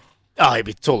 isn't he? Oh, he'd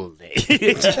be taller than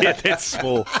that. Yeah, that's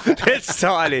small. That's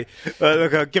tiny.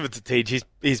 Look, I'll give it to Tej.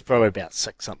 He's probably about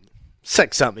 6'something.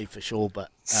 6'something for sure,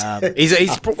 but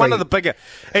he's one of the bigger.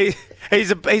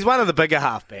 He's one of the bigger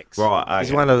halfbacks. Right, okay.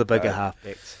 He's one of the bigger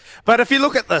halfbacks. But if you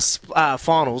look at this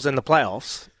finals and the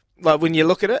playoffs, like when you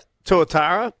look at it,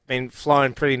 Tuatara been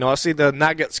flying pretty nicely. The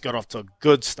Nuggets got off to a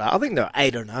good start. I think they were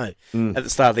 8-0 at the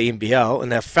start of the NBL,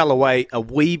 and they fell away a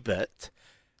wee bit.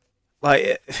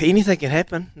 Like, if anything can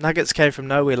happen. Nuggets came from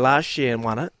nowhere last year and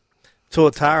won it.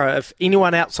 Tuatara, if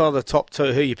anyone outside the top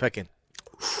two, who are you picking?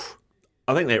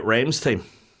 I think that Rams team.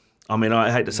 I mean,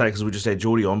 I hate to say it because we just had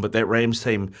Geordie on, but that Rams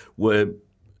team were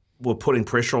putting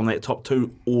pressure on that top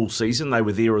two all season. They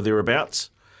were there or thereabouts.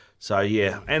 So,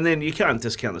 yeah. And then you can't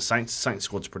discount the Saints. The Saints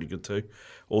squad's pretty good too.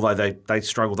 Although they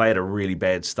struggled. They had a really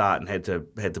bad start and had to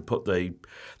put they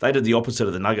did the opposite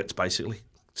of the Nuggets, basically.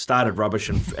 Started rubbish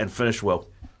and finished well.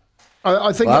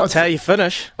 I think that's how you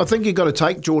finish. I think you've got to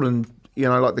take Jordan,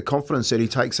 like the confidence that he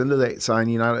takes into that, saying,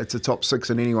 it's a top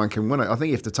six and anyone can win it. I think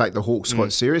you have to take the Hawks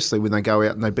quite seriously when they go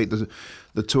out and they beat the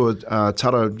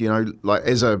Tuatara, like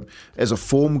as a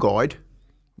form guide,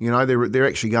 they're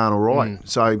actually going all right.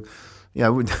 So, I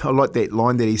like that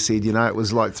line that he said, it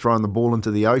was like throwing the ball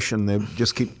into the ocean. They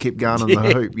just keep going in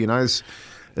the hoop,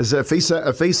 if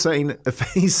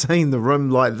he's seen the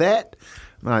rim like that,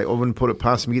 mate, I wouldn't put it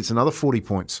past him. He gets another 40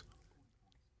 points.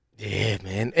 Yeah,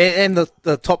 man. And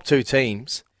the top two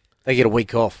teams, they get a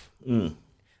week off. They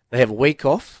have a week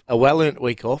off, a well-earned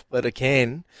week off, but it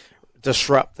can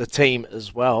disrupt the team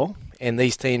as well. And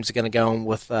these teams are going to go on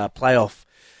with playoff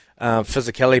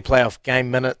physicality, playoff game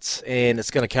minutes, and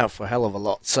it's going to count for a hell of a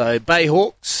lot. So Bay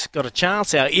Hawks got a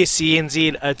chance. Our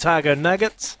SCNZ Otago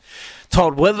Nuggets.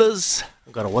 Todd Withers.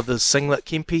 I've got a Withers singlet,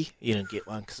 Kempy. You didn't get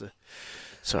one because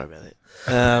sorry about that.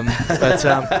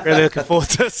 But really looking forward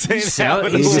to seeing how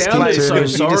it all plays.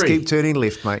 You just keep turning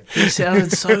left, mate. He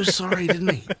sounded so sorry, didn't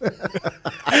he?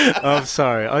 I'm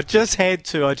sorry. I just had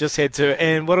to.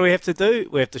 And what do we have to do?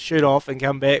 We have to shoot off and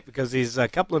come back because there's a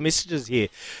couple of messages here,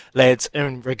 lads,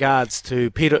 in regards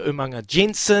to Peter Umanga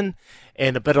Jensen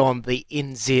and a bit on the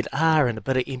NZR and a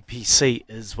bit of NPC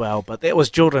as well. But that was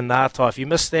Jordan Ngatai. If you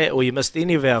missed that or you missed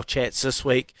any of our chats this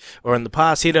week or in the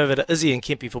past, head over to Izzy and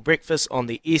Kempy for breakfast on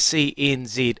the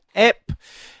SENZ app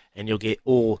and you'll get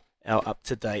all our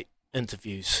up-to-date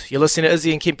interviews. You're listening to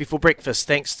Izzy and Kempy for breakfast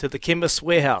thanks to the Chemist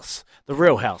Warehouse, the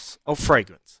real house of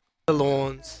fragrance. The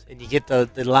lawns, and you get the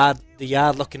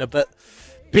yard looking a bit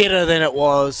better than it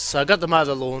was. So I got the mow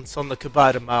the lawns on the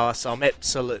Kubota mower, so I'm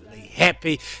absolutely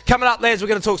happy. Coming up, lads, we're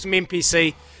going to talk some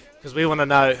NPC because we want to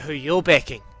know who you're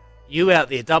backing. You out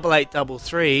there,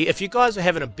 8833. If you guys are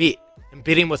having a bet and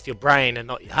betting with your brain and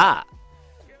not your heart,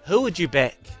 who would you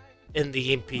back in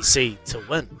the NPC to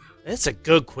win? That's a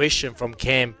good question from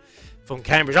Cam from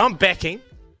Cambridge. I'm backing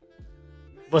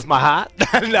with my heart.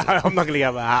 No, I'm not going to go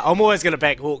with my heart. I'm always going to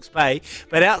back Hawke's Bay,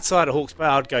 but outside of Hawke's Bay,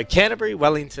 I'd go Canterbury,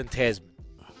 Wellington, Tasman.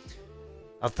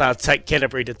 I'll take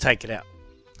Canterbury to take it out.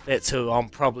 That's who I'm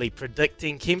probably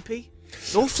predicting, Kempy.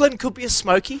 Northland could be a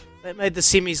smoky. They made the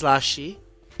semis last year.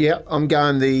 Yeah, I'm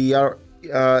going the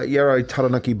Yarrow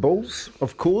Taranaki Bulls,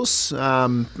 of course.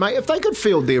 Mate, if they could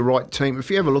field their right team, if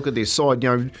you have a look at their side,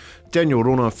 Daniel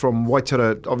Rona from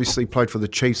Waitara obviously played for the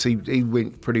Chiefs. He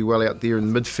went pretty well out there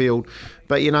in midfield.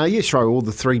 But, you throw all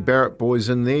the three Barrett boys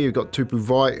in there. You've got Tupu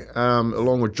Vai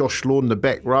along with Josh Lord in the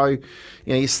back row.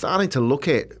 You're starting to look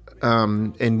at,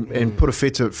 and put a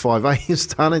feta at 5'8", you're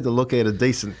starting to look at a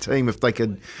decent team if they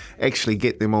could actually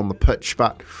get them on the pitch.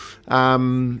 But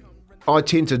I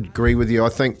tend to agree with you. I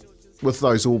think with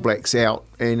those All Blacks out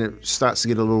and it starts to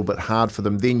get a little bit hard for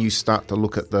them, then you start to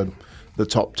look at the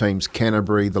top teams,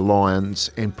 Canterbury, the Lions,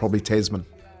 and probably Tasman.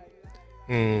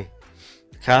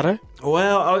 Carter?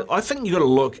 Well, I think you've got to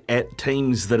look at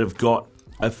teams that have got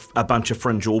a bunch of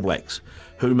fringe All Blacks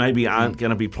who maybe aren't going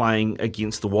to be playing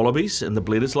against the Wallabies and the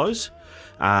Bledisloes,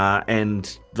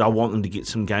 and they'll want them to get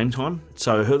some game time.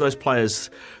 So who are those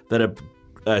players that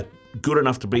are good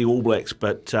enough to be All Blacks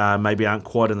but maybe aren't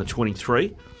quite in the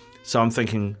 23? So I'm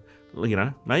thinking,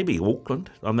 maybe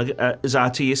Auckland. Is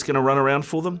RTS going to run around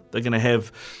for them? They're going to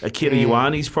have Akira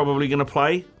Ioane's probably going to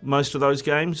play most of those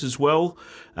games as well.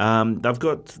 They've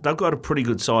got a pretty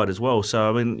good side as well. So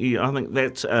I mean, I think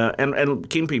that's and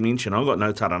Kempy mentioned I've got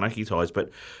no Taranaki ties, but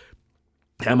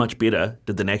how much better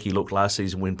did the Naki look last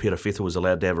season when Peter Feta was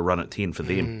allowed to have a run at 10 for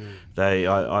them?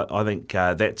 I think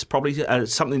that's probably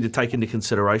something to take into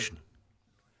consideration.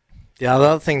 The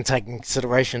other thing to take into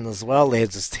consideration as well,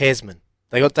 lads, is Tasman.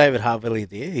 They got David Harvilli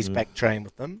there. He's back training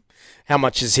with them. How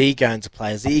much is he going to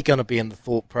play? Is he going to be in the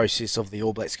thought process of the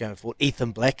All Blacks going forward?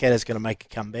 Ethan Blackadder is going to make a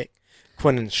comeback.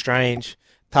 Quinton Strange,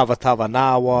 Tava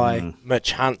Nawai,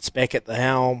 Mitch Hunt's back at the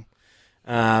helm.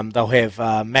 They'll have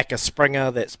Macca Springer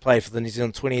that's played for the New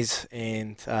Zealand 20s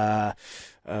and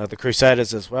the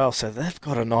Crusaders as well. So they've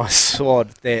got a nice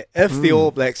squad there. If the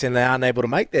All Blacks and they aren't able to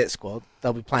make that squad,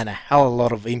 they'll be playing a hell of a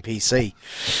lot of NPC.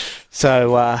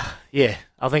 So,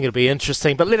 I think it'll be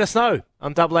interesting. But let us know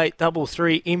on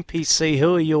 8833 NPC,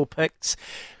 who are your picks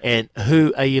and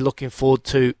who are you looking forward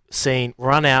to seeing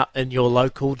run out in your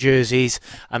local jerseys?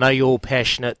 I know you're all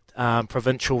passionate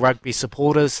provincial rugby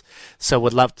supporters, so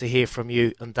we'd love to hear from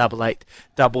you on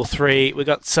 8833. We've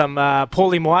got some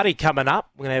Paulie Moati coming up.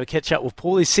 We're going to have a catch up with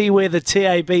Paulie, see where the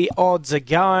TAB odds are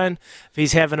going, if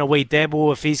he's having a wee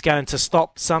dabble, if he's going to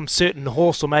stop some certain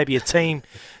horse or maybe a team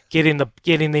getting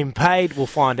them paid. We'll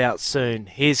find out soon.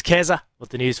 Here's Kazza with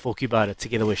the news for Kubota.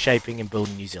 Together we're shaping and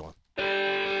building New Zealand.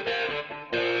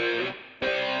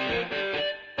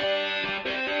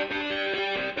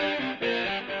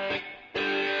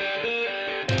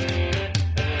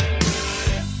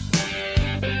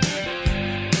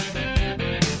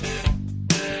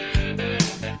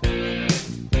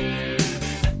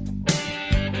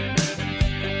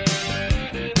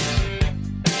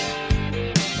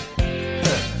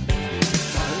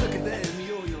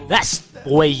 That's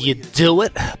the way you do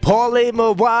it. Paulie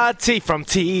Moati from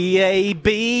TAB.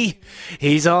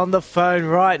 He's on the phone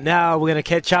right now. We're going to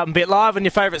catch up and bet live on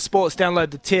your favourite sports.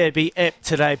 Download the TAB app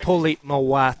today. Paulie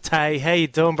Moati. How you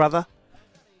doing, brother?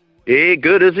 Yeah,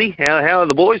 good, Izzy. How are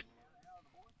the boys?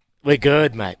 We're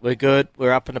good, mate. We're good.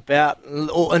 We're up and about.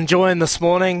 Enjoying this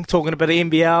morning. Talking a bit of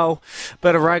NBL,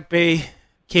 bit of rugby.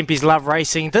 Kempy's love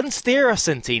racing. Didn't steer us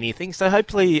into anything, so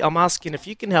hopefully I'm asking if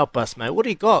you can help us, mate. What do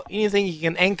you got? Anything you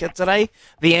can anchor today?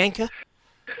 The anchor?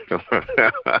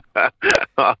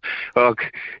 Well,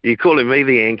 you're calling me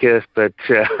the anchor, but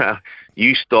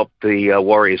you stopped the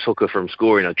Warriors hooker from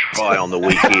scoring a try on the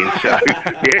weekend. So,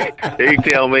 yeah, you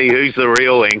tell me who's the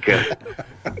real anchor.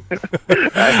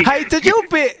 Hey, did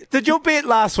your bet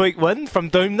last week win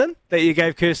from Doomden that you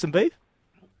gave Kirsten Beef?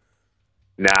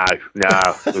 No,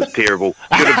 it was terrible.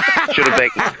 Should have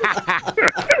backed.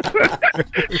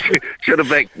 Should have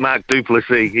backed Mark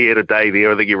Duplessis. He had a day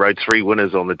there. I think he rode 3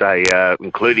 winners on the day,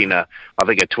 including I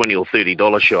think a $20 or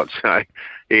 $30 shot. So,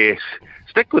 yes,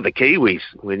 stick with the Kiwis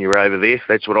when you're over there.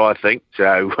 That's what I think.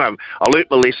 So I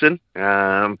learnt my lesson,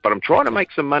 but I'm trying to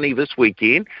make some money this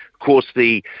weekend. Of course,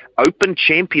 the Open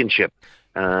Championship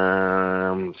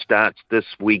starts this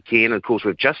weekend. Of course,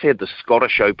 we've just had the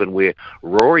Scottish Open where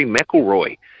Rory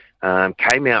McIlroy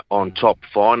came out on top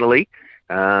finally,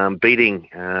 beating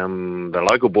the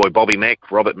local boy Bobby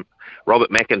Mack, Robert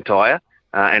McIntyre,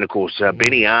 and of course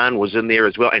Benny Arn was in there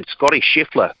as well, and Scotty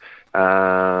Scheffler,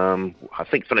 I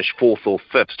think finished 4th or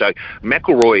 5th. So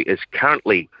McIlroy is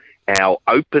currently our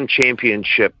Open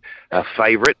Championship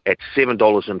favourite at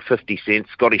 $7.50.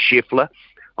 Scotty Scheffler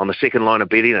on the second line of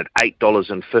betting at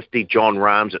 $8.50. John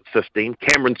Rahms at $15.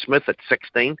 Cameron Smith at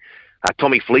 $16.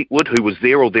 Tommy Fleetwood, who was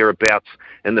there or thereabouts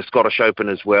in the Scottish Open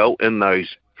as well, in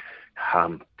those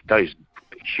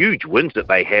huge wins that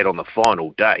they had on the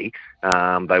final day.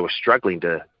 They were struggling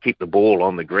to keep the ball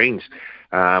on the greens.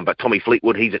 But Tommy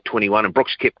Fleetwood, he's at 21, and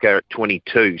Brooks Koepka at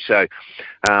 22. So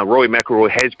Rory McIlroy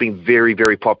has been very,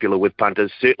 very popular with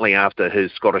punters, certainly after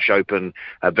his Scottish Open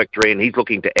victory, and he's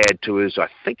looking to add to his, I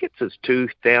think it's his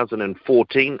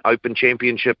 2014 Open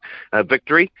Championship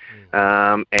victory.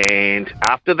 And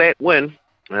after that win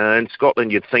in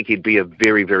Scotland, you'd think he'd be a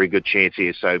very, very good chance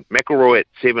here. So McIlroy at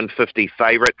 $7.50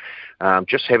 favourite.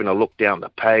 Just having a look down the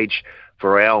page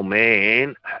for our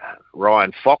man,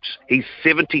 Ryan Fox. He's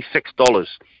 $76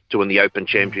 to win the Open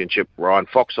Championship. Ryan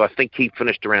Fox, I think he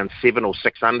finished around 7 or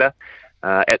 6 under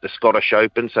at the Scottish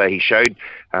Open, so he showed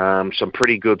some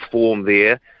pretty good form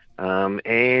there.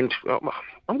 And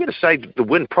I'm going to say the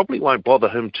win probably won't bother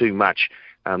him too much,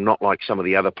 not like some of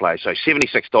the other players. So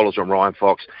 $76 on Ryan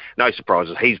Fox. No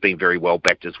surprises. He's been very well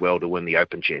backed as well to win the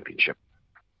Open Championship.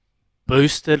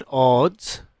 Boosted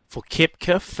odds for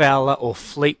Koepka, Fowler or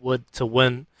Fleetwood to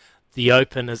win the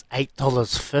Open is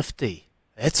 $8.50.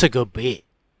 That's a good bet.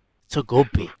 It's a good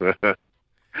bet.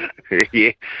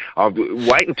 Yeah, I'll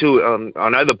wait until I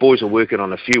know the boys are working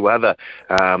on a few other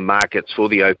markets for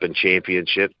the Open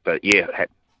Championship, but yeah,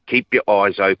 keep your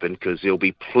eyes open because there'll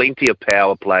be plenty of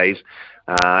power plays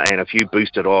and a few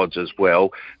boosted odds as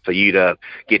well for you to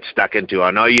get stuck into.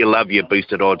 I know you love your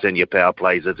boosted odds and your power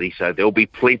plays, Izzy, so there'll be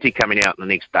plenty coming out in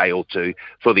the next day or two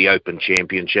for the Open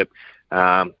Championship.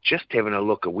 Just having a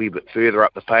look a wee bit further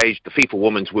up the page, the FIFA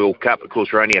Women's World Cup, of course,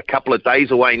 we're only a couple of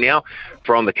days away now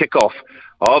from the kickoff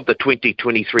of the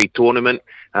 2023 tournament.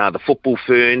 The Football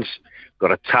Ferns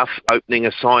got a tough opening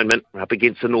assignment up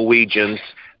against the Norwegians.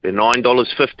 They're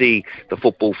 $9.50, the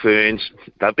Football Ferns.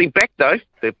 They've been back, though.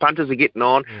 Their punters are getting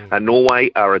on. Norway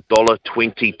are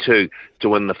 $1.22 to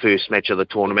win the first match of the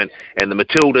tournament. And the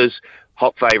Matildas,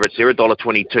 hot favourites, they're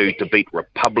 $1.22 to beat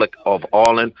Republic of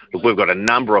Ireland. We've got a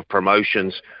number of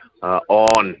promotions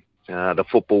on the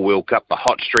Football World Cup. The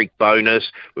Hot Streak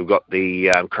bonus. We've got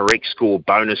the correct score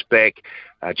bonus back.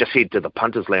 Just head to the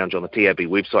Punters Lounge on the TAB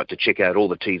website to check out all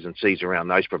the T's and C's around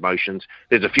those promotions.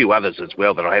 There's a few others as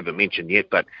well that I haven't mentioned yet,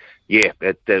 but yeah,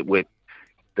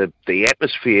 the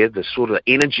atmosphere, the sort of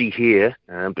energy here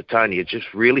in Betonia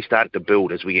just really started to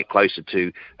build as we get closer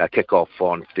to kick-off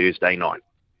on Thursday night.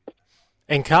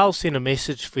 And Carl sent a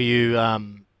message for you,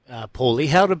 Paulie.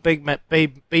 How did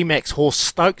B-Mac's horse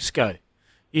Stokes go?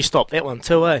 You stopped that one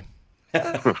too, eh?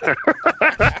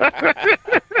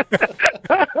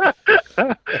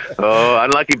 Oh,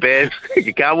 unlucky Babs.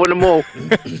 You can't win them all.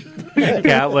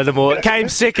 Can't win them all. It came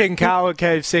second, Carl. It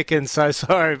came second, so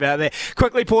sorry about that.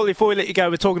 Quickly, Paulie, before we let you go,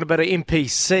 we're talking about an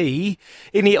MPC.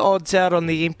 Any odds out on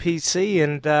the MPC,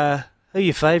 and who are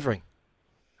you favouring?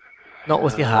 Not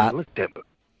with your heart.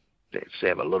 Let's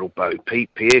have a little Bo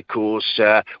Peep here. Of course,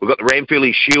 we've got the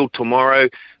Ranfurly Shield tomorrow.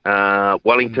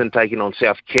 Wellington taking on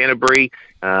South Canterbury.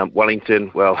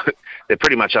 Wellington, well, they're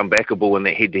pretty much unbackable in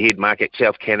their head-to-head market.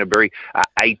 South Canterbury,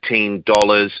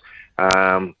 $18.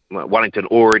 Wellington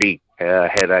already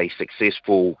had a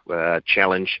successful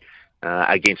challenge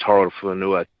against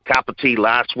Horowhenua Kapiti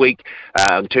last week.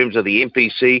 In terms of the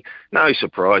MPC, no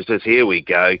surprises. Here we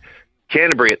go.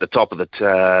 Canterbury at the top of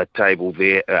the table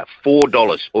there,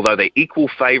 $4, although they're equal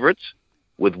favourites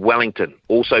with Wellington,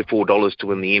 also $4 to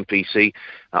win the MPC.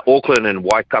 Auckland and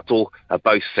Waikato are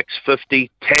both $6.50.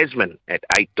 Tasman at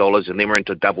 $8, and then we're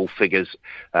into double figures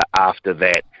after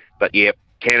that. But yeah,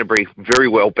 Canterbury very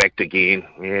well backed again.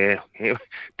 Yeah,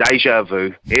 deja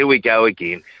vu. Here we go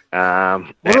again. What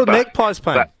are the Magpies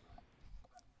paying?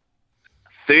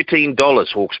 $13,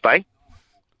 Hawke's Bay.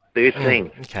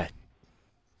 13. Okay.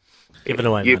 Giving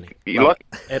away money. You like?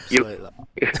 Absolutely.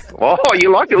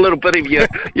 You like a little bit of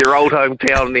your old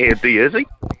hometown there, do you, Izzy?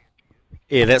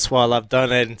 Yeah, that's why I love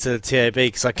donating to the TAB,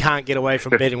 because I can't get away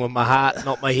from betting with my heart,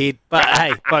 not my head. But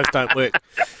hey, both don't work.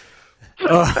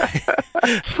 All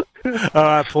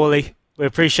right, Paulie. We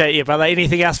appreciate you, brother.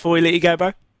 Anything else before we let you go,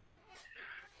 bro?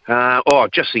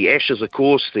 Just the Ashes, of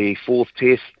course. The fourth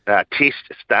test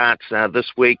starts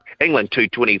this week. England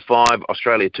 $2.25,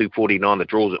 Australia $2.49. The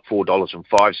draw's at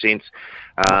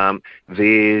 $4.05.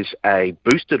 There's a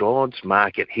boosted odds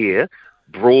market here.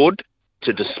 Broad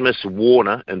to dismiss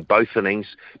Warner in both innings,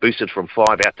 boosted from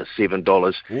 $5 out to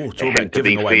 $7. Ooh, talk about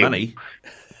giving away money.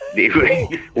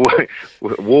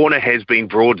 Warner has been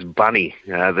Broad's bunny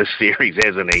this series,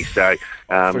 hasn't he? So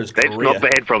that's career. not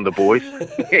bad from the boys.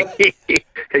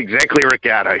 Exactly,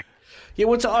 Ricardo. Yeah, I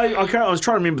was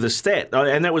trying to remember the stat,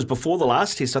 and that was before the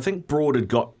last test. I think Broad had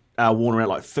got Warner out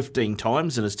like 15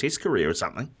 times in his test career or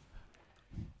something.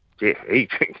 Yeah,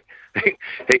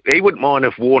 he wouldn't mind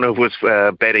if Warner was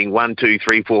batting 1, 2,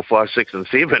 3, 4, 5, 6, and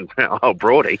 7. Oh,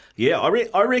 Broady. Yeah,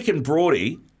 I reckon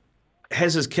Broady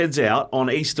has his kids out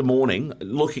on Easter morning,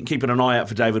 keeping an eye out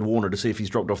for David Warner to see if he's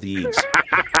dropped off the eggs.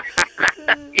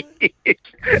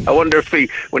 I wonder if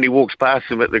when he walks past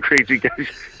him at the crease, he goes,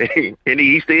 "Any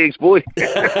Easter eggs, boy?"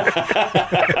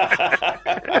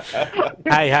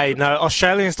 Hey, no,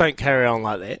 Australians don't carry on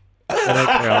like that. They don't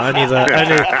carry on.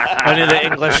 Only the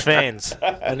English fans.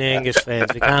 Only English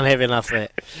fans. We can't have enough of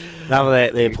that. None of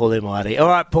that there, Paulie Mighty. All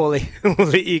right, Paulie, we'll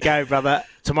let you go, brother.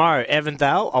 Tomorrow,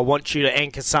 Avondale, I want you to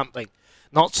anchor something.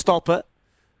 Not stop it.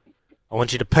 I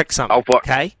want you to pick something,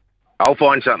 okay? I'll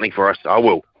find something for us. I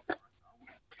will.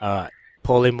 All right.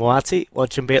 Paulie Moati,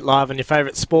 watch and bet live on your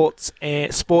favourite sports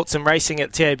and racing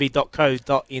at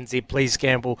tab.co.nz. Please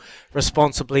gamble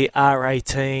responsibly,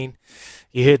 R18.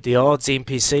 You heard the odds,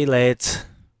 NPC lads.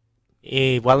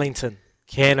 Yeah, Wellington,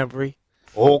 Canterbury,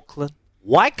 Auckland,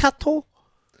 Waikato.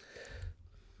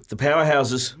 The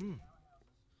powerhouses.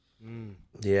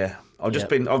 Yeah,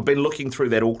 I've been looking through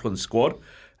that Auckland squad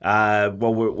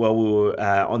while we were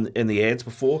in the ads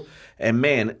before, and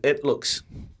man, it's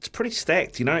pretty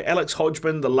stacked. You know, Alex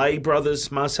Hodgman, the Lay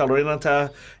brothers, Marcel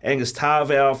Renata, Angus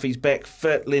Tarvau, if he's back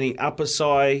fit, Lenny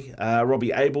Apasai,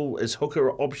 Robbie Abel as hooker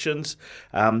options,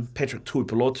 Patrick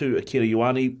Tuipulotu, Akira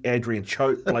Ioane, Adrian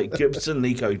Choate, Blake Gibson,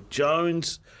 Nico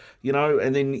Jones. You know,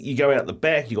 and then you go out the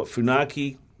back, you got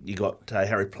Funaki. You got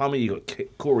Harry Plummer, you got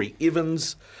Corey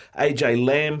Evans, AJ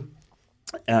Lamb,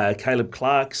 Caleb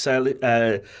Clark,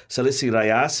 Salesi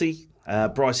Rayasi,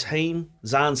 Bryce Heem,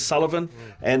 Zahn Sullivan,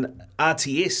 and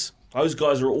RTS. Those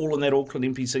guys are all in that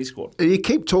Auckland NPC squad. You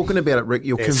keep talking about it, Rick.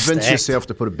 You'll They're convince stacked. yourself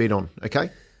to put a bet on, okay?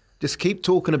 Just keep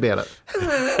talking about it.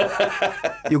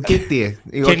 You'll get there.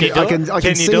 I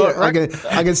can see it.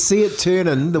 I can see it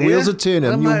turning. The wheels are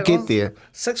turning. You'll get there.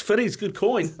 650 is good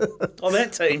coin on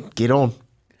that team. Get on.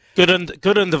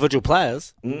 Good individual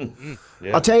players. Yeah.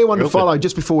 I'll tell you one Real to follow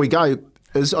just before we go.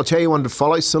 I'll tell you one to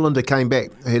follow. Cylinder came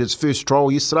back, had its first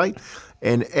trial yesterday,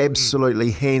 and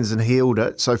absolutely hands and healed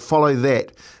it. So follow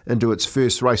that into its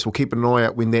first race. We'll keep an eye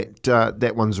out when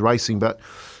that one's racing, but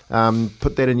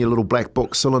put that in your little black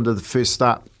book. Cylinder, the first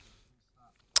start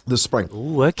this spring.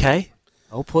 Ooh, okay.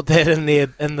 I'll put that in there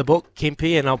in the book,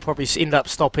 Kempy, and I'll probably end up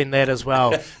stopping that as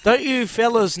well. Don't you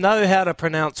fellas know how to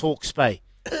pronounce Hawke's Bay?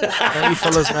 Don't you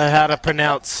fellas know how to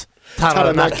pronounce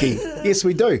Taranaki? Yes,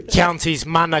 we do. Counties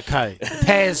Manukau,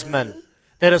 Tasman.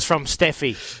 That is from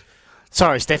Steffi.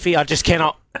 Sorry, Steffi, I just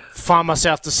cannot find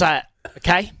myself to say it,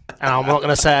 okay? And I'm not going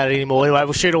to say it anymore. Anyway,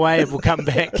 we'll shoot away and we'll come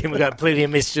back, and we've got plenty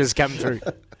of messages coming through.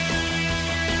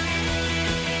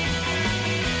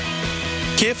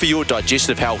 Care for your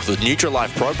digestive health with Nutrilife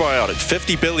Probiotic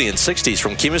 50 billion 60s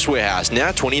from Chemist Warehouse,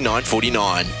 now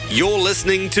 $29.49. You're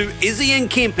listening to Izzy and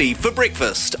Kempy for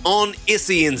breakfast on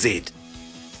SENZ.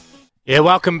 Yeah,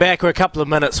 welcome back. We're a couple of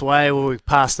minutes away. We'll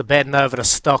pass the baton over to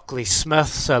Stockley Smith,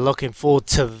 so looking forward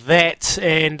to that.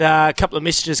 And a couple of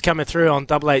messages coming through on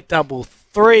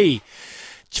 8833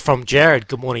 from Jared.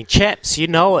 Good morning, chaps. You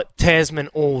know it, Tasman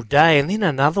all day. And then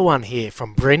another one here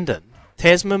from Brendan.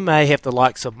 Tasman may have the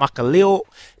likes of Makaleo,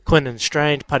 Quinton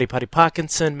Strange, Putty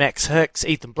Parkinson, Max Hicks,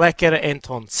 Ethan Blackadder,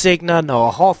 Anton Segner,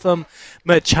 Noah Hotham,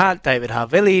 Mitch Hunt, David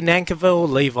Havili, Nankiville,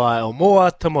 Levi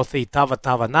Omoa, Timothy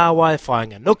Tavatava-Nawai,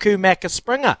 Whainganuku, Macca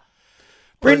Springer.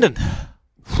 Brendan.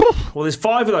 Well, there's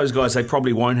 5 of those guys they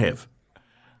probably won't have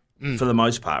for the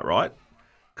most part, right?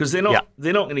 Because they're not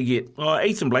going to get...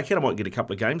 Ethan Blackadder might get a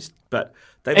couple of games, but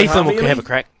David Ethan Havili, will have a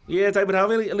crack. Yeah, David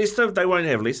Havili. Leicester, they won't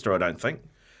have Leicester, I don't think.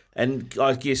 And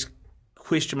I guess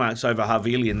question marks over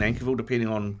Havili and Nankiville, depending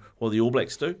on what the All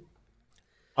Blacks do.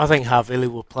 I think Havili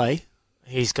will play.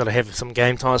 He's got to have some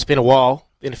game time. It's been a while.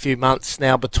 been a few months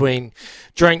now between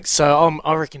drinks, so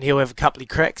I reckon he'll have a couple of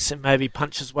cracks and maybe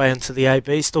punch his way into the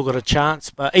AB. Still got a chance,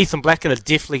 but Ethan Blackett will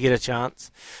definitely get a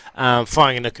chance.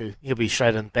 Whainganiku, he'll be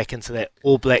straight back into that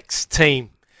All Blacks team.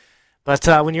 But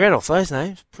when you add off those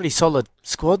names, pretty solid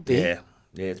squad there.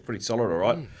 Yeah, it's pretty solid, all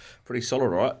right. Pretty solid, all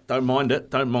right. Don't mind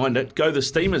it. Go the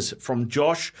Steamers from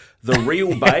Josh, the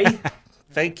real Bay.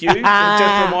 Thank you.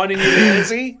 Just reminding you there,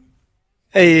 Izzy.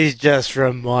 He's just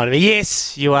reminding me.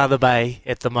 Yes, you are the Bay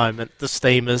at the moment. The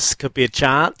Steamers could be a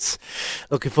chance.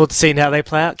 Looking forward to seeing how they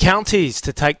play out. Counties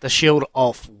to take the shield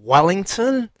off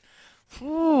Wellington.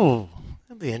 Ooh,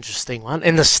 that'll be an interesting one.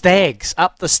 And the Stags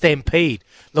up the Stampede.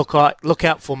 Look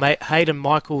out for Hayden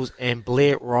Michaels and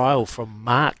Blair Ryle from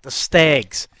Mark. The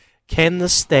Stags. Can the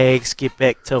Stags get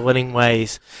back to winning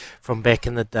ways from back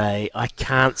in the day? I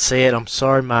can't see it. I'm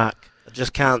sorry, Mark. I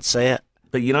just can't see it.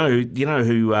 But you know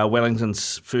who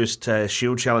Wellington's first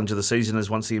Shield challenge of the season is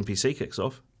once the NPC kicks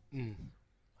off?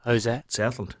 Who's that?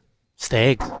 Southland.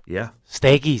 Stags. Yeah.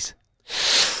 Staggies.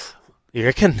 You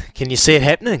reckon? Can you see it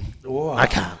happening? Oh, I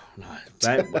can't. No.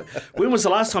 When was the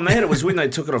last time they had it? It was when they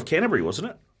took it off Canterbury,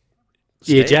 wasn't it?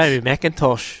 Yeah, Stags. Jamie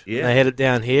McIntosh. Yeah. They had it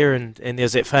down here, and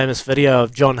there's that famous video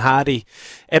of John Hardy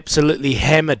absolutely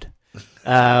hammered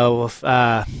with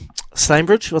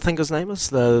Stamebridge, I think his name is,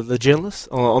 the journalist,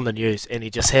 on the news, and he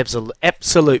just has an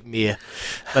absolute mare.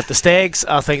 But the Stags,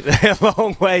 I think they're a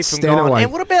long way from Stand gone. away.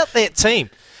 And what about that team?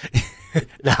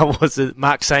 No, was it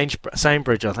Mark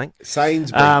Sainsbury, I think?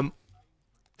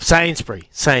 Sainsbury,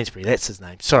 that's his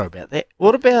name. Sorry about that.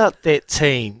 What about that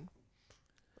team?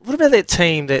 What about that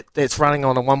team that's running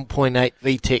on a 1.8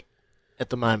 VTEC at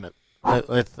the moment?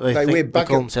 They wear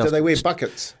buckets. Do they wear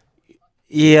buckets?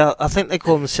 Yeah, I think they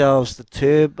call themselves the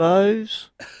Turbos.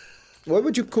 Why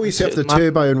would you call yourself the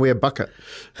Turbo and wear a bucket?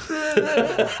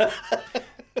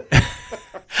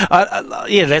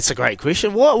 Yeah, that's a great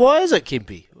question. Why is it,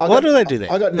 Kempy? Why do they do that?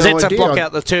 I got no is that idea. to block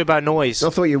out the turbo noise? I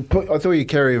thought you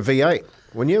carry a V8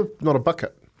 when you're not a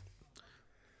bucket.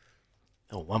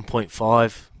 Oh,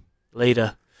 1.5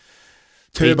 litre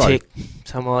Turbo. VTEC,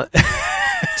 something like that.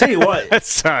 Tell you what,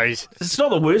 sorry, it's not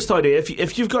the worst idea.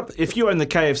 If you own the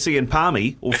KFC in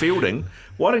Palmy or Fielding,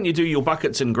 why don't you do your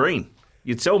buckets in green?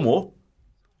 You'd sell more.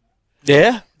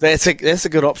 Yeah, that's a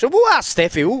good option. We'll ask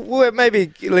Staffy. We'll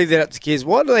maybe leave that up to kids.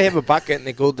 Why do they have a bucket and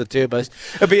they're called the Turbos?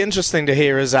 It'd be interesting to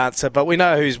hear his answer. But we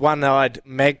know who's one-eyed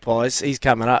magpies. He's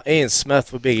coming up. Ian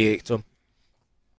Smith, we'll big get to him.